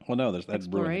the Well, no, that's ruined the game.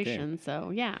 exploration.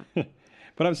 So yeah.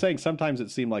 But I'm saying sometimes it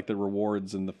seemed like the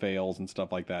rewards and the fails and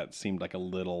stuff like that seemed like a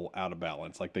little out of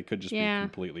balance. Like they could just be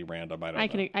completely random. I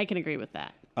don't know. I can agree with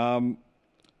that.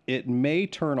 It may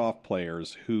turn off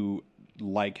players who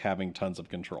like having tons of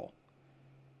control.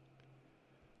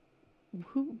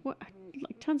 What,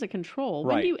 like tons of control.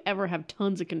 Right. When do you ever have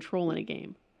tons of control in a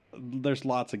game? There's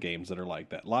lots of games that are like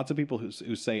that. Lots of people who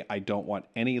say, I don't want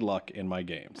any luck in my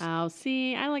games. Oh,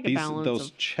 see, I like a balance.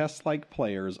 Those chess-like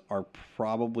players are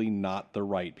probably not the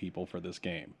right people for this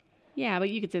game. Yeah, but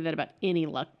you could say that about any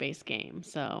luck-based game.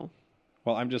 So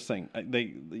Well, I'm just saying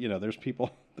there's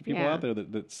people Yeah. out there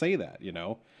that say that,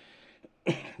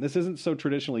 This isn't so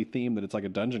traditionally themed that it's like a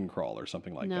dungeon crawl or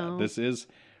something like No. that.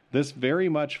 This very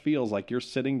much feels like you're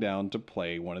sitting down to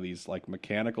play one of these like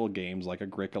mechanical games like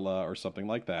Agricola or something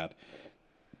like that.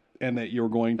 And that you're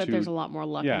going But to there's a lot more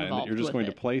luck and that involved you're just with going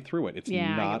it. to play through it. It's Yeah, I get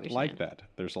what not you're like saying. that.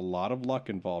 There's a lot of luck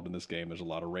involved in this game. There's a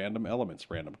lot of random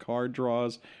elements, random card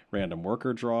draws, random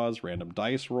worker draws, random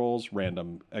dice rolls,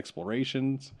 random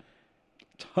explorations.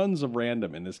 Tons of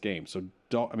random in this game. So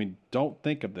don't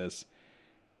think of this.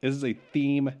 This is a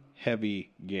theme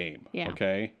heavy game. Yeah.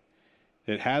 Okay.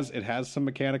 It has some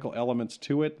mechanical elements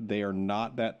to it. They are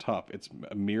not that tough. It's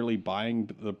merely buying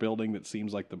the building that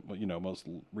seems like the most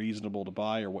reasonable to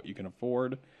buy or what you can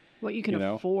afford. What you can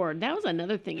afford. That was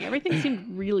another thing. Everything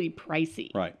seemed really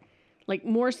pricey. Right. Like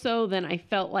more so than I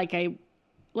felt like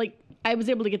I was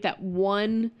able to get that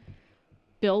one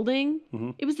building. Mm-hmm.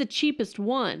 It was the cheapest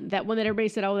one. That one that everybody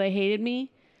said, oh, they hated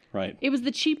me. Right. It was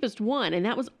the cheapest one, and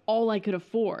that was all I could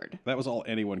afford. That was all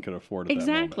anyone could afford at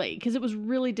Exactly, because it was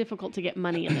really difficult to get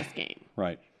money in this game. that moment.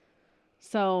 Right.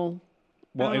 So,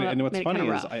 Well, I don't know, and that what's made it funny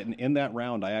kinda is rough. in that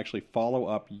round, I actually follow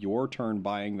up your turn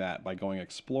buying that by going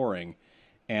exploring,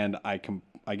 and I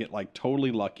get like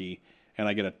totally lucky, and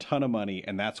I get a ton of money,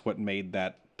 and that's what made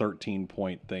that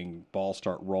 13-point thing ball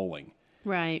start rolling.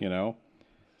 right.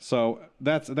 So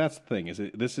that's the thing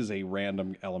this is a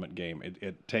random element game.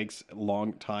 It takes a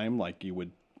long time, like you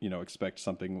would expect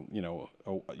something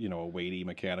a weighty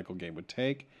mechanical game would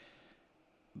take.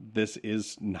 This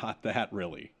is not that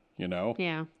really.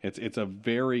 Yeah. It's a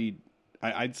very,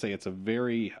 I'd say it's a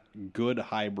very good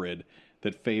hybrid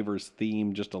that favors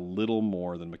theme just a little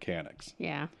more than mechanics.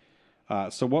 Yeah.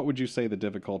 So what would you say the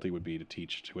difficulty would be to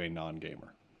teach to a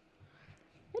non-gamer?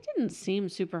 It didn't seem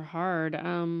super hard.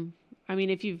 I mean,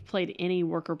 if you've played any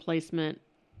worker placement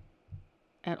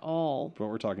at all, But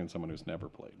we're talking someone who's never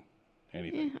played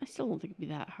anything, I still don't think it'd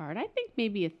be that hard. I think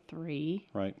maybe a 3.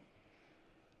 right?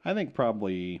 I think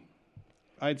probably,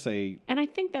 I'd say And I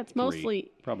think that's three.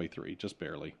 mostly, Probably 3, just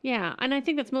barely. yeah. And I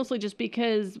think that's mostly just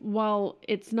because while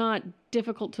it's not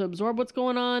difficult to absorb what's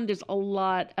going on, there's a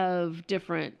lot of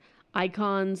different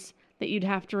icons that you'd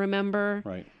have to remember.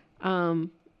 Right.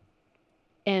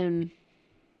 And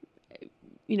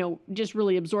just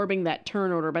really absorbing that turn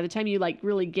order. By the time you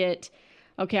really get,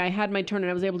 okay, I had my turn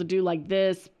and I was able to do like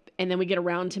this, and then we get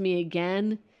around to me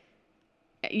again,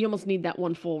 you almost need that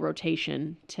one full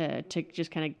rotation to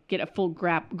just kind of get a full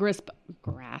grasp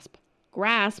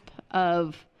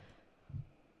of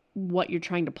what you're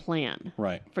trying to plan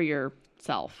Right. for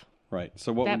yourself. Right.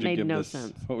 So what That would you made give no this?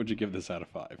 sense. What would you give this out of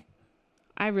 5?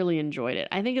 I really enjoyed it.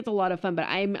 I think it's a lot of fun, but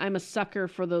I'm a sucker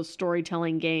for those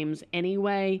storytelling games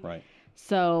anyway. Right.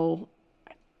 So,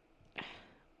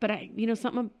 but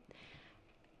something.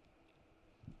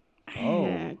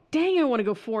 Oh. Dang! I want to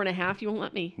go 4.5. You won't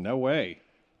let me. No way.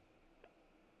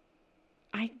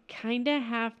 I kind of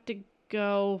have to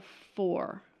go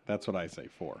 4, That's what I say.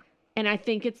 4. and I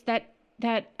think it's that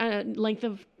length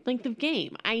of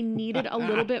game. I needed a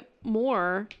little bit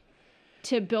more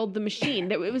to build the machine.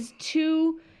 That it was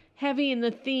too heavy in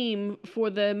the theme for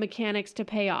the mechanics to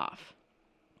pay off.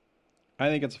 I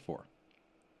think it's a 4.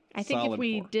 I think if Solid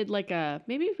we 4. did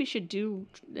maybe if we should do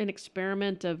an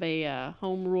experiment of a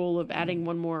home rule of adding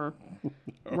one more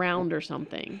round or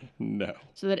something, No.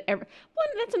 so that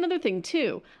that's another thing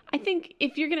too. I think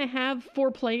if you're gonna have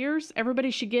 4 players,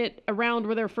 everybody should get a round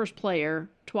with their first player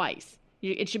twice.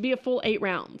 It should be a full 8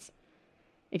 rounds.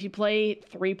 If you play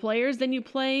 3 players, then you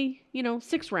play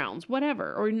 6 rounds,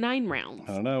 whatever, or 9 rounds.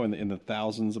 I don't know. In the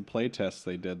thousands of play tests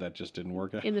they did, that just didn't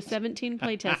work out. In the 17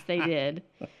 play tests they did.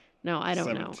 No, I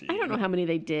don't know. 17. I don't know how many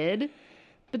they did.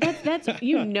 But that's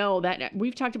that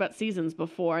we've talked about seasons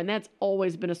before, and that's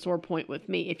always been a sore point with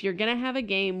me. If you're gonna have a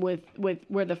game with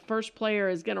where the first player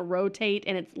is gonna rotate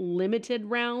and it's limited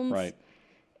rounds, Right.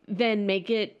 then make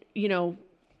it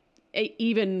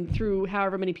even through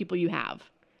however many people you have,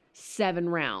 7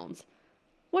 rounds.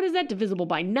 What is that divisible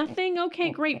by? Nothing? Okay,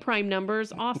 great, prime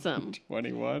numbers, awesome.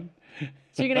 21.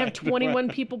 So you're going to have 21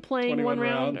 people playing 21 one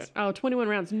round? rounds. Oh, 21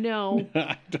 rounds. No.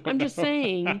 I'm just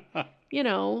saying, I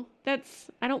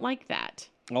don't like that.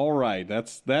 All right.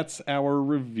 That's our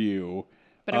review.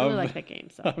 But I really like that game,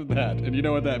 so Of that. And you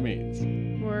know what that means?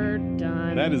 we're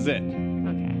done. That is it.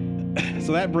 Okay.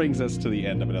 So that brings us to the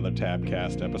end of another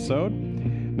Tabcast episode.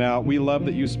 Now, we love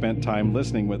that you spent time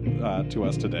listening to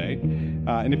us today.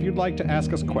 And if you'd like to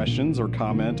ask us questions or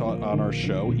comment on our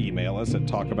show, email us at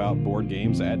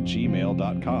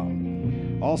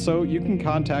talkaboutboardgames@gmail.com. Also, you can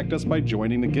contact us by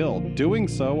joining the guild. Doing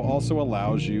so also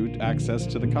allows you access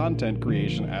to the content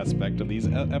creation aspect of these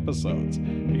episodes,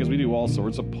 because we do all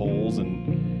sorts of polls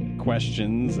and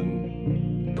questions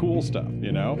and cool stuff,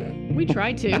 you know? We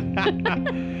try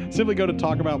to. Simply go to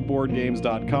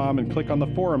talkaboutboardgames.com and click on the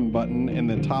forum button in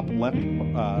the top left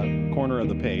corner of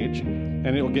the page, and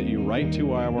it'll get you right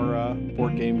to our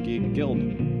Board Game Geek Guild.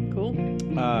 Cool.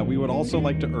 We would also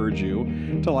like to urge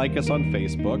you to like us on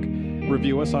Facebook,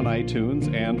 review us on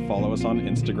iTunes, and follow us on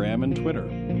Instagram and Twitter.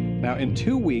 Now, in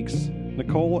 2 weeks,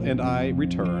 Nicole and I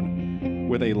return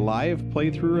with a live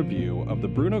playthrough review of the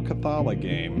Bruno Cathala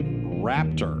game,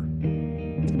 Raptor.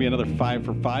 It's going to be another 5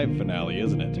 for 5 finale,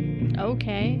 isn't it?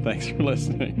 Okay. Thanks for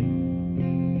listening.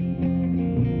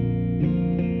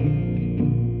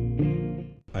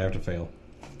 I have to fail.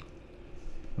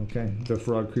 Okay. The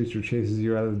frog creature chases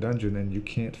you out of the dungeon and you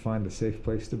can't find a safe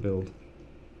place to build.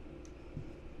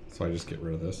 So I just get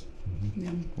rid of this? Yeah.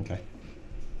 Okay.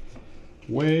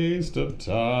 Waste of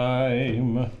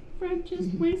time. Fred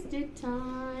just wasted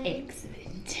time.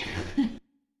 Excellent.